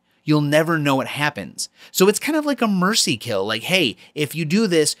instant. You'll never know what happens. So it's kind of like a mercy kill. Like, hey, if you do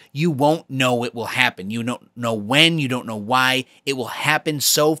this, you won't know it will happen. You don't know when, you don't know why. It will happen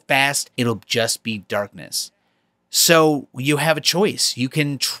so fast, it'll just be darkness. So you have a choice. You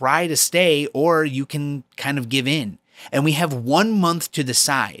can try to stay or you can kind of give in. And we have 1 month to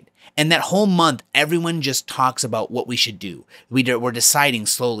decide. And that whole month, everyone just talks about what we should do. We're deciding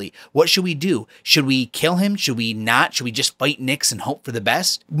slowly. What should we do? Should we kill him? Should we not? Should we just fight Nyx and hope for the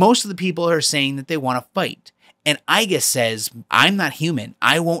best? Most of the people are saying that they want to fight. And Aigis says, I'm not human.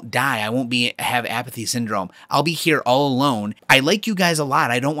 I won't die. I won't have apathy syndrome. I'll be here all alone. I like you guys a lot.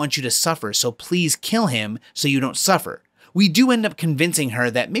 I don't want you to suffer. So please kill him so you don't suffer. We do end up convincing her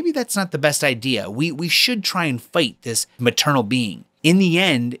that maybe that's not the best idea. We should try and fight this maternal being. In the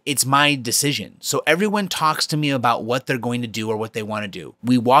end, it's my decision. So everyone talks to me about what they're going to do or what they want to do.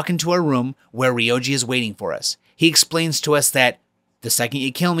 We walk into our room where Ryoji is waiting for us. He explains to us that the second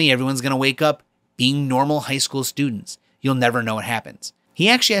you kill me, everyone's going to wake up being normal high school students. You'll never know what happens. He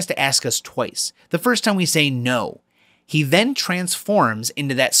actually has to ask us twice. The first time we say no. He then transforms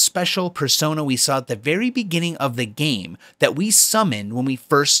into that special persona we saw at the very beginning of the game that we summoned when we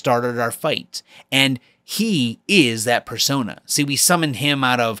first started our fight. And he is that persona. See, we summoned him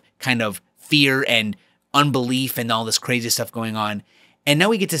out of kind of fear and unbelief and all this crazy stuff going on. And now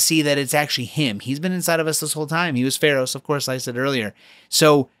we get to see that it's actually him. He's been inside of us this whole time. He was Pharaohs, of course, like I said earlier.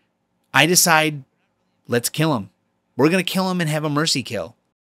 So I decide, let's kill him. We're going to kill him and have a mercy kill.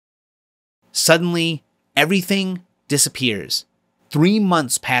 Suddenly, everything disappears. 3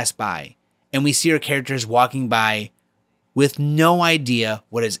 months pass by, and we see our characters walking by with no idea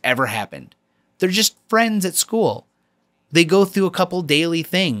what has ever happened. They're just friends at school. They go through a couple daily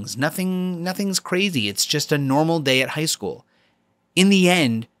things. Nothing's crazy. It's just a normal day at high school. In the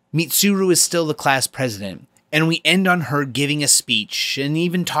end, Mitsuru is still the class president, and we end on her giving a speech and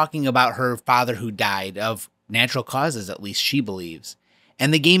even talking about her father who died of natural causes, at least she believes.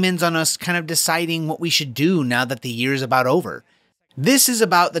 And the game ends on us kind of deciding what we should do now that the year is about over. This is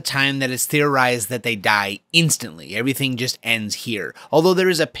about the time that it's theorized that they die instantly. Everything just ends here. Although there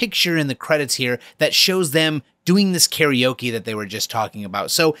is a picture in the credits here that shows them doing this karaoke that they were just talking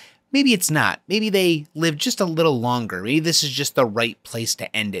about. So maybe it's not. Maybe they live just a little longer. Maybe this is just the right place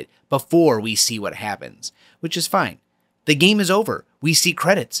to end it before we see what happens, which is fine. The game is over. We see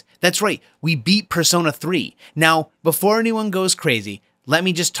credits. That's right. We beat Persona 3. Now, before anyone goes crazy, let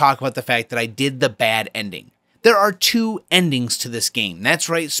me just talk about the fact that I did the bad ending. There are 2 endings to this game. That's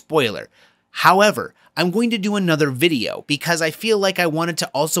right, spoiler. However, I'm going to do another video because I feel like I wanted to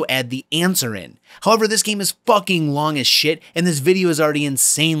also add the answer in. However, this game is fucking long as shit, and this video is already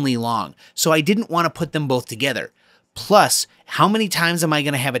insanely long, so I didn't want to put them both together. Plus, how many times am I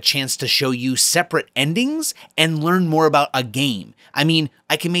going to have a chance to show you separate endings and learn more about a game? I mean,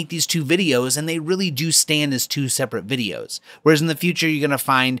 I can make these two videos and they really do stand as two separate videos. Whereas in the future, you're going to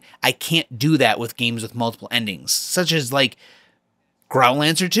find I can't do that with games with multiple endings, such as like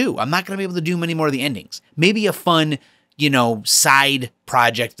Growlancer 2. I'm not going to be able to do many more of the endings. Maybe a fun, side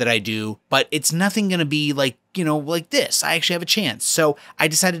project that I do, but it's nothing going to be like, like this. I actually have a chance. So I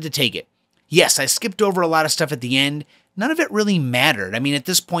decided to take it. Yes, I skipped over a lot of stuff at the end. None of it really mattered. I mean, at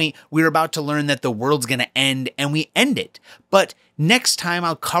this point, we're about to learn that the world's going to end, and we end it. But next time,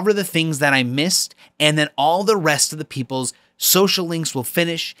 I'll cover the things that I missed, and then all the rest of the people's social links will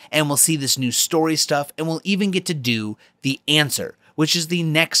finish, and we'll see this new story stuff, and we'll even get to do the answer, which is the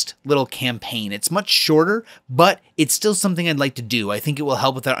next little campaign. It's much shorter, but it's still something I'd like to do. I think it will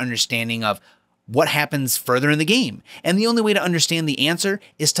help with our understanding of what happens further in the game. And the only way to understand the answer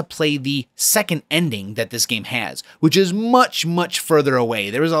is to play the second ending that this game has, which is much, much further away.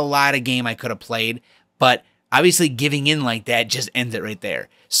 There was a lot of game I could have played, but obviously giving in like that just ends it right there.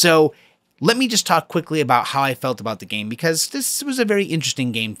 So let me just talk quickly about how I felt about the game, because this was a very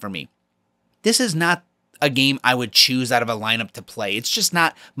interesting game for me. This is not a game I would choose out of a lineup to play. It's just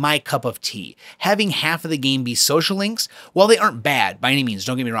not my cup of tea. Having half of the game be social links, while they aren't bad by any means,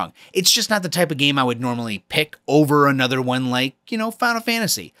 don't get me wrong, it's just not the type of game I would normally pick over another one like, Final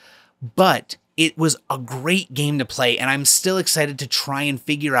Fantasy. But it was a great game to play, and I'm still excited to try and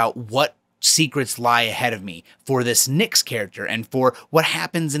figure out what secrets lie ahead of me for this Nyx character and for what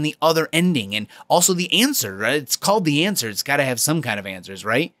happens in the other ending, and also the answer, right? It's called the answer. It's got to have some kind of answers,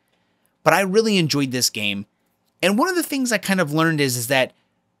 right? But I really enjoyed this game. And one of the things I kind of learned is that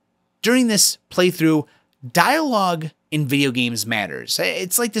during this playthrough, dialogue in video games matters.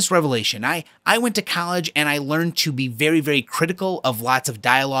 It's like this revelation. I went to college and I learned to be very, very critical of lots of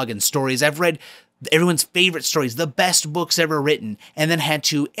dialogue and stories. I've read everyone's favorite stories, the best books ever written, and then had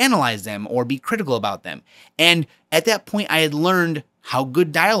to analyze them or be critical about them. And at that point, I had learned how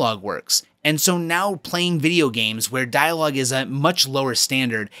good dialogue works. And so now playing video games where dialogue is a much lower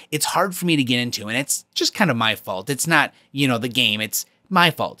standard, it's hard for me to get into, and it's just kind of my fault. It's not, the game, it's my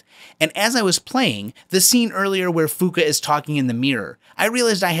fault. And as I was playing, the scene earlier where Fuka is talking in the mirror, I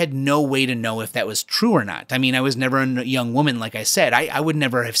realized I had no way to know if that was true or not. I mean, I was never a young woman, like I said. I would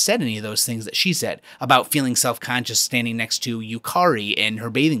never have said any of those things that she said about feeling self-conscious standing next to Yukari in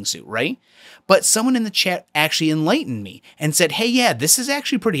her bathing suit, right? But someone in the chat actually enlightened me and said, hey, yeah, this is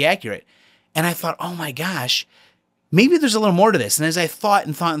actually pretty accurate. And I thought, oh my gosh, maybe there's a little more to this. And as I thought,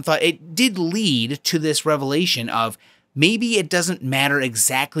 it did lead to this revelation of maybe it doesn't matter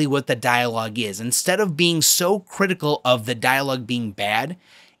exactly what the dialogue is. Instead of being so critical of the dialogue being bad,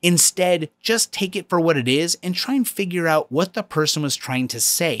 instead just take it for what it is and try and figure out what the person was trying to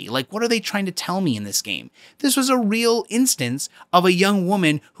say. Like, what are they trying to tell me in this game? This was a real instance of a young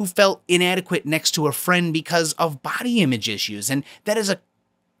woman who felt inadequate next to a friend because of body image issues. And that is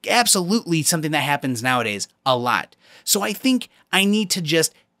absolutely something that happens nowadays a lot. So I think I need to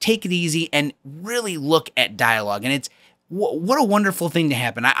just take it easy and really look at dialogue. And it's what a wonderful thing to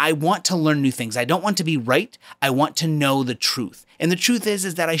happen. I want to learn new things. I don't want to be right. I want to know the truth. And the truth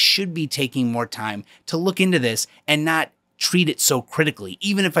is that I should be taking more time to look into this and not treat it so critically,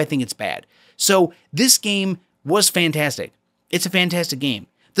 even if I think it's bad. So this game was fantastic. It's a fantastic game.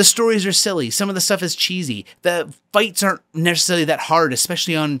 The stories are silly. Some of the stuff is cheesy. The fights aren't necessarily that hard,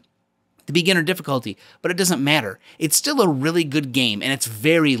 especially on the beginner difficulty, but it doesn't matter. It's still a really good game, and it's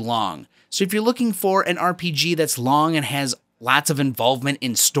very long. So if you're looking for an RPG that's long and has lots of involvement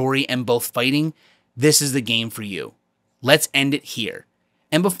in story and both fighting, this is the game for you. Let's end it here.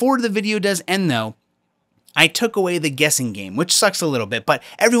 And before the video does end though, I took away the guessing game, which sucks a little bit, but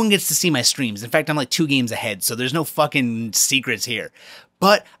everyone gets to see my streams. In fact, I'm like 2 games ahead, so there's no fucking secrets here.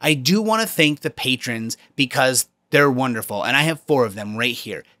 But I do want to thank the patrons because they're wonderful, and I have 4 of them right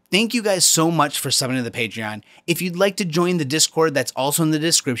here. Thank you guys so much for subbing to the Patreon. If you'd like to join the Discord, that's also in the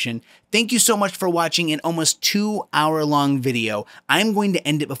description. Thank you so much for watching an almost 2-hour-long video. I'm going to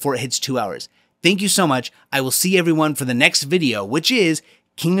end it before it hits 2 hours. Thank you so much. I will see everyone for the next video, which is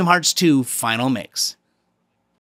Kingdom Hearts 2 Final Mix.